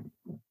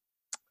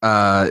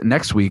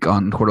 Next week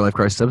on Quarter Life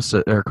Crisis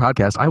episode or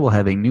podcast, I will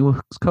have a new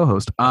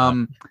co-host.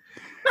 Hunter,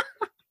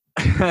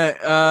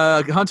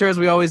 as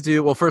we always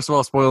do. Well, first of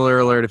all, spoiler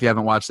alert if you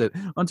haven't watched it.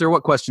 Hunter,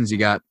 what questions you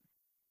got?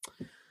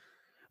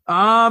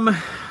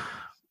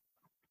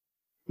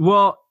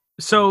 Well,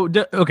 so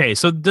okay.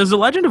 So does the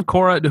Legend of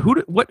Korra?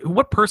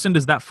 What person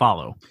does that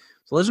follow?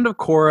 So Legend of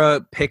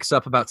Korra picks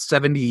up about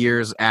 70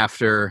 years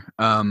after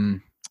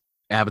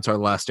Avatar: The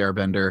Last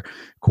Airbender.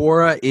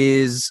 Korra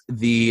is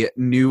the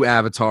new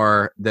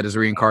Avatar that is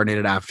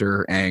reincarnated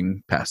after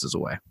Aang passes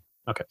away.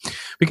 Okay.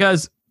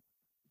 Because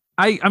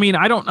I mean,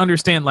 I don't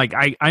understand, like,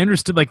 I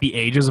understood, like, the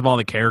ages of all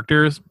the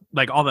characters,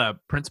 like, all the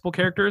principal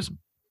characters.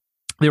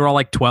 They were all,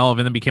 like, 12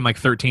 and then became, like,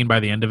 13 by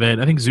the end of it.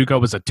 I think Zuko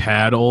was a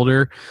tad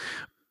older.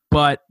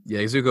 But... yeah,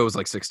 Zuko was,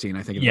 like, 16,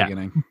 I think, in the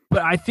beginning.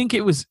 But I think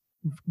it was...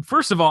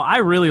 First of all, I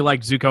really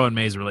liked Zuko and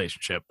May's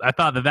relationship. I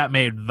thought that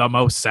made the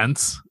most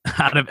sense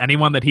out of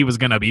anyone that he was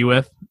going to be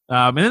with.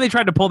 And then they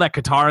tried to pull that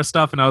Katara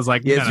stuff, and I was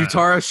like, yeah,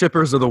 Katara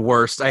shippers are the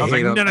worst. I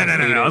hate them. No.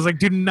 I was like,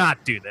 do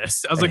not do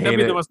this. I was like, that'd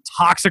be the most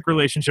toxic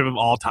relationship of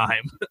all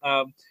time.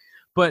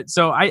 But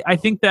so I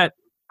think that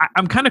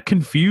I'm kind of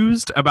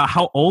confused about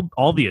how old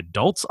all the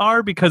adults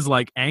are, because,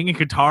 like, Aang and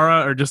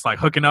Katara are just, like,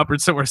 hooking up, or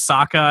so were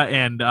Sokka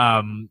and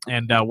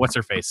what's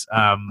her face?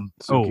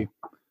 Suki.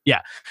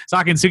 Yeah,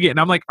 Sokka and Suki, and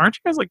I'm like, aren't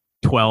you guys like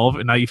 12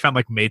 and now you found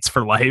like mates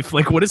for life?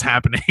 Like, what is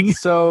happening?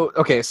 So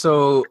in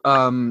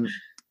the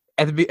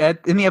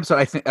episode,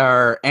 I think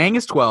Aang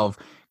is 12,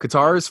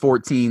 Katara is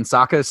 14,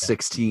 Sokka is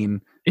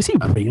 16. Is he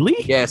really?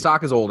 Yeah,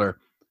 Sokka's older.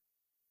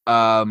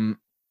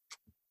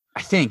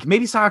 I think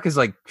maybe Sokka's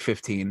like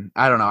 15.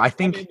 I don't know. I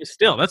think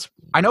still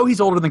I know he's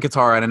older than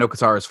Katara, and I know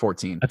Katara is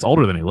 14. that's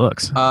older than he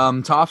looks.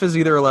 Toph is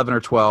either 11 or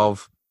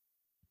 12,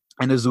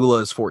 and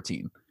Azula is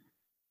 14.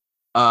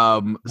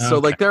 So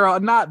like they're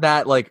not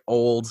that like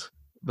old,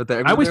 but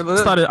they're. I always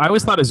thought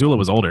Azula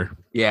was older.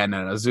 Yeah,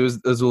 no.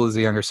 Azula is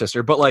the younger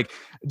sister, but like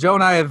Joe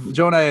and I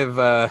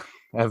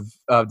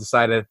have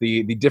decided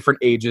the different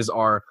ages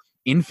are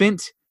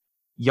infant,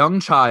 young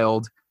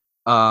child,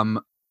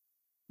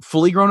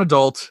 fully grown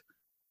adult,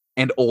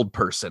 and old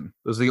person.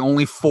 Those are the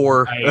only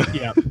four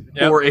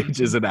four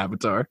ages in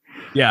Avatar.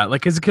 Yeah,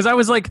 like because I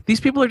was like, these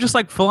people are just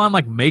like full on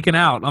like making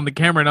out on the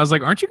camera, and I was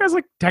like, aren't you guys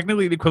like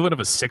technically the equivalent of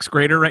a 6th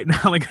grader right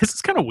now? Like this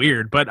is kind of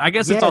weird, but I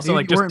guess it's also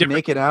like you just weren't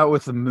making out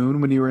with the moon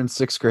when you were in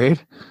 6th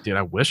grade. Dude,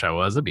 I wish I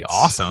was. That'd be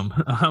awesome.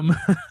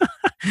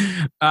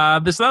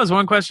 That was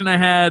one question I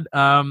had.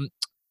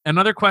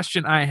 Another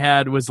question I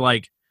had was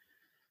like,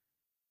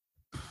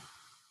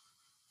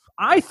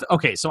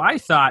 so I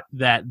thought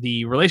that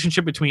the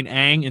relationship between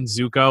Aang and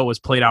Zuko was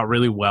played out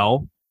really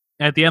well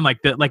at the end.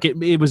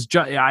 It was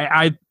just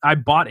I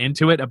bought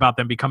into it about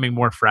them becoming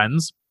more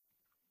friends.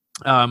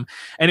 And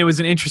it was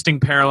an interesting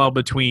parallel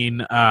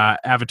between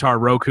Avatar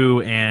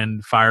Roku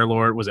and Fire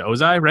Lord. Was it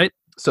Ozai, right?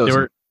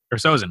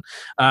 Sozin.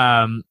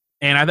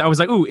 And I was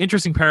like, ooh,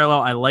 interesting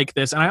parallel. I like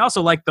this. And I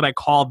also like that I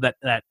called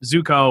that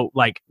Zuko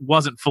like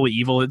wasn't fully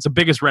evil. It's the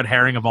biggest red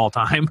herring of all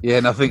time.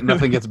 Yeah, nothing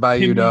gets by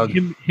you, dog.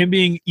 Him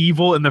being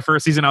evil in the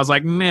first season, I was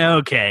like, nah,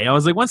 okay. I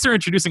was like, once they're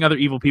introducing other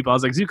evil people, I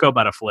was like, Zuko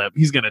about to flip.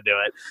 He's going to do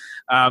it.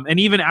 And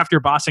even after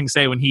Ba Sing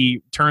Se, when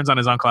he turns on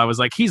his uncle, I was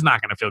like, he's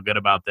not going to feel good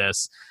about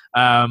this. So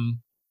I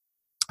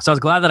was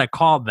glad that I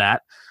called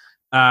that.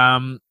 I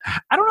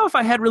don't know if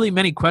I had really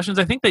many questions.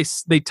 I think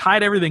they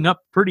tied everything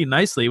up pretty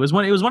nicely. It was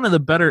one of the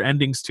better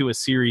endings to a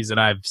series that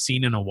I've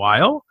seen in a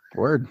while.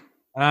 Word.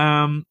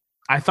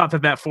 I thought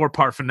that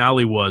 4-part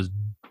finale was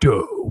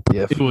dope.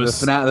 Yeah, it was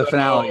the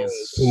finale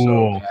is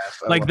so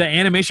fast. Like the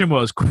animation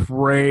was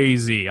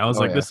crazy. I was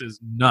this is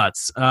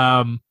nuts.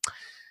 I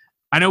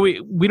know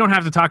we don't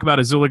have to talk about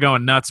Azula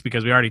going nuts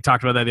because we already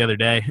talked about that the other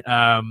day.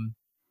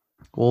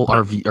 Well,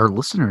 our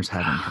listeners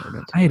haven't heard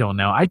it. I don't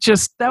know. I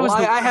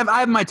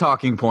have my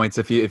talking points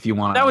if you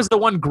want. That was the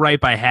one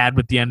gripe I had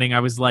with the ending. I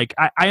was like,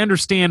 I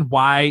understand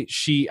why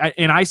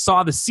I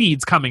saw the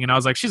seeds coming, and I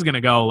was like, she's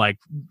gonna go like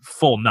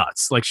full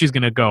nuts, like she's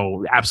gonna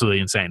go absolutely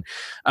insane.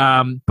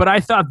 But I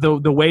thought the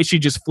way she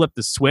just flipped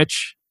the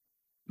switch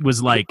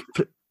was like,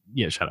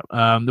 yeah, shut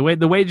up.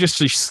 The way just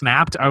she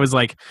snapped, I was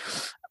like,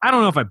 I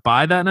don't know if I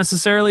buy that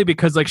necessarily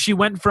because like she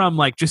went from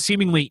like just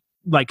seemingly.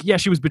 Like, yes,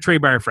 she was betrayed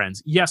by her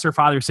friends. Yes, her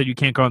father said you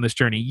can't go on this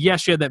journey.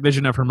 Yes, she had that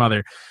vision of her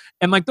mother.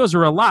 And, like, those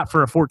are a lot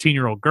for a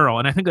 14-year-old girl.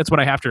 And I think that's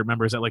what I have to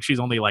remember is that, like, she's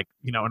only, like,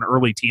 you know, an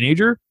early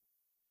teenager.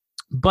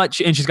 But,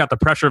 she's got the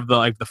pressure of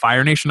the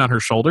Fire Nation on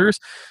her shoulders.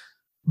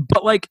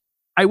 But, like,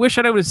 I wish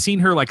I would have seen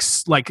her, like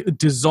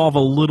dissolve a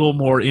little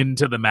more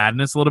into the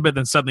madness a little bit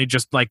than suddenly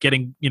just, like,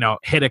 getting, you know,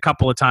 hit a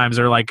couple of times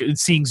or, like,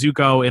 seeing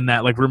Zuko in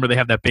that, like, room where they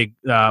have that big,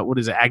 what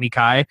is it, Agni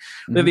Kai?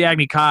 They have the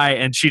Agni Kai,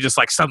 and she just,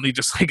 like, suddenly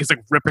just, like, is,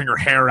 like, ripping her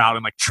hair out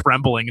and, like,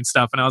 trembling and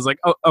stuff. And I was like,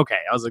 oh, okay.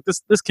 I was like,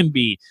 this can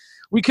be,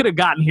 we could have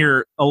gotten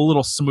here a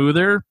little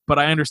smoother, but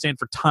I understand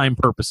for time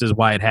purposes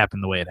why it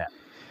happened the way it happened.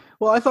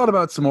 Well, I thought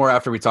about some more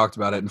after we talked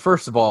about it. And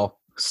first of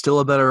all, still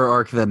a better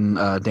arc than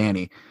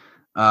Dany.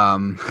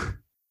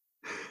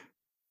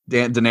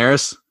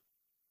 Daenerys.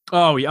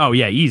 Oh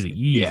yeah, easy.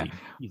 Yeah.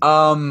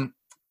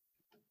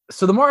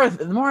 So the more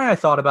I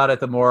thought about it,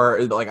 the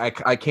more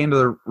like I came to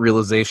the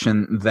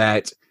realization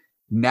that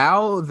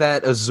now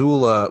that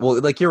Azula, well,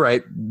 like you're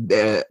right,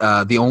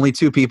 the only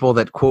two people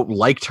that quote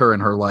liked her in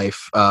her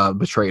life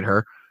betrayed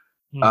her.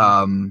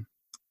 Mm-hmm.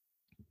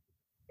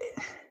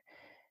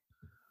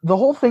 The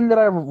whole thing that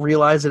I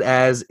realize it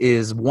as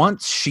is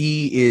once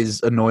she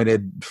is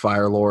anointed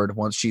Fire Lord,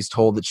 once she's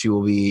told that she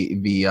will be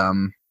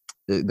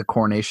the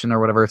coronation or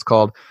whatever it's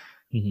called,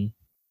 mm-hmm.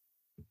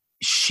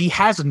 She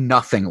has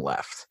nothing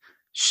left.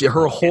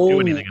 Her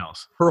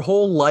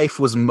whole life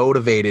was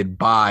motivated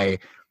by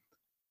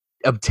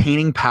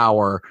obtaining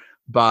power,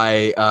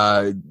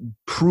 by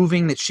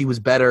proving that she was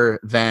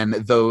better than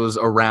those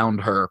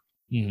around her.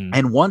 Mm-hmm.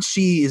 And once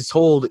she is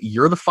told,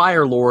 you're the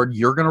Fire Lord,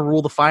 you're going to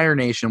rule the Fire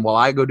Nation while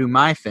I go do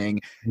my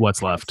thing.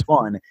 What's left?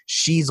 Fun.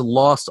 She's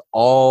lost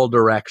all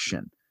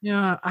direction.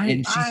 Yeah.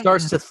 And she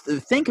starts to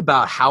think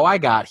about how I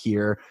got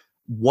here,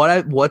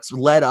 what's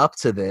led up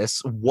to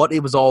this, what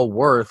it was all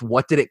worth,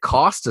 what did it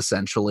cost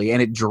essentially,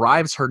 and it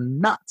drives her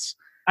nuts.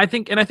 I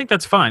think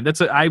that's fine.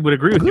 I would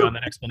agree with you on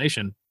that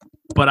explanation,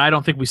 but I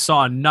don't think we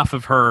saw enough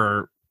of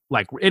her.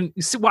 Like, and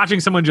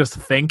watching someone just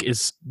think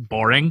is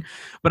boring,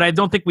 but I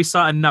don't think we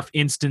saw enough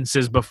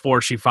instances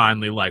before she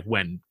finally like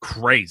went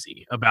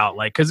crazy about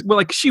like, because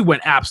she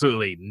went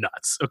absolutely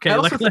nuts. Okay,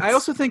 I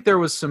also think there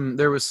was some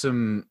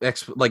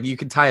like you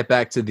can tie it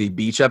back to the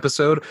beach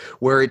episode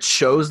where it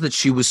shows that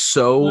she was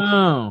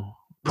so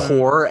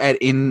poor at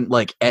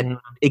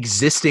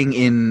existing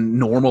in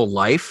normal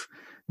life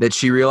that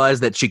she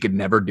realized that she could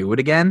never do it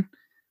again.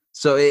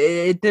 So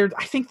I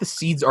think the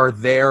seeds are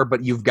there,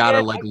 but you've got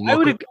to like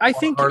look. I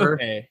think harder.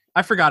 okay.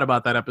 I forgot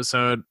about that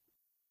episode.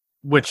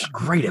 Which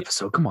Great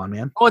episode. Come on,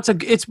 man. Oh,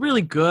 it's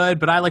really good,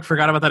 but I like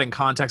forgot about that in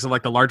context of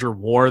like the larger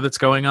war that's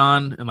going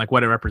on and like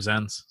what it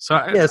represents. So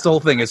Yeah, it's the whole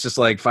thing. It's just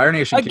like Fire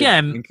Nation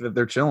again think that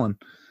they're chilling.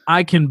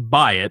 I can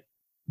buy it,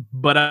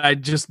 but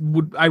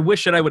I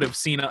wish that I would have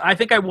seen I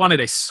think I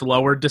wanted a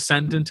slower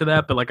descent into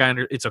that, but like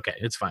it's okay.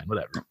 It's fine.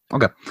 Whatever.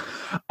 Okay.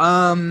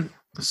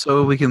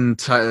 So we can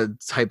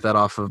type that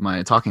off of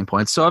my talking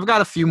points. So I've got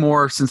a few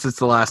more since it's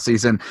the last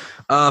season.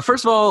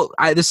 First of all,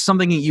 this is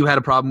something that you had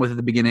a problem with at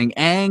the beginning.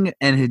 Aang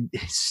and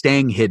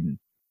staying hidden.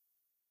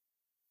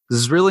 This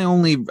is really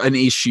only an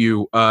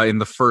issue in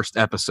the first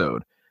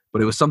episode, but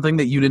it was something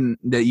that you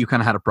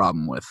kind of had a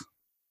problem with.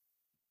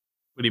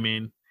 What do you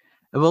mean?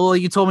 Well,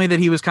 you told me that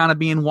he was kind of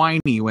being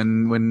whiny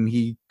when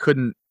he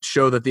couldn't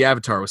show that the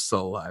Avatar was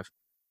still alive.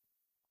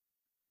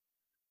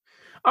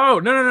 Oh,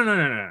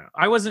 no.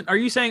 I wasn't. Are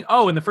you saying,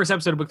 in the first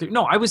episode of book 3?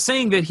 No, I was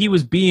saying that he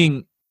was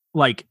being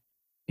like,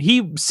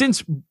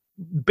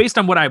 based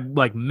on what I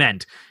like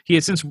meant, he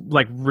has since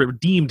like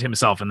redeemed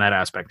himself in that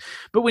aspect.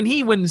 But when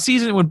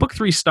book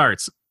 3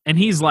 starts and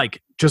he's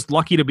like just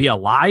lucky to be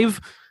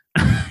alive,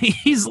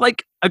 he's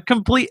like a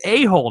complete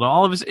a-hole to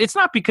all of his. It's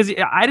not because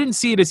I didn't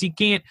see it as he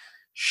can't,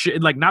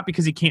 not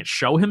because he can't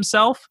show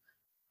himself.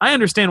 I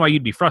understand why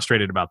you'd be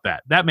frustrated about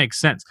that. That makes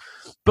sense.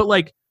 But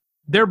like,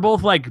 they're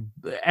both like,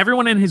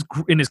 everyone in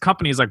his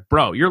company is like,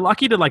 bro, you're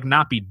lucky to like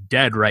not be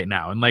dead right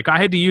now, and like I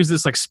had to use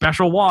this like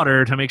special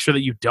water to make sure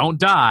that you don't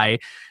die,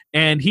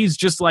 and he's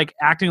just like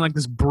acting like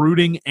this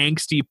brooding,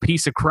 angsty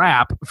piece of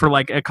crap for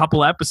like a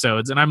couple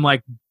episodes, and I'm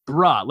like,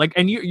 bruh, like,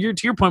 and you're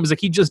to your point was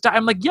like he just died.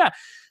 I'm like, yeah,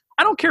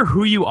 I don't care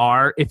who you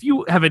are. If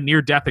you have a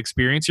near-death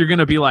experience, you're going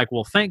to be like,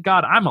 well, thank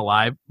God I'm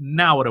alive.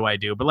 Now what do I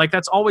do? But like,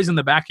 that's always in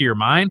the back of your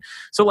mind.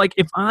 So like,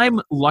 if I'm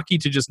lucky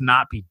to just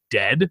not be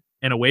dead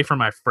and away from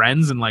my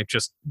friends and like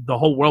just the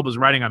whole world was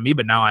riding on me,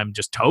 but now I'm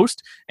just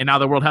toast. And now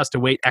the world has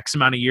to wait X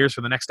amount of years for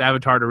the next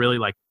Avatar to really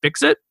like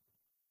fix it.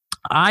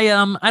 I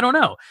don't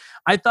know.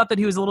 I thought that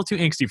he was a little too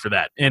angsty for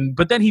that.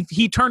 But then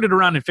he turned it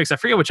around and fixed. I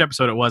forget which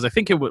episode it was. I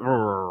think it was.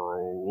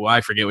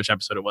 I forget which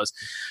episode it was,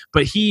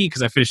 but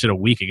because I finished it a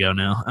week ago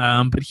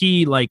now. But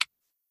he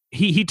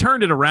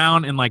turned it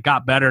around and like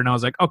got better, and I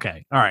was like,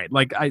 okay, all right,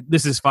 like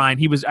this is fine.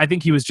 I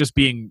think he was just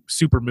being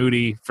super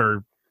moody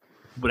for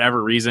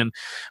whatever reason,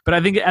 but I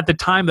think at the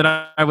time that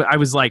I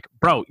was like,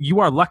 bro,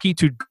 you are lucky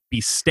to be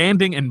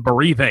standing and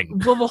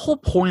breathing. Well, the whole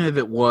point of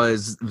it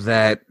was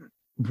that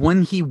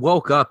when he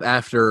woke up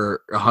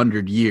after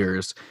 100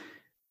 years,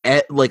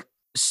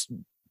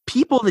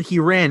 people that he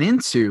ran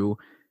into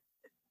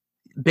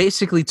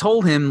basically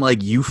told him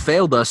like, you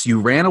failed us,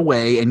 you ran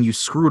away and you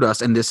screwed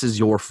us, and this is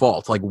your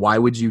fault. Like, why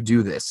would you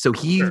do this? So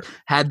he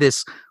had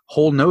this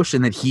whole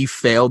notion that he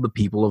failed the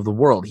people of the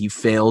world.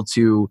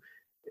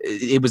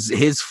 It was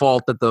his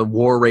fault that the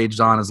war raged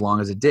on as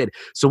long as it did.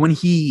 So when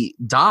he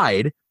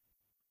died,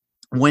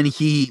 when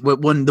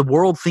the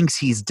world thinks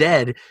he's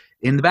dead,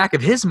 in the back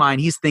of his mind,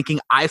 he's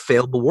thinking, I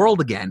failed the world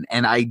again,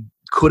 and I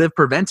could have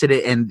prevented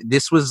it, and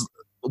this was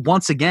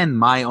once again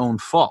my own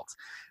fault.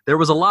 There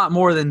was a lot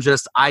more than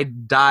just I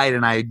died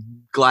and I'm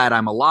glad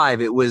I'm alive.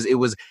 It was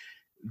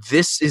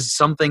this is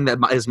something that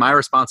is my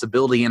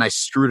responsibility, and I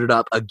screwed it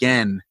up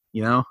again,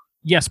 you know?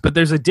 Yes, but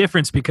there's a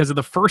difference because of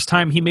the first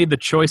time he made the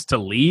choice to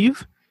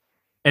leave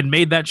and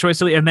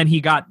then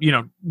he got,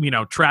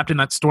 trapped in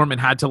that storm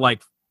and had to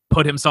like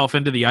put himself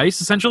into the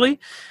ice essentially.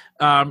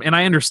 And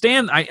I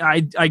understand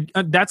I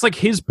that's like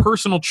his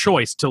personal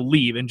choice to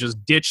leave and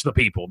just ditch the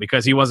people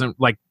because he wasn't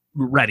like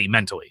ready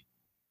mentally.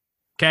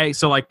 Okay,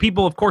 so like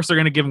people, of course, they're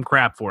going to give him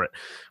crap for it,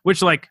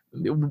 which like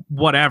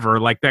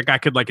whatever, like that guy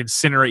could like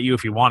incinerate you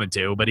if he wanted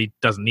to, but he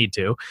doesn't need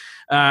to.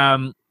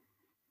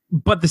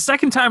 But the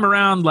second time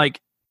around,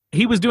 like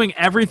he was doing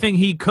everything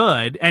he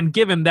could, and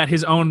given that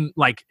his own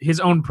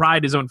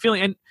pride, his own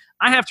feeling, and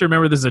I have to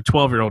remember this is a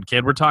 12-year-old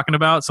kid we're talking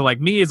about. So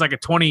like me as like a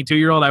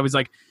 22-year-old, I was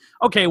like,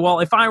 okay, well,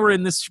 if I were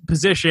in this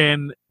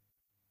position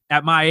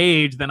at my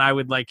age, then I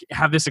would like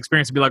have this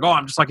experience and be like, oh,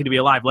 I'm just lucky to be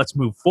alive. Let's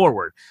move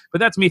forward. But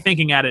that's me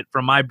thinking at it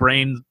from my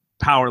brain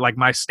power, like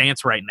my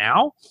stance right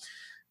now.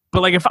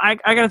 But like if I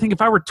got to think,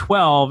 if I were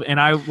 12 and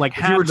I like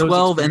had you were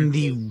 12 and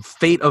the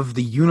fate of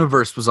the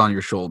universe was on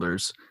your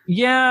shoulders.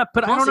 Yeah,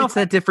 but plus, I don't know if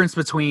that difference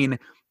between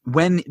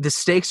when the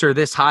stakes are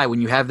this high,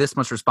 when you have this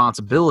much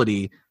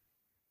responsibility,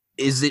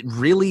 is it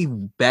really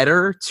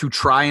better to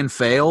try and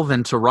fail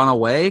than to run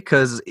away?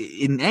 Because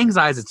in Aang's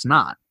eyes, it's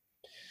not.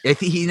 In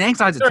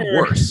Aang's eyes, it's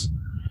worse.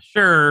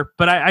 Sure,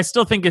 but I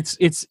still think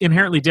it's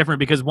inherently different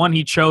because one,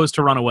 he chose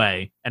to run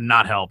away and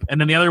not help, and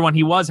then the other one,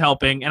 he was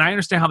helping, and I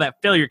understand how that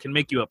failure can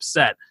make you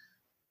upset.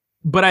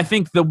 But I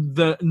think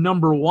the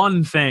number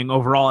one thing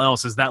overall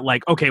else is that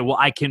like, okay, well,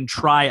 I can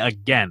try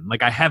again.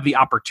 Like I have the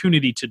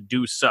opportunity to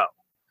do so.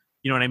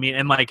 You know what I mean?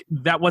 And like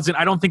that wasn't.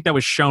 I don't think that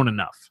was shown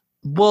enough.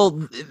 Well,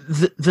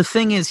 the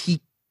thing is,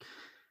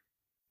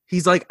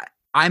 he's like,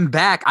 I'm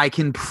back. I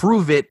can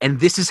prove it,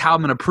 and this is how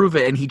I'm going to prove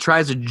it. And he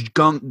tries to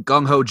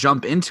gung-ho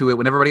jump into it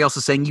when everybody else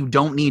is saying, you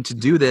don't need to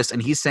do this. And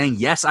he's saying,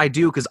 yes, I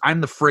do, because I'm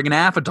the friggin'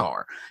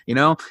 Avatar. You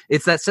know?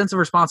 It's that sense of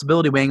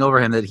responsibility weighing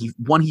over him that he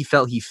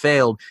felt he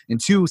failed.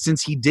 And two,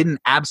 since he didn't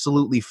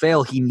absolutely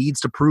fail, he needs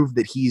to prove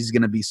that he's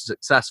going to be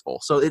successful.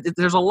 So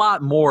there's a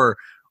lot more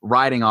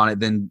riding on it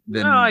than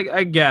no,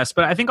 I guess.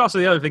 But I think also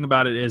the other thing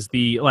about it is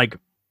I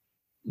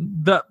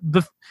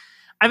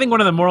think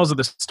one of the morals of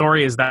the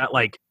story is that,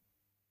 like,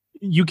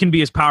 you can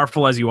be as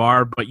powerful as you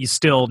are, but you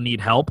still need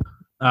help.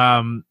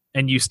 And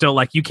you still,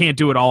 like, you can't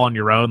do it all on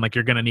your own. Like,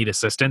 you're going to need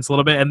assistance a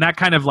little bit. And that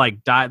kind of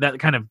like that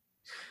kind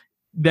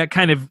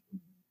of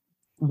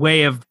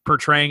way of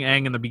portraying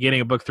Aang in the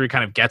beginning of book 3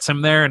 kind of gets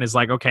him there and is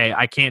like, okay,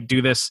 I can't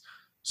do this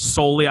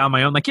solely on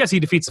my own. Like, yes,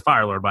 he defeats the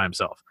Fire Lord by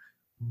himself,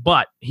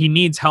 but he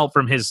needs help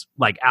from his,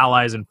 like,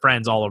 allies and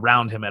friends all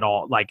around him at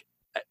all. Like,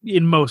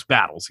 in most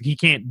battles, he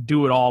can't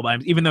do it all by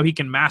him. Even though he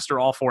can master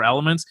all 4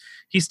 elements,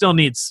 he still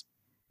needs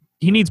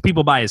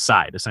people by his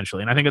side,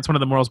 essentially. And I think that's one of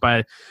the morals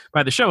by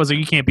the show is that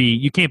you can't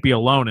be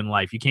alone in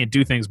life. You can't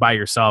do things by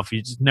yourself.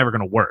 You're just never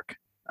going to work.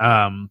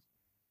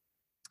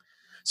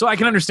 So I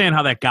can understand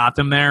how that got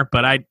them there,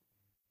 but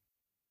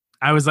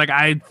I was like,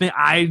 I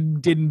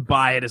didn't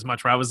buy it as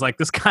much. Where I was like,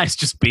 this guy's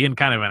just being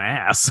kind of an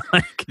ass.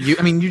 Like,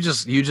 you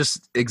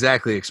just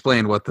exactly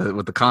explained what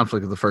the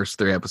conflict of the first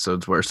 3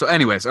 episodes were. So,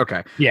 anyways,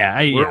 okay, yeah,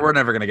 we're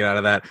never gonna get out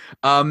of that.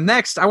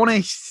 Next, I want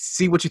to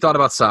see what you thought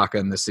about Sokka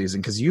in this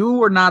season, because you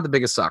were not the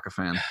biggest Sokka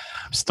fan.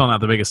 I'm still not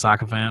the biggest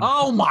Sokka fan.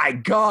 Oh my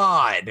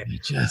god!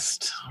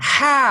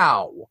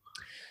 How?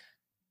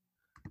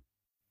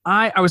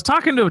 I was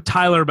talking to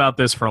Tyler about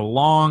this for a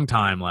long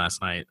time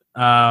last night.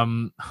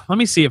 Let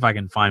me see if I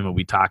can find what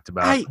we talked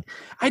about.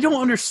 I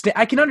don't understand.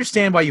 I can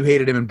understand why you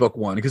hated him in book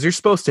 1, because you're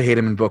supposed to hate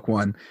him in book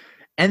 1.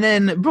 And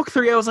then book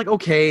 3, I was like,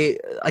 okay,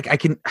 like I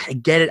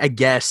get it, I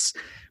guess.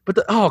 But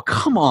oh,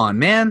 come on,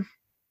 man.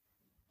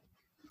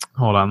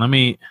 Hold on, let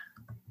me.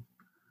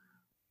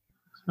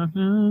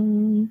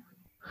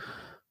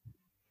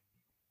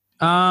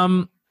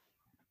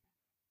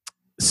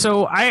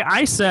 So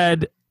I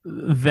said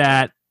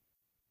that.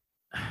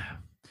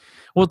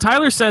 Well,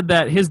 Tyler said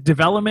that his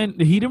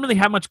development, he didn't really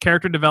have much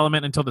character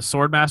development until the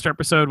Swordmaster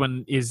episode,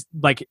 when his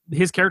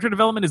character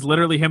development is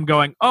literally him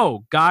going,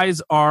 oh,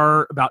 guys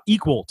are about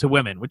equal to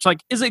women, which, like,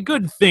 is a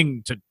good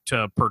thing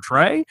to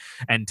portray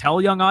and tell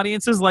young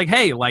audiences, like,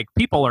 hey, like,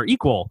 people are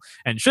equal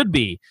and should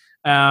be.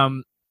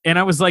 And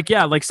I was like,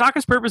 yeah, like,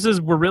 Sokka's purposes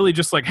were really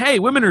just like, hey,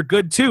 women are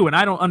good too, and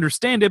I don't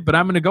understand it, but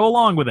I'm going to go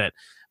along with it.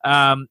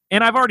 And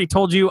I've already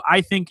told you, I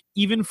think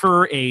even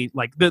for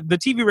the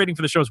TV rating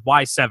for the show is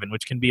Y7,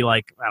 which can be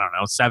like, I don't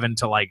know, 7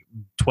 to like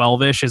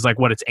 12-ish is like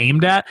what it's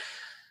aimed at.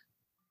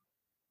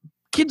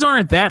 Kids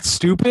aren't that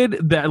stupid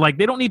that, like,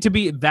 they don't need to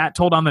be that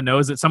told on the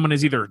nose that someone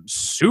is either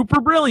super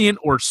brilliant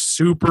or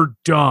super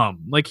dumb.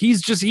 Like,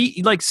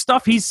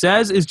 stuff he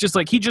says is just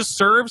like, he just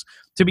serves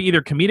to be either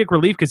comedic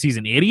relief because he's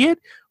an idiot,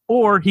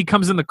 or he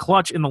comes in the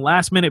clutch in the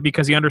last minute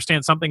because he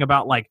understands something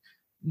about like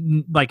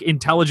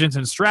intelligence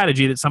and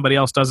strategy that somebody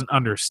else doesn't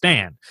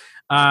understand.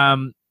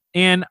 And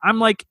I'm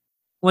like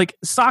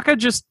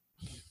Sokka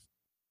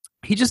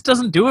he just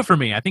doesn't do it for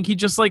me. I think he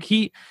just like,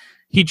 he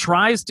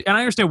tries to, and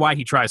I understand why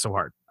he tries so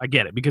hard. I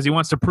get it, because he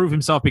wants to prove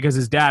himself, because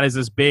his dad is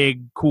this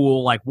big,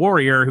 cool, like,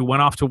 warrior who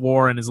went off to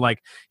war and is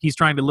like, he's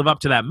trying to live up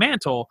to that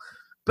mantle.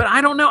 But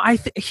I don't know. I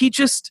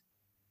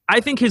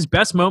think his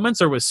best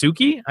moments are with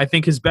Suki. I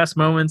think his best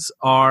moments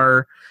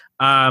are,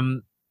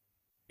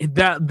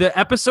 the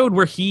episode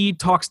where he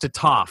talks to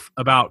Toph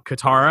about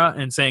Katara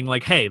and saying,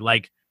 like, hey,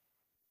 like,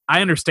 I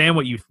understand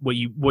what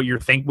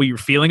you're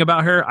feeling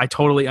about her. I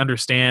totally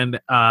understand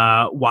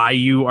why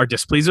you are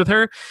displeased with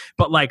her,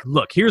 but, like,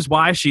 look, here's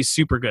why she's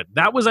super good.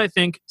 That was, I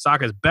think,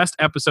 Sokka's best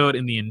episode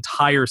in the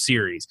entire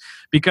series,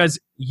 because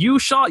you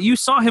saw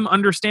him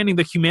understanding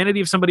the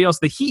humanity of somebody else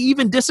that he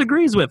even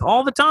disagrees with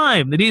all the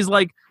time. That he's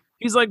like,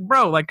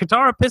 bro, like,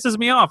 Katara pisses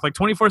me off like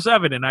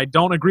 24/7, and I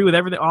don't agree with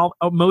everything,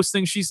 most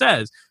things she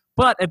says.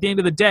 But at the end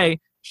of the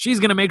day, she's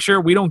going to make sure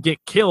we don't get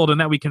killed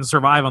and that we can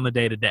survive on the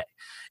day to day.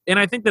 And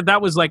I think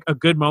that was like a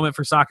good moment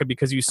for Sokka,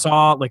 because you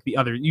saw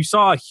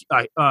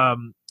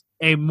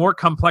a more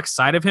complex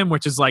side of him,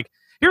 which is like,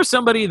 here's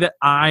somebody that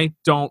I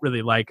don't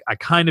really like. I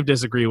kind of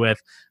disagree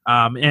with.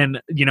 And,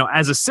 you know,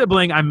 as a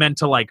sibling, I meant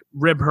to, like,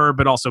 rib her,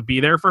 but also be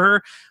there for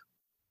her.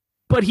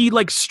 But he,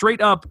 like,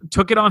 straight up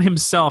took it on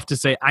himself to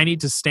say, I need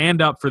to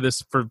stand up for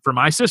this, for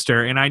my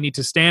sister, and I need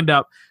to stand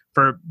up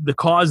for the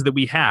cause that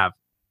we have.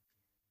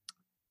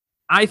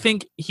 I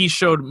think he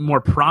showed more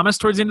promise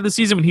towards the end of the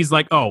season when he's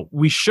like, oh,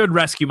 we should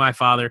rescue my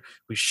father.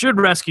 We should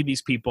rescue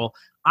these people.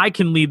 I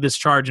can lead this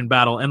charge in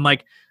battle. And,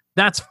 like,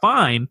 that's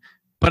fine.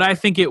 But I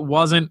think it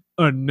wasn't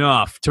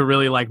enough to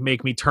really, like,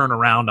 make me turn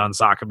around on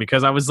Sokka,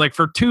 because I was like,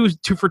 for two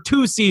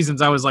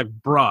seasons, I was like,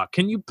 bruh,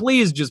 can you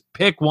please just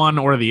pick one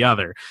or the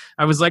other?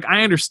 I was like,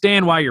 I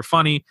understand why you're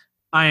funny.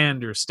 I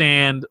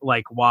understand,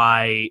 like,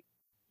 why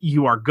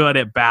you are good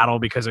at battle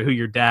because of who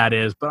your dad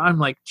is. But I'm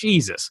like,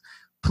 Jesus,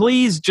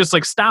 please just,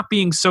 like, stop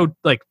being so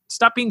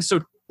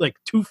like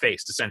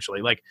two-faced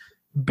essentially. Like,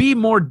 be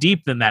more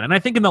deep than that. And I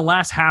think in the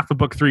last half of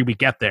book 3 we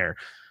get there,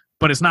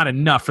 but it's not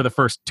enough for the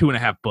first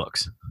 2.5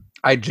 books.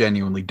 I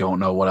genuinely don't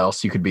know what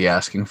else you could be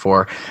asking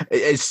for.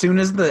 As soon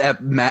as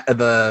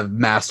the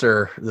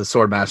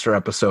sword master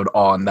episode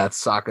on that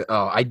Sokka,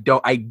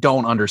 I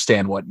don't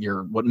understand what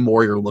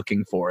more you're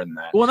looking for in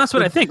that. Well, that's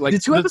what I think. Like the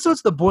two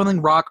episodes of the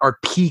Boiling Rock are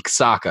peak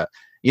Sokka.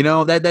 You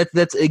know,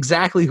 that's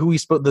exactly who he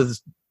spoke.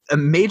 A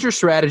major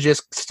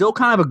strategist, still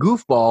kind of a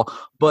goofball,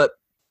 but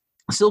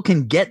still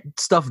can get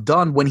stuff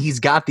done when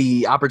he's got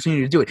the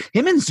opportunity to do it.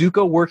 Him and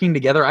Zuko working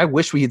together, I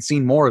wish we had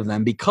seen more of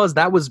them, because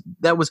that was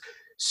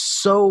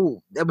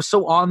so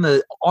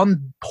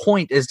on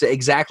point as to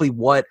exactly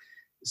what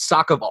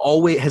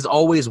Sokka has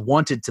always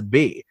wanted to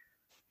be.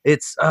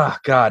 It's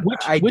God.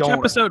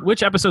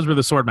 Which episodes were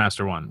the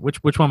Swordmaster one?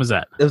 Which one was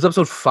that? It was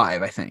episode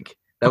 5, I think.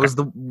 That was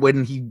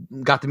when he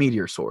got the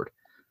meteor sword.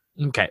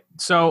 Okay,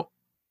 so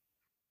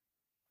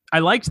I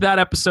liked that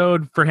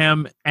episode for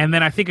him, and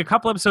then I think a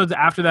couple episodes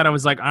after that, I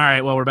was like, all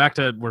right, well, we're back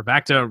to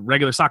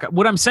regular Sokka.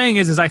 What I'm saying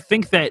is I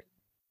think that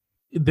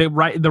the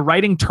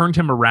writing turned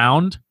him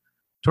around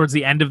towards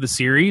the end of the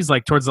series,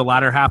 like towards the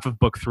latter half of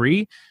book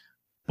 3,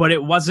 but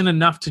it wasn't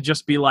enough to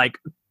just be like,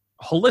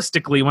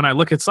 holistically, when I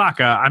look at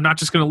Sokka, I'm not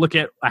just going to look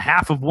at a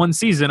half of one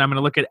season. I'm going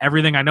to look at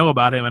everything I know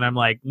about him, and I'm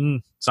like,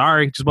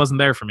 sorry, it just wasn't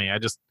there for me.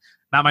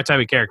 Not my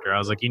type of character. I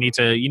was like, you need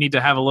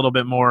to have a little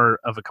bit more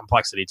of a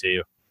complexity to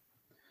you.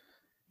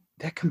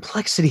 That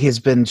complexity has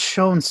been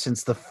shown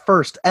since the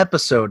first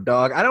episode,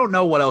 dog. I don't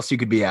know what else you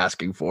could be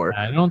asking for.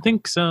 I don't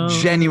think so.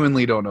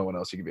 Genuinely don't know what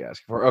else you could be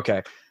asking for.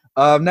 Okay.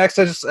 Next,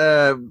 I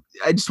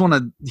just want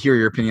to hear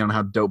your opinion on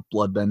how dope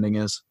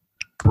bloodbending is.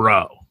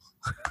 Bro.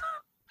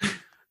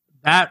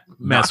 That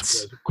mess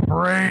was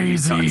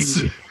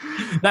crazy.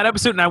 That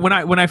episode, and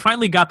when I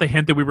finally got the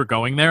hint that we were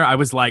going there, I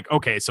was like,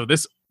 okay, so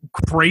this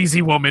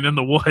crazy woman in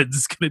the woods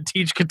is going to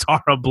teach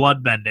Katara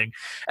bloodbending.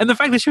 And the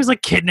fact that she was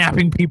like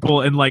kidnapping people,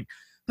 and like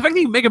the fact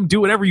that you make them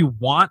do whatever you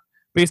want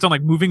based on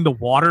like moving the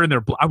water in their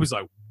blood, I was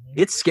like,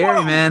 it's scary,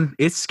 whoa. Man.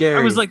 It's scary.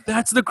 I was like,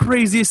 that's the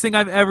craziest thing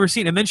I've ever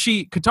seen. And then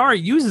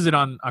Katara uses it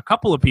on a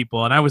couple of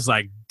people, and I was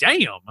like,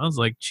 damn. I was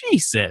like,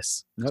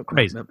 Jesus. That's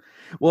crazy. Nope.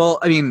 Well,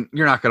 I mean,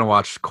 you're not going to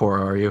watch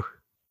Korra, are you?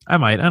 I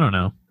might. I don't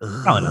know.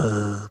 Probably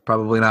not.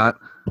 Probably not.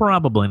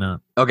 Probably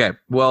not. Okay.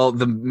 Well,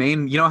 the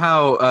main, you know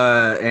how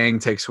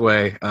Aang takes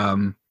away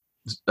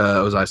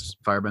Ozai's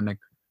firebending?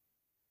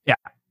 Yeah.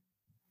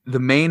 The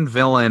main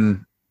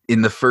villain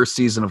in the first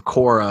season of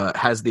Korra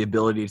has the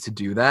ability to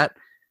do that.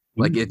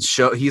 Like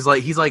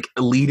he's like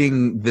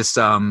leading this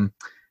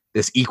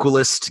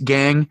equalist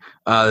gang,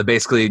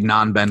 basically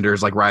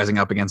non-benders, like rising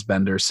up against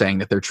benders, saying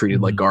that they're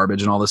treated like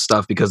garbage and all this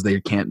stuff because they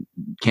can't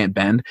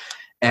bend.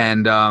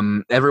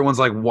 And everyone's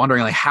like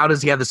wondering, like, how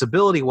does he have this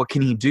ability? What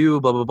can he do?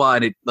 Blah blah blah.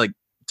 And it like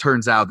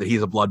turns out that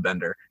he's a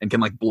bloodbender and can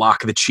like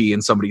block the chi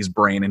in somebody's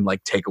brain and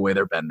like take away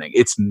their bending.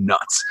 It's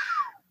nuts.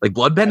 Like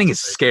bloodbending is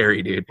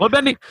scary, dude.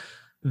 Bloodbending.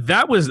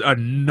 That was a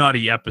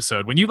nutty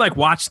episode. When you like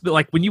watch them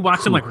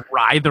like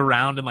writhe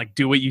around and like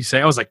do what you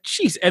say, I was like,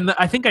 jeez. And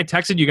I think I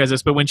texted you guys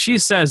this, but when she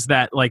says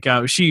that, like,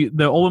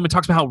 the old woman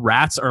talks about how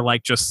rats are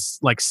like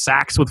just like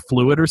sacks with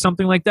fluid or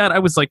something like that, I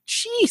was like,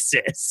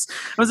 Jesus.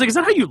 I was like, is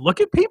that how you look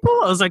at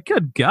people? I was like,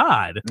 good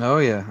God. Oh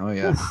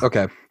yeah. Oof.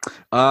 Okay.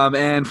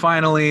 And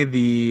finally,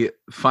 the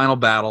final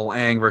battle,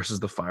 Aang versus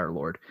the Fire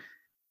Lord.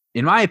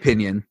 In my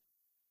opinion,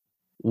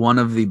 one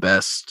of the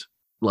best,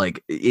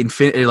 like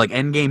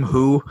Endgame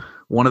Who.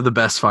 One of the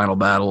best final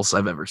battles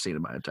I've ever seen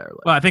in my entire life.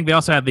 Well, I think they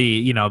also had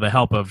the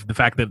help of the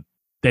fact that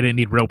they didn't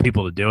need real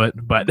people to do it.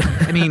 But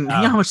I mean, you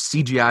know how much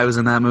CGI was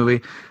in that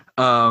movie?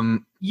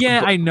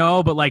 Yeah, I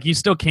know, but like you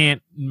still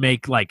can't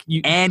make like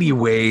you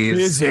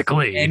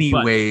physically.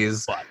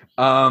 Anyways,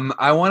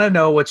 I want to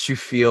know what you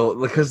feel,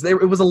 because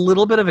it was a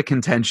little bit of a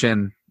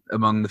contention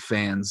among the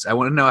fans. I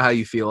want to know how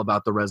you feel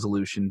about the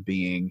resolution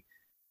being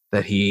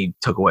that he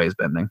took away his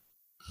bending.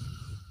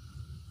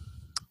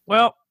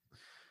 Well,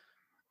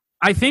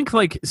 I think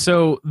like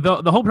so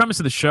the whole premise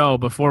of the show,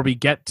 before we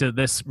get to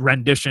this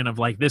rendition of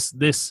like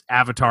this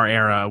Avatar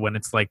era, when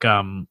it's like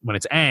when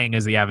it's Aang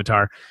as the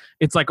Avatar,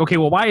 it's like, okay,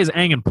 well, why is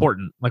Aang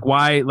important? Like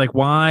why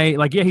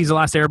yeah, he's the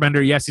last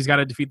Airbender, yes, he's got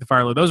to defeat the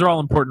Fire Lord. Those are all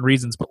important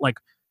reasons, but like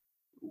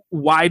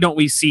why don't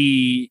we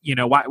see,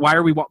 why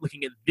are we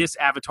looking at this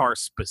Avatar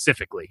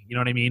specifically? You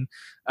know what I mean?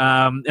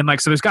 And like,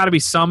 so there's got to be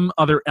some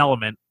other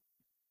element,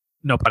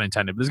 no pun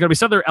intended, but there's got to be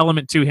some other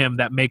element to him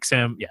that makes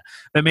him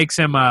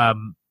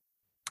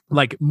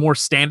like more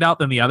standout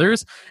than the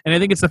others. And I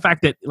think it's the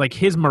fact that like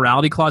his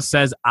morality clause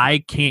says,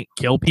 I can't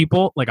kill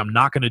people. Like I'm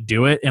not going to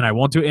do it. And I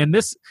won't do it. And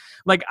this,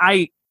 like,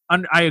 I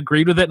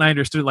agreed with it and I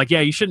understood, like,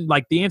 yeah, you shouldn't,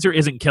 like, the answer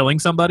isn't killing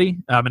somebody.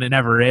 And it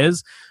never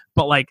is.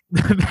 But like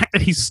the fact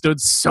that he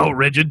stood so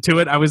rigid to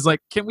it, I was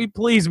like, can we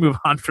please move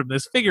on from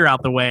this? Figure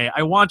out the way.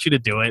 I want you to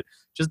do it.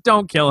 Just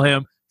don't kill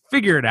him.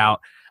 Figure it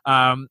out.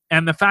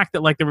 And the fact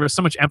that like there was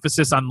so much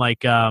emphasis on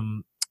like,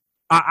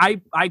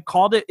 I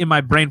called it in my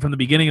brain from the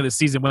beginning of the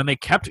season when they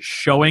kept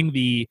showing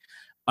the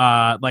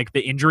like the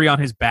injury on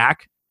his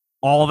back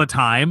all the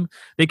time.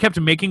 They kept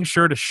making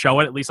sure to show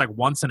it at least like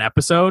once an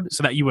episode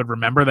so that you would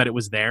remember that it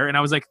was there. And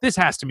I was like, this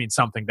has to mean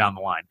something down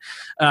the line.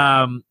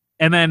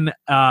 And then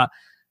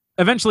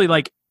eventually,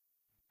 like,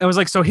 I was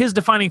like, so his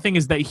defining thing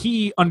is that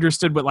he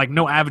understood what like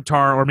no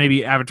Avatar, or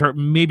maybe Avatar,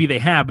 maybe they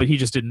have, but he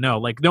just didn't know.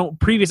 Like no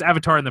previous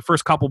Avatar in the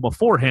first couple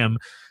before him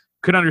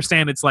could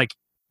understand. It's like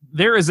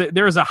there is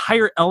a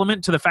higher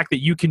element to the fact that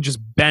you can just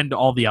bend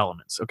all the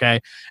elements, okay?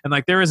 And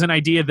like there is an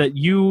idea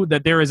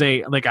that there is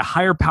a like a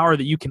higher power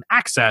that you can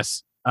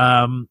access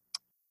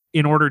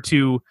in order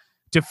to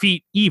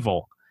defeat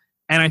evil.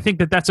 And I think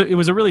that it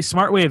was a really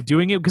smart way of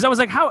doing it, because I was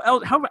like, how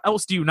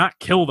else do you not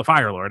kill the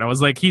Fire Lord? I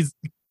was like, he's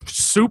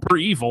super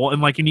evil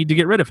and like you need to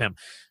get rid of him.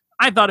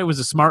 I thought it was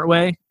a smart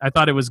way. I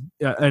thought it was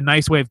a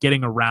nice way of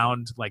getting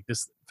around like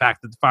this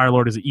fact that the Fire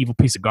Lord is an evil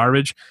piece of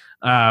garbage.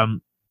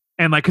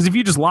 And like, because if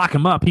you just lock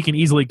him up, he can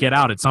easily get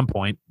out at some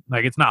point.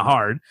 Like it's not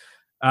hard.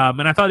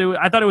 And I thought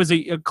it was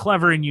a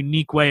clever and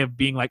unique way of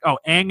being like, oh,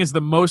 Aang is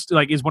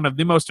is one of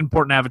the most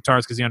important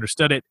avatars because he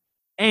understood it,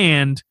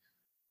 and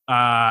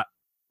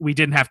we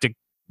didn't have to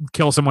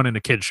kill someone in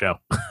a kid's show.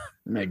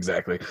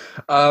 Exactly.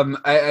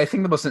 I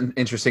think the most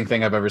interesting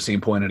thing I've ever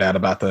seen pointed out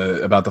about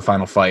the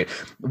final fight.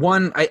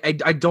 One,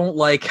 I don't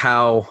like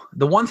how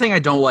the one thing I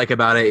don't like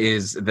about it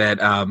is that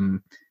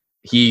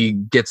he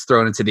gets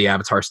thrown into the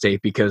Avatar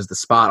state because the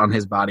spot on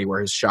his body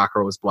where his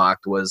chakra was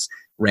blocked was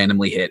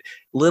randomly hit.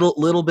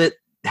 Little bit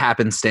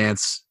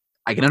happenstance.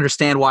 I can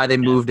understand why they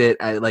moved it.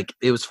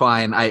 It was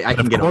fine. I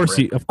can get over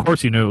it. Of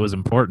course, you knew it was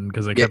important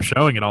because they kept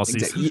showing it all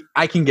season.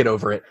 I can get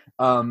over it.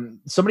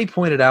 Somebody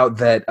pointed out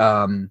that,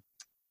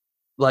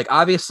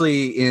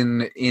 obviously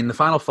in the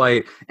final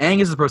fight,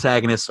 Aang is the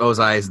protagonist,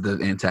 Ozai is the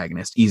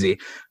antagonist. Easy.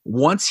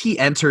 Once he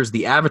enters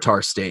the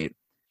Avatar state,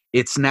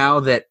 it's now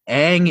that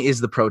Aang is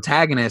the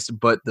protagonist,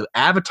 but the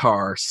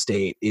Avatar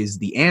state is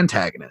the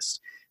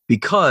antagonist,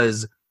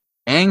 because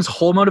Aang's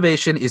whole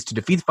motivation is to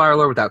defeat the Fire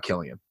Lord without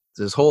killing him. It's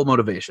his whole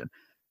motivation.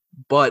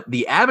 But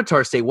the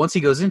Avatar state, once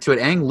he goes into it,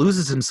 Aang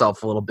loses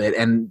himself a little bit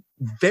and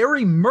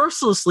very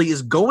mercilessly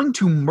is going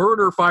to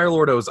murder Fire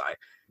Lord Ozai.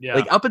 Yeah.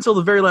 Like up until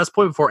the very last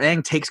point before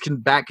Aang takes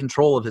back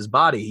control of his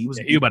body, he was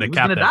going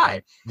to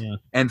die. Yeah.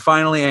 And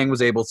finally, Aang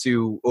was able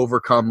to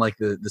overcome like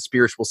the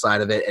spiritual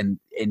side of it and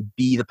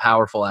be the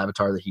powerful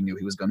Avatar that he knew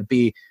he was going to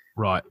be.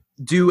 Right.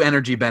 Do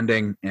energy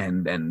bending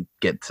and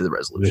get to the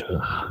resolution.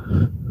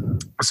 Yeah.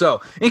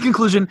 So, in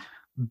conclusion,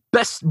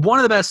 one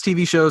of the best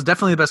TV shows,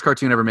 definitely the best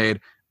cartoon ever made.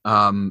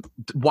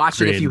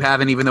 Watch it if you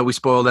haven't, even though we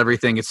spoiled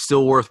everything. It's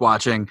still worth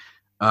watching.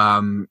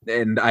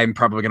 And I'm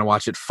probably going to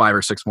watch it 5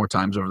 or 6 more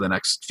times over the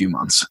next few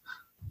months.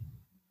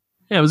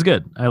 Yeah, it was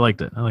good. I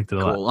liked it. I liked it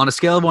a lot. On a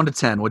scale of 1 to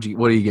 10, what do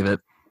you give it?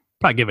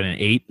 Probably give it an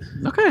 8.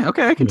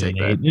 Okay, I can take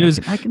that.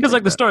 Because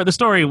like the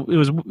story,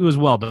 it was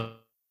well done.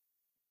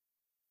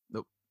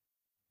 Nope.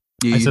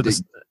 I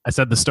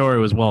said the story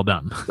was well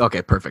done.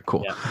 Okay, perfect,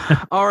 cool. Yeah.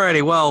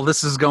 Alrighty, well,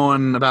 this is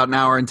going about an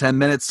hour and 10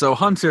 minutes. So,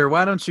 Hunter,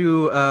 why don't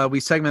you we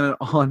segment it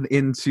on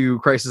into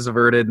Crisis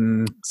Averted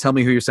and tell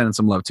me who you're sending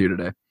some love to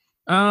today.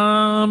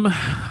 I'm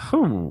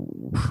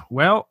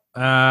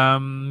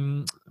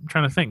trying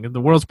to think. The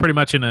world's pretty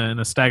much in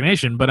a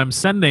stagnation, but I'm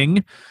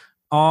sending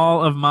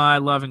all of my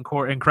love and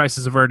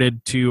Crisis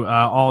Averted to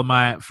all of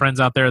my friends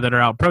out there that are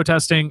out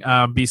protesting.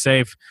 Be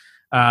safe.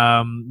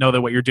 Know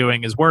that what you're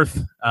doing is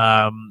worth,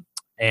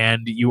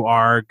 and you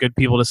are good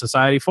people to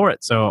society for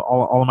it. So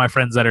all of my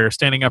friends that are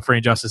standing up for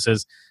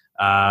injustices,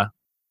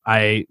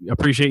 I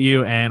appreciate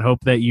you and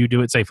hope that you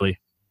do it safely.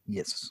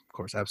 Yes, of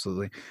course,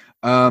 absolutely.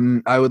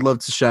 I would love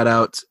to shout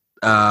out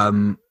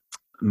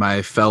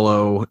my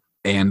fellow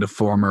and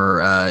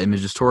former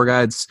Images tour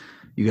guides.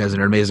 You guys are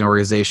an amazing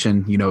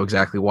organization. You know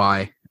exactly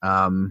why.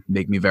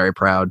 Make me very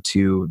proud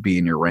to be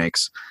in your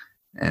ranks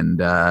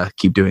and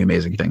keep doing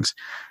amazing things.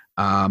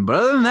 But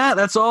other than that,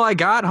 that's all I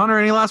got. Hunter,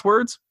 any last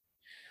words?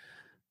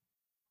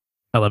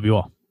 I love you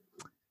all.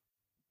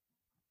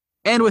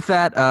 And with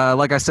that,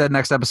 like I said,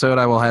 next episode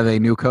I will have a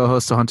new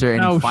co-host. So Hunter,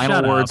 any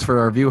final words for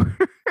our viewers?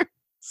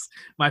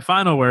 My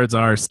final words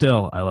are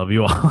still, I love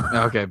you all.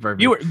 Okay,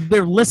 perfect.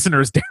 They're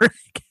listeners, Derek.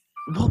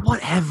 Well,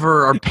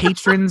 whatever. Our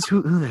patrons,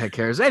 who the heck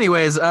cares?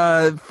 Anyways,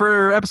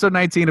 for episode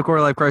 19 of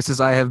Quarter Life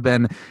Crisis, I have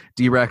been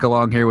D-Rec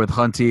along here with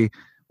Hunty,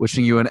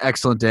 wishing you an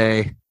excellent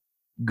day.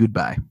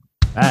 Goodbye.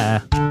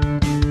 Bye.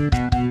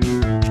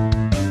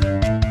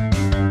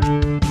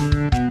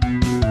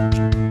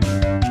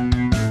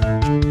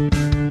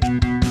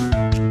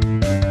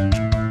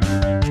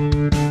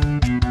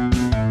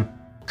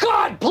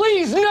 God,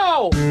 please,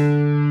 no!